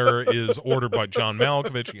gunner is ordered by John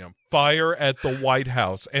Malkovich, fire at the White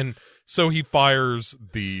House. And so he fires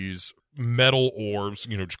these metal orbs,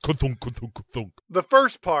 just ka-thunk, ka-thunk, ka-thunk. The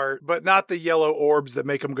first part, but not the yellow orbs that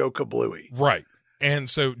make them go kablooey. Right. And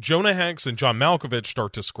so Jonah Hex and John Malkovich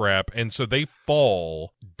start to scrap, and so they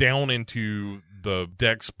fall down into the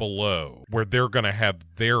decks below where they're going to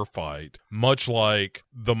have their fight, much like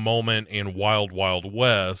the moment in Wild Wild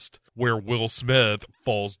West where Will Smith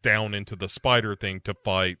falls down into the spider thing to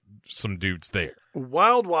fight some dudes there.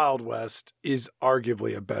 Wild Wild West is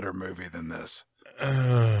arguably a better movie than this.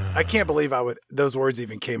 I can't believe those words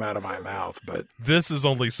even came out of my mouth, but this is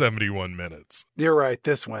only 71 minutes. You're right.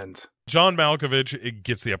 This wins. John Malkovich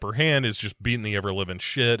gets the upper hand, is just beating the ever-living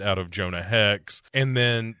shit out of Jonah Hex, and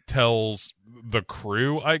then tells the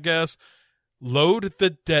crew, I guess, load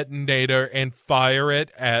the detonator and fire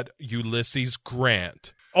it at Ulysses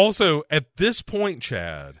Grant. Also, at this point,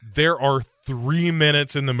 Chad, there are 3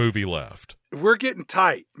 minutes in the movie left. We're getting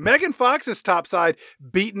tight. Megan Fox is topside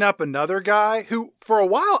beating up another guy who, for a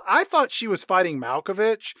while, I thought she was fighting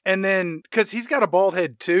Malkovich. And then, because he's got a bald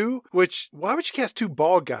head too, which, why would you cast 2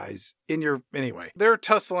 bald guys in your... Anyway, they're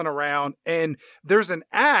tussling around and there's an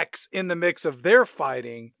axe in the mix of their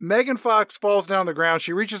fighting. Megan Fox falls down the ground.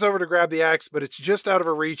 She reaches over to grab the axe, but it's just out of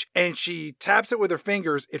her reach and she taps it with her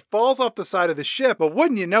fingers. It falls off the side of the ship, but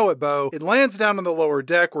wouldn't you know it, Bo, it lands down on the lower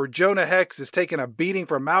deck where Jonah Hex is taking a beating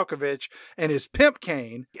from Malkovich and his pimp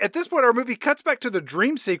cane. At this point, our movie cuts back to the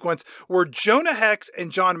dream sequence where Jonah Hex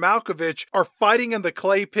and John Malkovich are fighting in the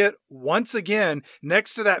clay pit once again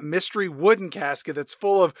next to that mystery wooden casket that's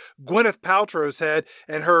full of Gwyneth Paltrow's head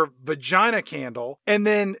and her vagina candle. And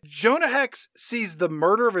then Jonah Hex sees the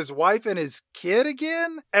murder of his wife and his kid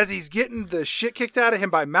again as he's getting the shit kicked out of him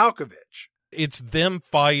by Malkovich. It's them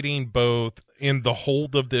fighting both in the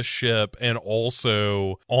hold of this ship and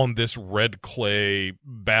also on this red clay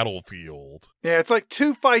battlefield. Yeah, it's like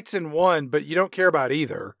 2 fights in one, but you don't care about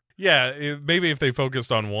either. Yeah, maybe if they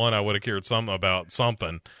focused on one, I would have cared something about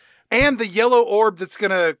something. And the yellow orb that's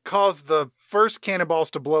going to cause the first cannonballs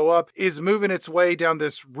to blow up is moving its way down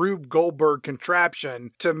this Rube Goldberg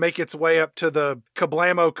contraption to make its way up to the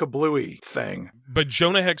Kablamo Kablooey thing. But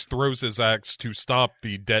Jonah Hex throws his axe to stop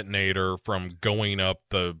the detonator from going up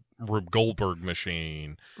the Rube Goldberg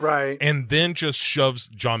machine. Right. And then just shoves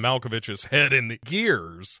John Malkovich's head in the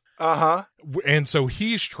gears. Uh-huh. And so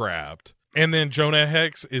he's trapped. And then Jonah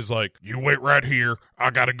Hex is like, you wait right here.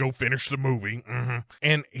 I got to go finish the movie. Mm-hmm.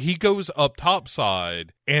 And he goes up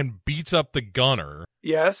topside and beats up the gunner.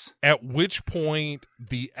 Yes. At which point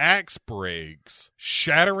the axe breaks,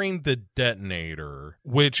 shattering the detonator,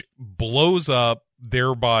 which blows up,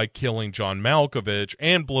 thereby killing John Malkovich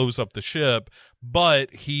and blows up the ship.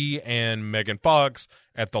 But he and Megan Fox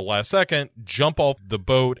at the last second jump off the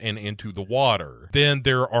boat and into the water. Then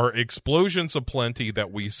there are explosions aplenty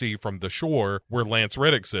that we see from the shore where Lance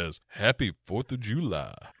Reddick says, Happy 4th of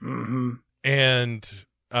July. Mm-hmm. And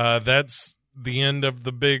that's the end of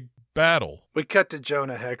the big battle. We cut to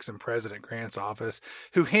Jonah Hex in President Grant's office,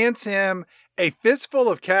 who hands him a fistful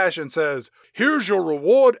of cash and says, here's your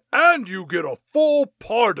reward and you get a full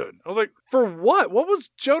pardon. I was like, for what? What was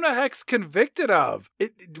Jonah Hex convicted of?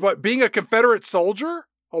 Being a Confederate soldier?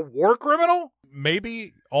 A war criminal?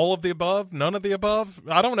 Maybe all of the above, none of the above.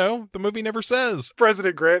 I don't know. The movie never says.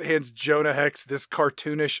 President Grant hands Jonah Hex this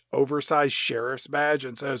cartoonish, oversized sheriff's badge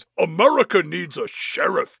and says, America needs a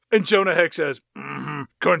sheriff. And Jonah Hex says,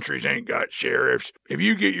 countries ain't got sheriffs. If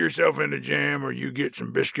you get yourself in a jam or you get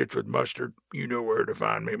some biscuits with mustard, you know where to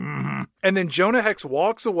find me. And then Jonah Hex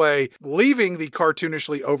walks away, leaving the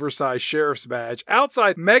cartoonishly oversized sheriff's badge.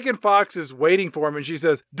 Outside, Megan Fox is waiting for him and she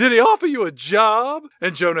says, did he offer you a job?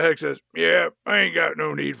 And Jonah Hex says, yeah, I ain't got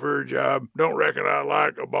no need for a job. Don't reckon I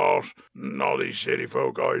like a boss. All these city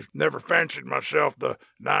folk always never fancied myself the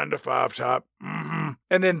 9-to-5 type.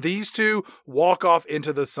 And then these two walk off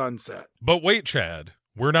into the sunset. But wait, Chad,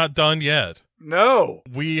 we're not done yet. No.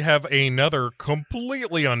 We have another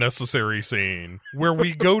completely unnecessary scene where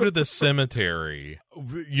we go to the cemetery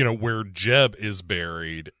where Jeb is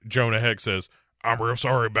buried, Jonah Hex says, "I'm real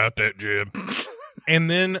sorry about that, Jeb."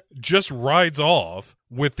 And then just rides off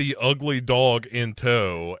with the ugly dog in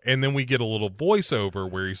tow. And then we get a little voiceover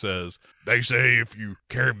where he says, "They say if you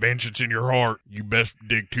carry vengeance in your heart, you best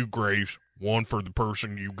dig 2 graves. One for the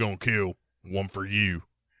person you gonna kill, one for you.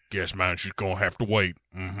 Guess mine's just gonna have to wait."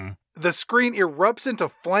 Mm-hmm. The screen erupts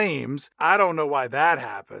into flames. I don't know why that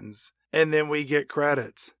happens. And then we get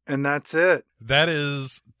credits. And that's it. That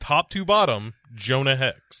is top to bottom, Jonah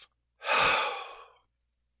Hex.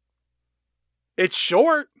 It's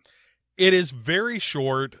short. It is very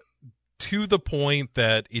short, to the point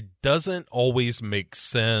that it doesn't always make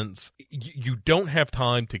sense. You don't have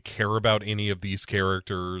time to care about any of these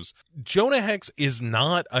characters. Jonah Hex is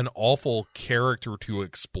not an awful character to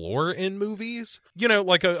explore in movies.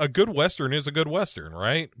 Like a good Western is a good Western,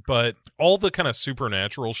 right? But all the kind of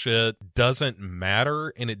supernatural shit doesn't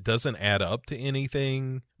matter, and it doesn't add up to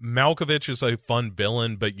anything. Malkovich is a fun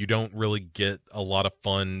villain, but you don't really get a lot of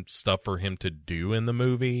fun stuff for him to do in the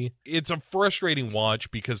movie. It's a frustrating watch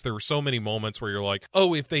because there are so many moments where you're like,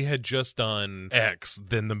 oh, if they had just done X,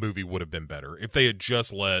 then the movie would have been better. If they had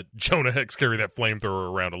just let Jonah Hex carry that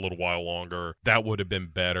flamethrower around a little while longer, that would have been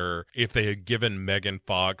better. If they had given Megan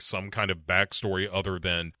Fox some kind of backstory other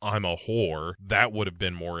than I'm a whore, that would have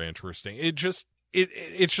been more interesting. It's just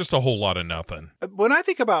a whole lot of nothing. When I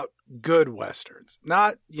think about good Westerns,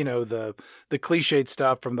 not, the cliched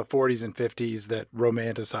stuff from the 40s and 50s that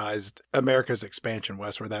romanticized America's expansion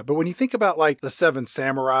westward, but when you think about like The Seven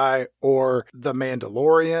Samurai or The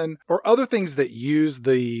Mandalorian or other things that use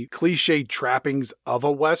the cliched trappings of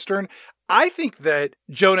a Western, I think that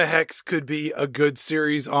Jonah Hex could be a good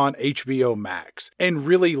series on HBO Max and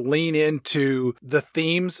really lean into the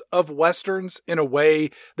themes of Westerns in a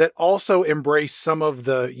way that also embrace some of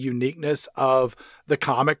the uniqueness of the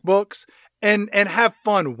comic books and have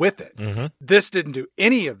fun with it. Mm-hmm. This didn't do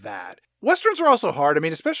any of that. Westerns are also hard. I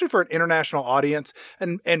mean, especially for an international audience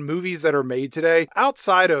and movies that are made today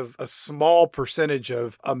outside of a small percentage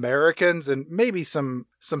of Americans and maybe some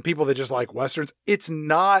people that just like Westerns. It's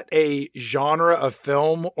not a genre of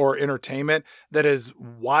film or entertainment that is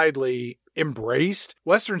widely embraced.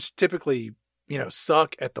 Westerns typically,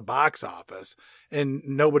 suck at the box office and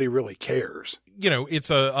nobody really cares.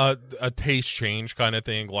 It's a taste change kind of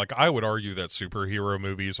thing. Like, I would argue that superhero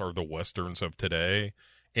movies are the Westerns of today,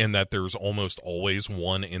 in that there's almost always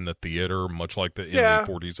one in the theater, much like in the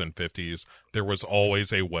 40s and 50s. There was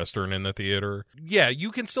always a Western in the theater. Yeah,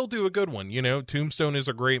 you can still do a good one. Tombstone is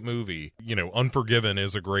a great movie. Unforgiven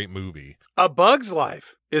is a great movie. A Bug's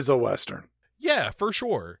Life is a Western. Yeah, for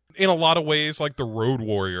sure. In a lot of ways, like The Road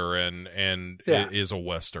Warrior and is a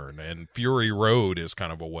Western, and Fury Road is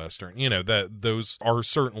kind of a Western. That those are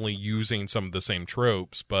certainly using some of the same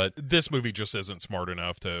tropes, but this movie just isn't smart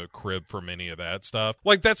enough to crib from any of that stuff.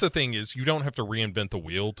 Like, that's the thing, is you don't have to reinvent the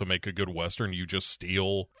wheel to make a good Western. You just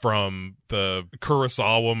steal from the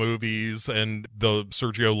Kurosawa movies and the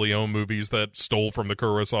Sergio Leone movies that stole from the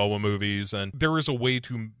Kurosawa movies, and there is a way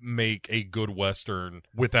to make a good Western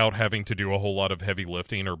without having to do a whole lot of heavy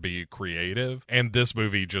lifting or be creative, and this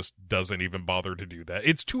movie just doesn't even bother to do that.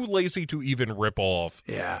 It's too lazy to even rip off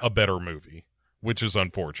a better movie, which is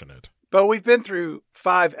unfortunate. But we've been through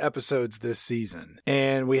 5 episodes this season,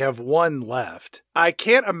 and we have 1 left. I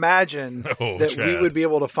can't imagine that Chad, we would be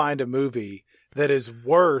able to find a movie that is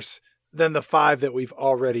worse than the 5 that we've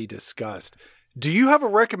already discussed. Do you have a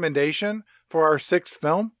recommendation for our 6th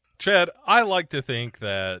film? Chad, I like to think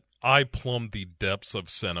that I plumbed the depths of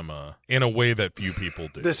cinema in a way that few people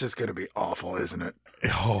do. This is going to be awful, isn't it?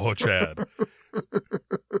 Oh, Chad.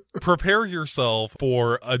 Prepare yourself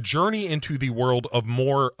for a journey into the world of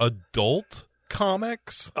more adult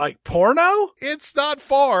comics. Like porno? It's not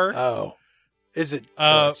far. Oh. Is it?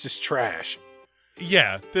 It's just trash.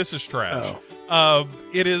 Yeah, this is trash.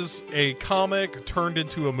 It is a comic turned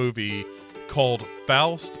into a movie called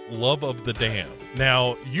Faust, Love of the Damned.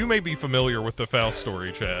 Now, you may be familiar with the Faust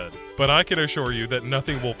story, Chad, but I can assure you that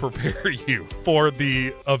nothing will prepare you for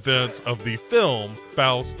the events of the film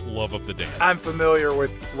Faust, Love of the Damned. I'm familiar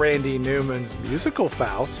with Randy Newman's musical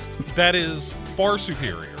Faust. That is far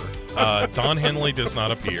superior. Don Henley does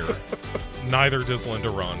not appear. Neither does Linda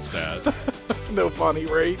Ronstadt. No Bonnie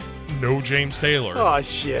Raitt. No James Taylor. Oh,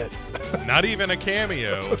 shit. Not even a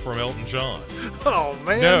cameo from Elton John. Oh,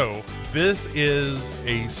 man. No, this is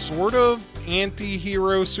a sort of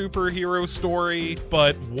anti-hero superhero story,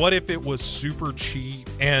 but what if it was super cheap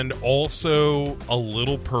and also a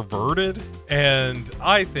little perverted? And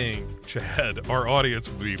I think, Chad, our audience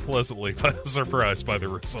would be pleasantly surprised by the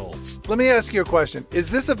results. Let me ask you a question. Is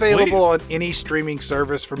this available Please. on any streaming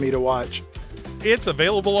service for me to watch? It's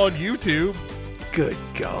available on YouTube. Good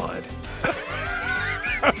God.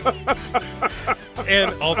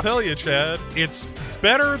 And I'll tell you, Chad, it's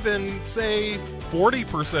better than, say,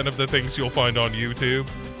 40% of the things you'll find on YouTube.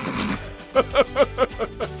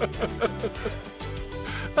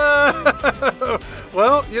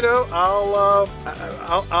 Well,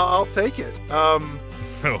 I'll take it.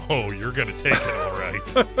 Oh, you're gonna take it all right.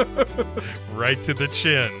 Right to the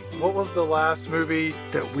chin. What was the last movie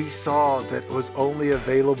that we saw that was only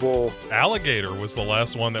available? Alligator was the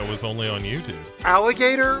last one that was only on YouTube.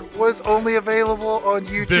 Alligator was only available on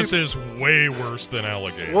YouTube. This is way worse than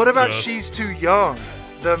Alligator. What about She's Too Young?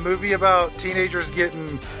 The movie about teenagers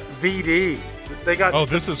getting VD. They got. Oh,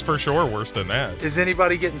 this is for sure worse than that. Is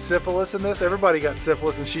anybody getting syphilis in this? Everybody got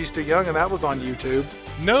syphilis in She's Too Young, and that was on YouTube.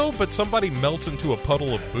 No, but somebody melts into a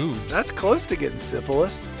puddle of boobs. That's close to getting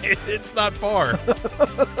syphilis. It's not far.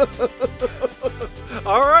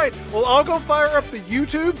 All right. Well, I'll go fire up the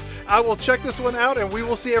YouTubes. I will check this one out, and we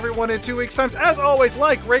will see everyone in 2 weeks' time. As always,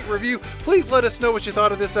 like, rate, review. Please let us know what you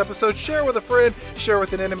thought of this episode. Share with a friend. Share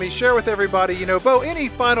with an enemy. Share with everybody. Bo, any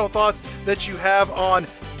final thoughts that you have on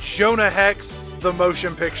Jonah Hex, the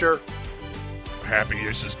motion picture? Happy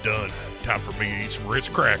this is done. Time for me to eat some Ritz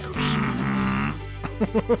crackers.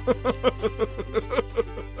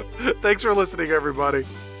 Thanks for listening, everybody.